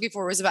that I was looking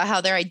for was about how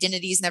their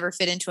identities never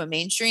fit into a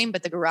mainstream,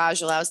 but the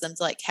garage allows them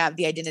to like have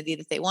the identity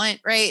that they want,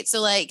 right?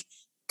 So like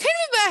kind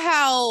of about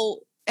how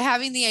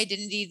having the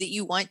identity that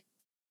you want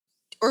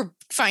or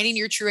finding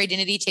your true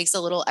identity takes a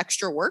little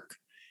extra work,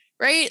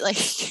 right? Like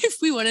if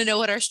we want to know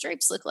what our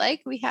stripes look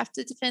like, we have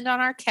to depend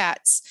on our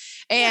cats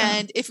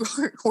and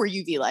or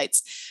UV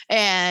lights,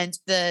 and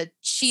the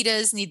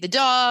cheetahs need the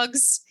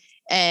dogs,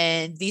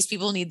 and these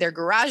people need their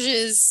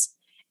garages.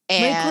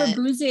 And Le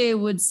Corbusier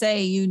would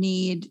say you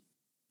need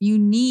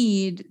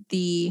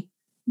the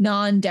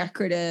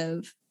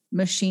non-decorative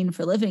machine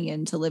for living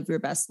in to live your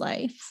best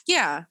life.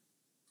 Yeah.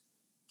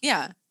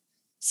 Yeah.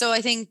 So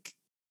I think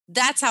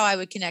that's how I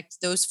would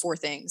connect those four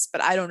things,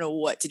 but I don't know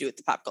what to do with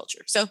the pop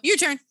culture. So your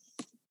turn.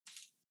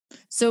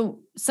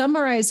 So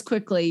summarize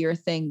quickly your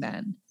thing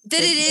then.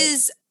 That it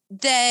is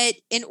that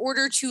in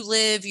order to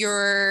live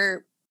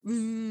your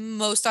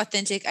most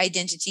authentic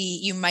identity,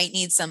 you might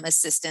need some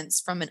assistance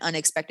from an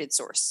unexpected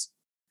source.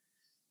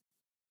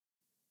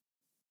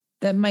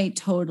 That might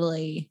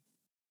totally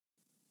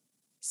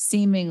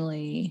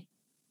seemingly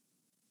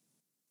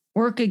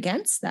work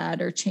against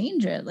that or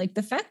change it. Like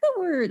the fact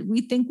that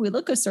we think we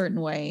look a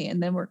certain way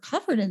and then we're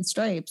covered in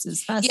stripes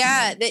is fascinating.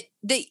 Yeah,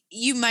 that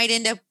you might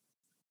end up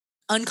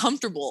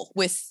uncomfortable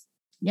with.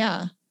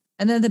 Yeah.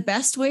 And then the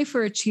best way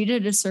for a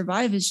cheetah to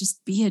survive is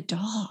just be a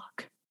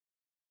dog.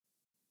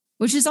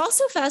 Which is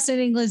also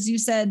fascinating, as you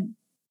said,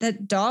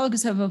 that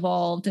dogs have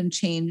evolved and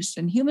changed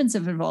and humans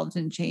have evolved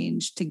and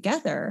changed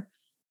together.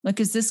 Like,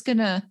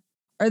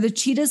 are the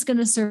cheetahs going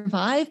to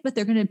survive, but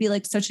they're going to be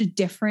like such a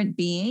different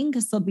being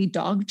because they'll be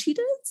dog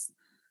cheetahs?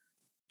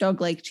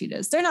 Dog-like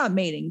cheetahs. They're not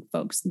mating,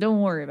 folks.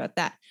 Don't worry about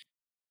that.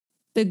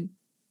 The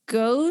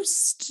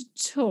ghost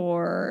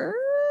tours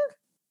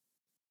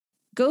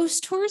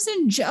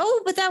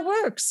but that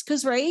works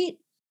because, right?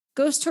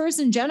 Ghost tours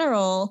in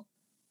general,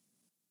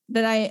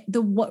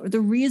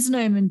 the reason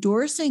I'm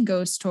endorsing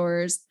ghost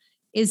tours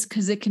is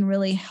because it can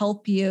really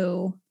help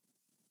you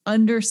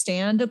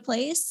understand a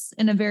place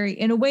in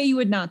a way you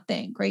would not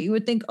think, right? You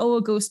would think, oh,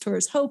 a ghost tour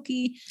is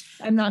hokey.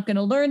 I'm not going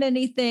to learn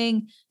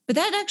anything. But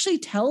that actually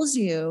tells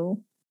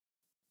you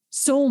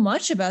so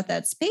much about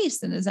that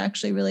space and is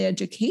actually really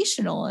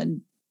educational.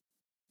 And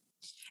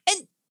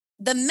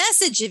the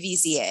message of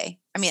EZA,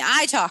 I mean,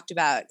 I talked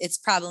about its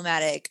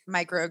problematic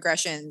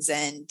microaggressions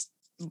and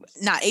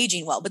not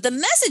aging well, but the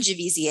message of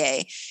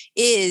EZA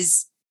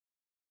is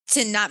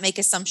to not make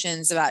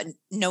assumptions about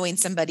knowing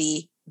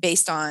somebody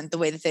based on the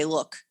way that they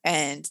look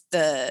and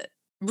the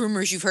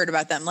rumors you've heard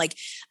about them. Like,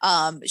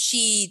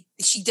 she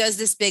does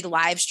this big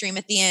live stream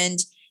at the end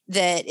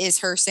that is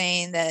her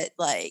saying that,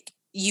 like,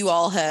 you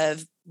all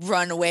have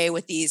run away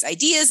with these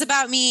ideas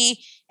about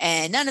me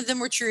and none of them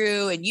were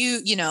true. And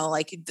you know,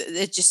 like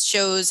it just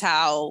shows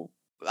how,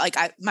 like,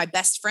 my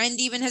best friend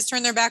even has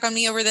turned their back on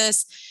me over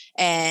this.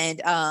 And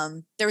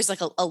there was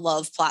like a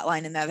love plot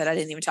line in there that I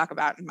didn't even talk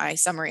about in my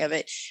summary of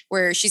it,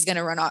 where she's going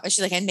to run off.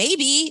 She's like, and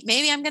maybe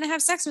I'm going to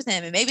have sex with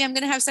him, and maybe I'm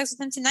going to have sex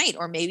with him tonight,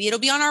 or maybe it'll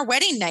be on our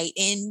wedding night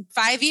in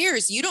 5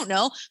 years. You don't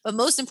know. But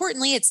most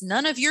importantly, it's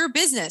none of your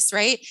business.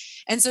 Right.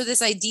 And so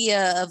this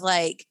idea of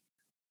like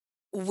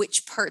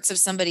which parts of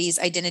somebody's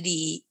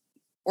identity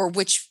or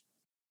which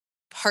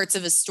parts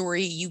of a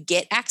story you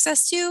get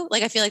access to,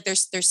 like, I feel like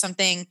there's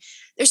something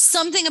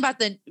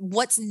about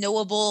what's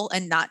knowable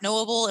and not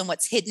knowable and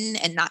what's hidden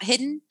and not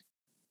hidden.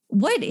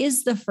 What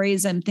is the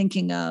phrase I'm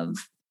thinking of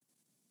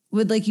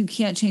with, like, you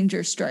can't change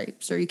your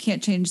stripes or you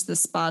can't change the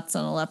spots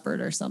on a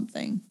leopard or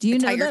something? Do you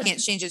know that? A tiger can't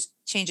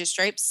change his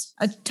stripes?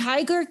 A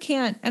tiger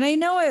can't. And I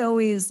know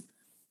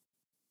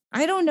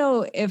I don't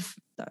know if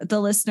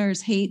the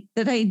listeners hate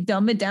that I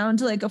dumb it down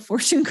to like a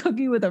fortune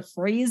cookie with a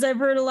phrase I've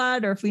heard a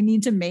lot, or if we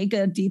need to make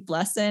a deep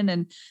lesson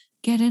and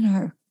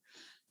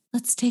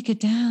let's take it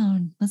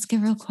down. Let's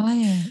get real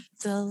quiet.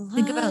 Delilah.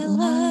 Think about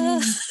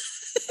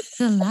life.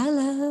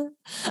 Delilah.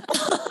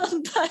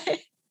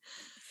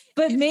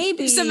 But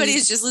maybe if somebody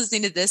is just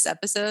listening to this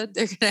episode,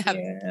 they're going to have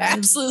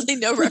absolutely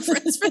no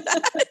reference for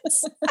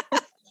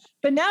that.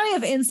 But now we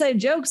have inside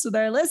jokes with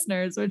our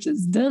listeners, which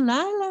is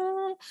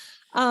Delilah.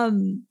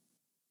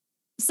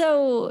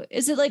 So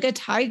is it like a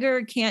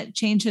tiger can't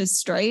change his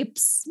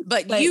stripes?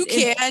 But you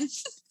can.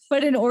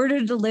 But in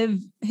order to live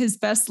his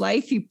best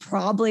life, he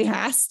probably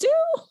has to.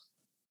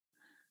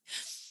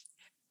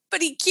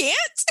 But he can't.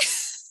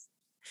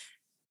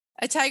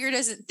 A tiger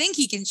doesn't think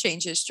he can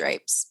change his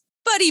stripes,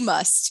 but he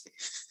must.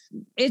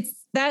 It's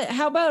that.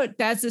 How about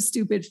that's a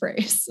stupid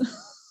phrase?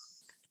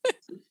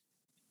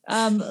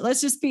 Let's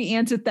just be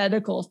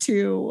antithetical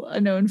to a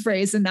known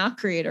phrase and not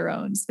create our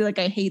own. Just be like,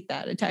 I hate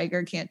that. A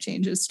tiger can't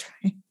change his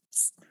stripes.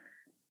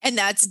 And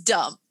that's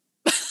dumb.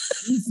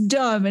 It's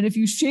dumb. And if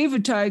you shave a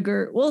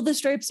tiger, well, the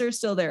stripes are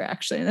still there,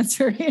 actually. And that's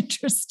very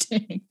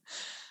interesting.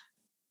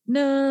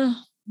 No,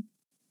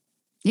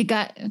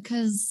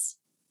 because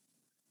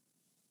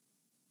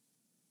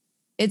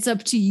it's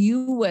up to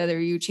you whether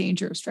you change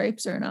your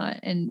stripes or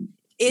not. And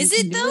is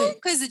it though?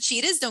 Because the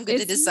cheetahs don't get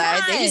to decide.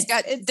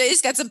 Not. They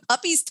just got some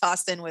puppies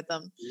tossed in with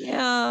them.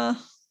 Yeah.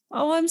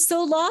 Oh, I'm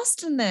so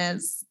lost in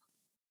this.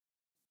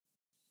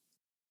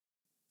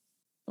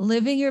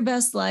 Living your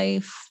best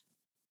life.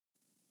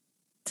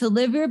 To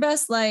live your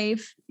best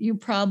life, you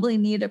probably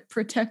need a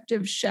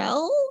protective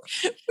shell.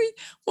 Wait,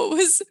 what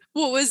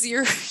was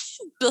your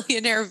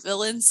billionaire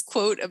villain's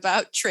quote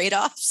about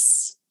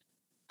trade-offs?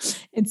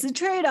 It's a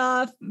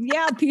trade-off.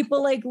 Yeah,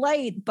 people like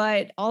light,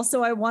 but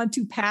also I want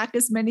to pack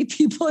as many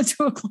people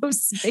into a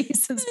close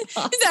space as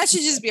possible. That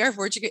should just be our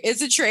fortune.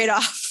 It's a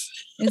trade-off.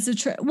 It's a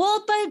trade.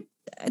 Well,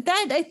 but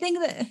that I think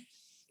that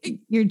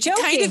you're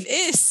joking. Kind of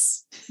is.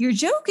 You're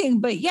joking,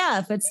 but yeah,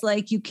 if it's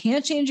like you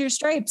can't change your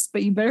stripes,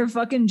 but you better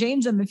fucking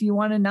change them if you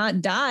want to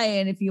not die,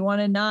 and if you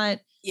want to not,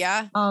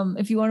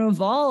 if you want to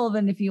evolve,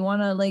 and if you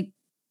want to like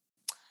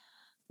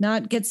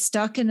not get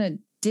stuck in a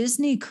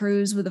Disney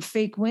cruise with a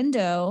fake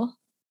window,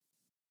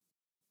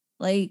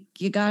 like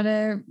you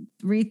gotta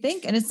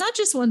rethink. And it's not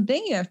just one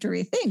thing you have to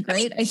rethink,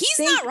 right? I mean, he's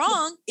not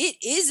wrong. It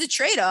is a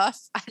trade-off.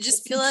 I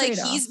just feel like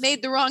he's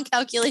made the wrong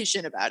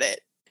calculation about it.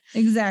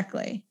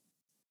 Exactly.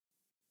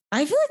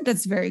 I feel like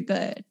that's very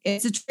good.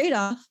 It's a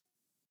trade-off.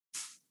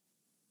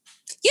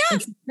 Yeah.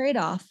 It's a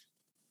trade-off.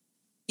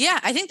 Yeah,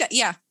 I think that,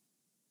 yeah.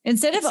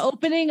 Instead of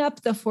opening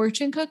up the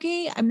fortune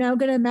cookie, I'm now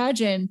going to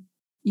imagine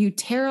you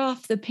tear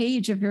off the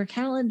page of your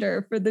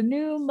calendar for the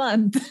new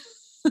month.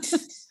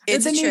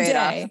 It's a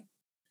trade-off.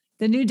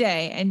 the new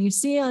day, and you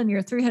see on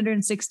your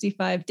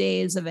 365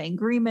 days of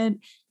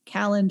agreement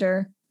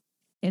calendar,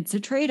 it's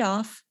a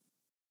trade-off.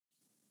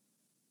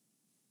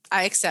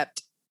 I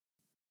accept.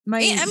 And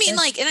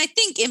I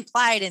think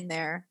implied in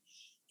there,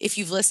 if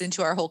you've listened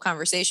to our whole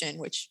conversation,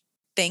 which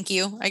thank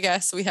you, I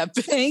guess we have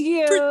been thank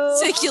you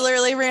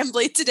particularly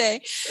rambly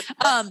today.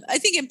 I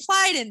think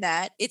implied in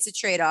that it's a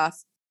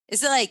trade-off.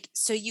 Is it like,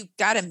 so you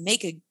got to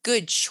make a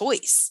good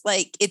choice.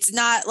 Like, it's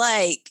not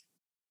like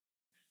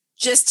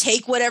just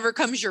take whatever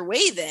comes your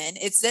way. Then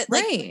it's that,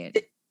 like,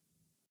 right.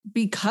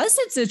 Because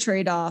it's a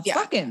trade-off. Yeah.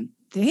 Fucking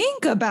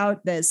think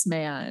about this,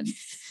 man.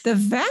 The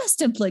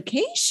vast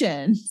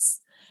implications.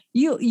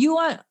 You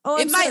want,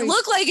 it might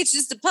look like it's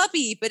just a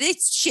puppy, but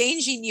it's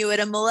changing you at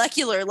a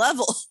molecular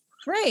level.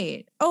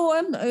 Right.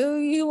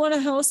 You want a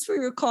house for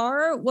your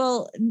car?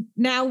 Well,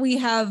 now we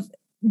have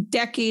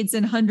decades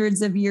and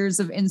hundreds of years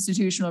of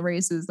institutional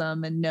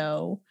racism, and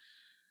no.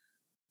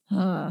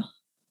 Okay.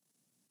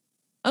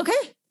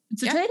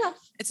 It's a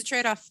trade-off. It's a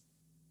trade-off.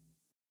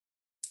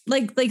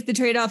 Like the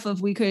trade-off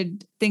of we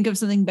could think of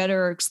something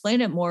better or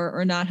explain it more,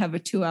 or not have a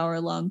 2-hour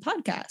long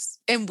podcast.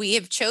 And we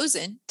have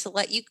chosen to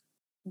let you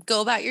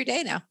go about your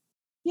day now.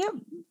 Yep.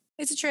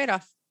 It's a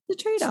trade-off. It's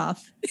a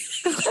trade-off.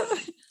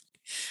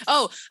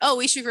 Oh,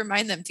 we should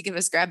remind them to give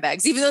us grab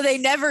bags, even though they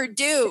never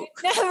do.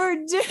 Never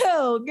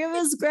do. Give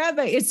us grab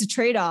bags. It's a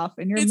trade-off,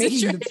 and you're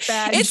making the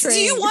bad trade. Do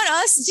you want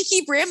us to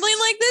keep rambling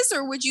like this,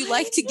 or would you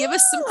like to give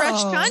us some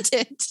fresh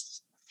content?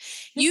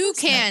 You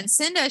can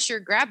send us your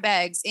grab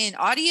bags in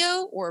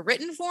audio or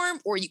written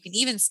form, or you can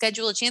even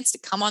schedule a chance to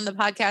come on the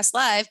podcast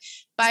live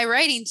by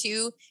writing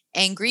to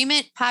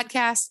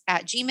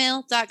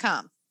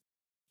angreementpodcast@gmail.com.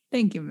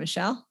 Thank you,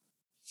 Michelle.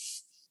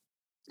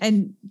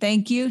 And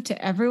thank you to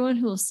everyone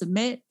who will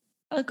submit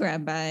a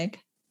grab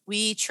bag.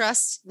 We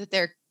trust that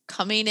they're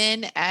coming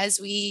in not as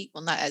we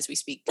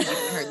speak, because you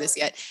haven't heard this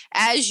yet,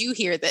 as you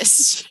hear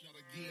this.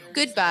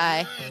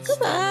 Goodbye.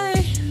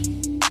 Goodbye.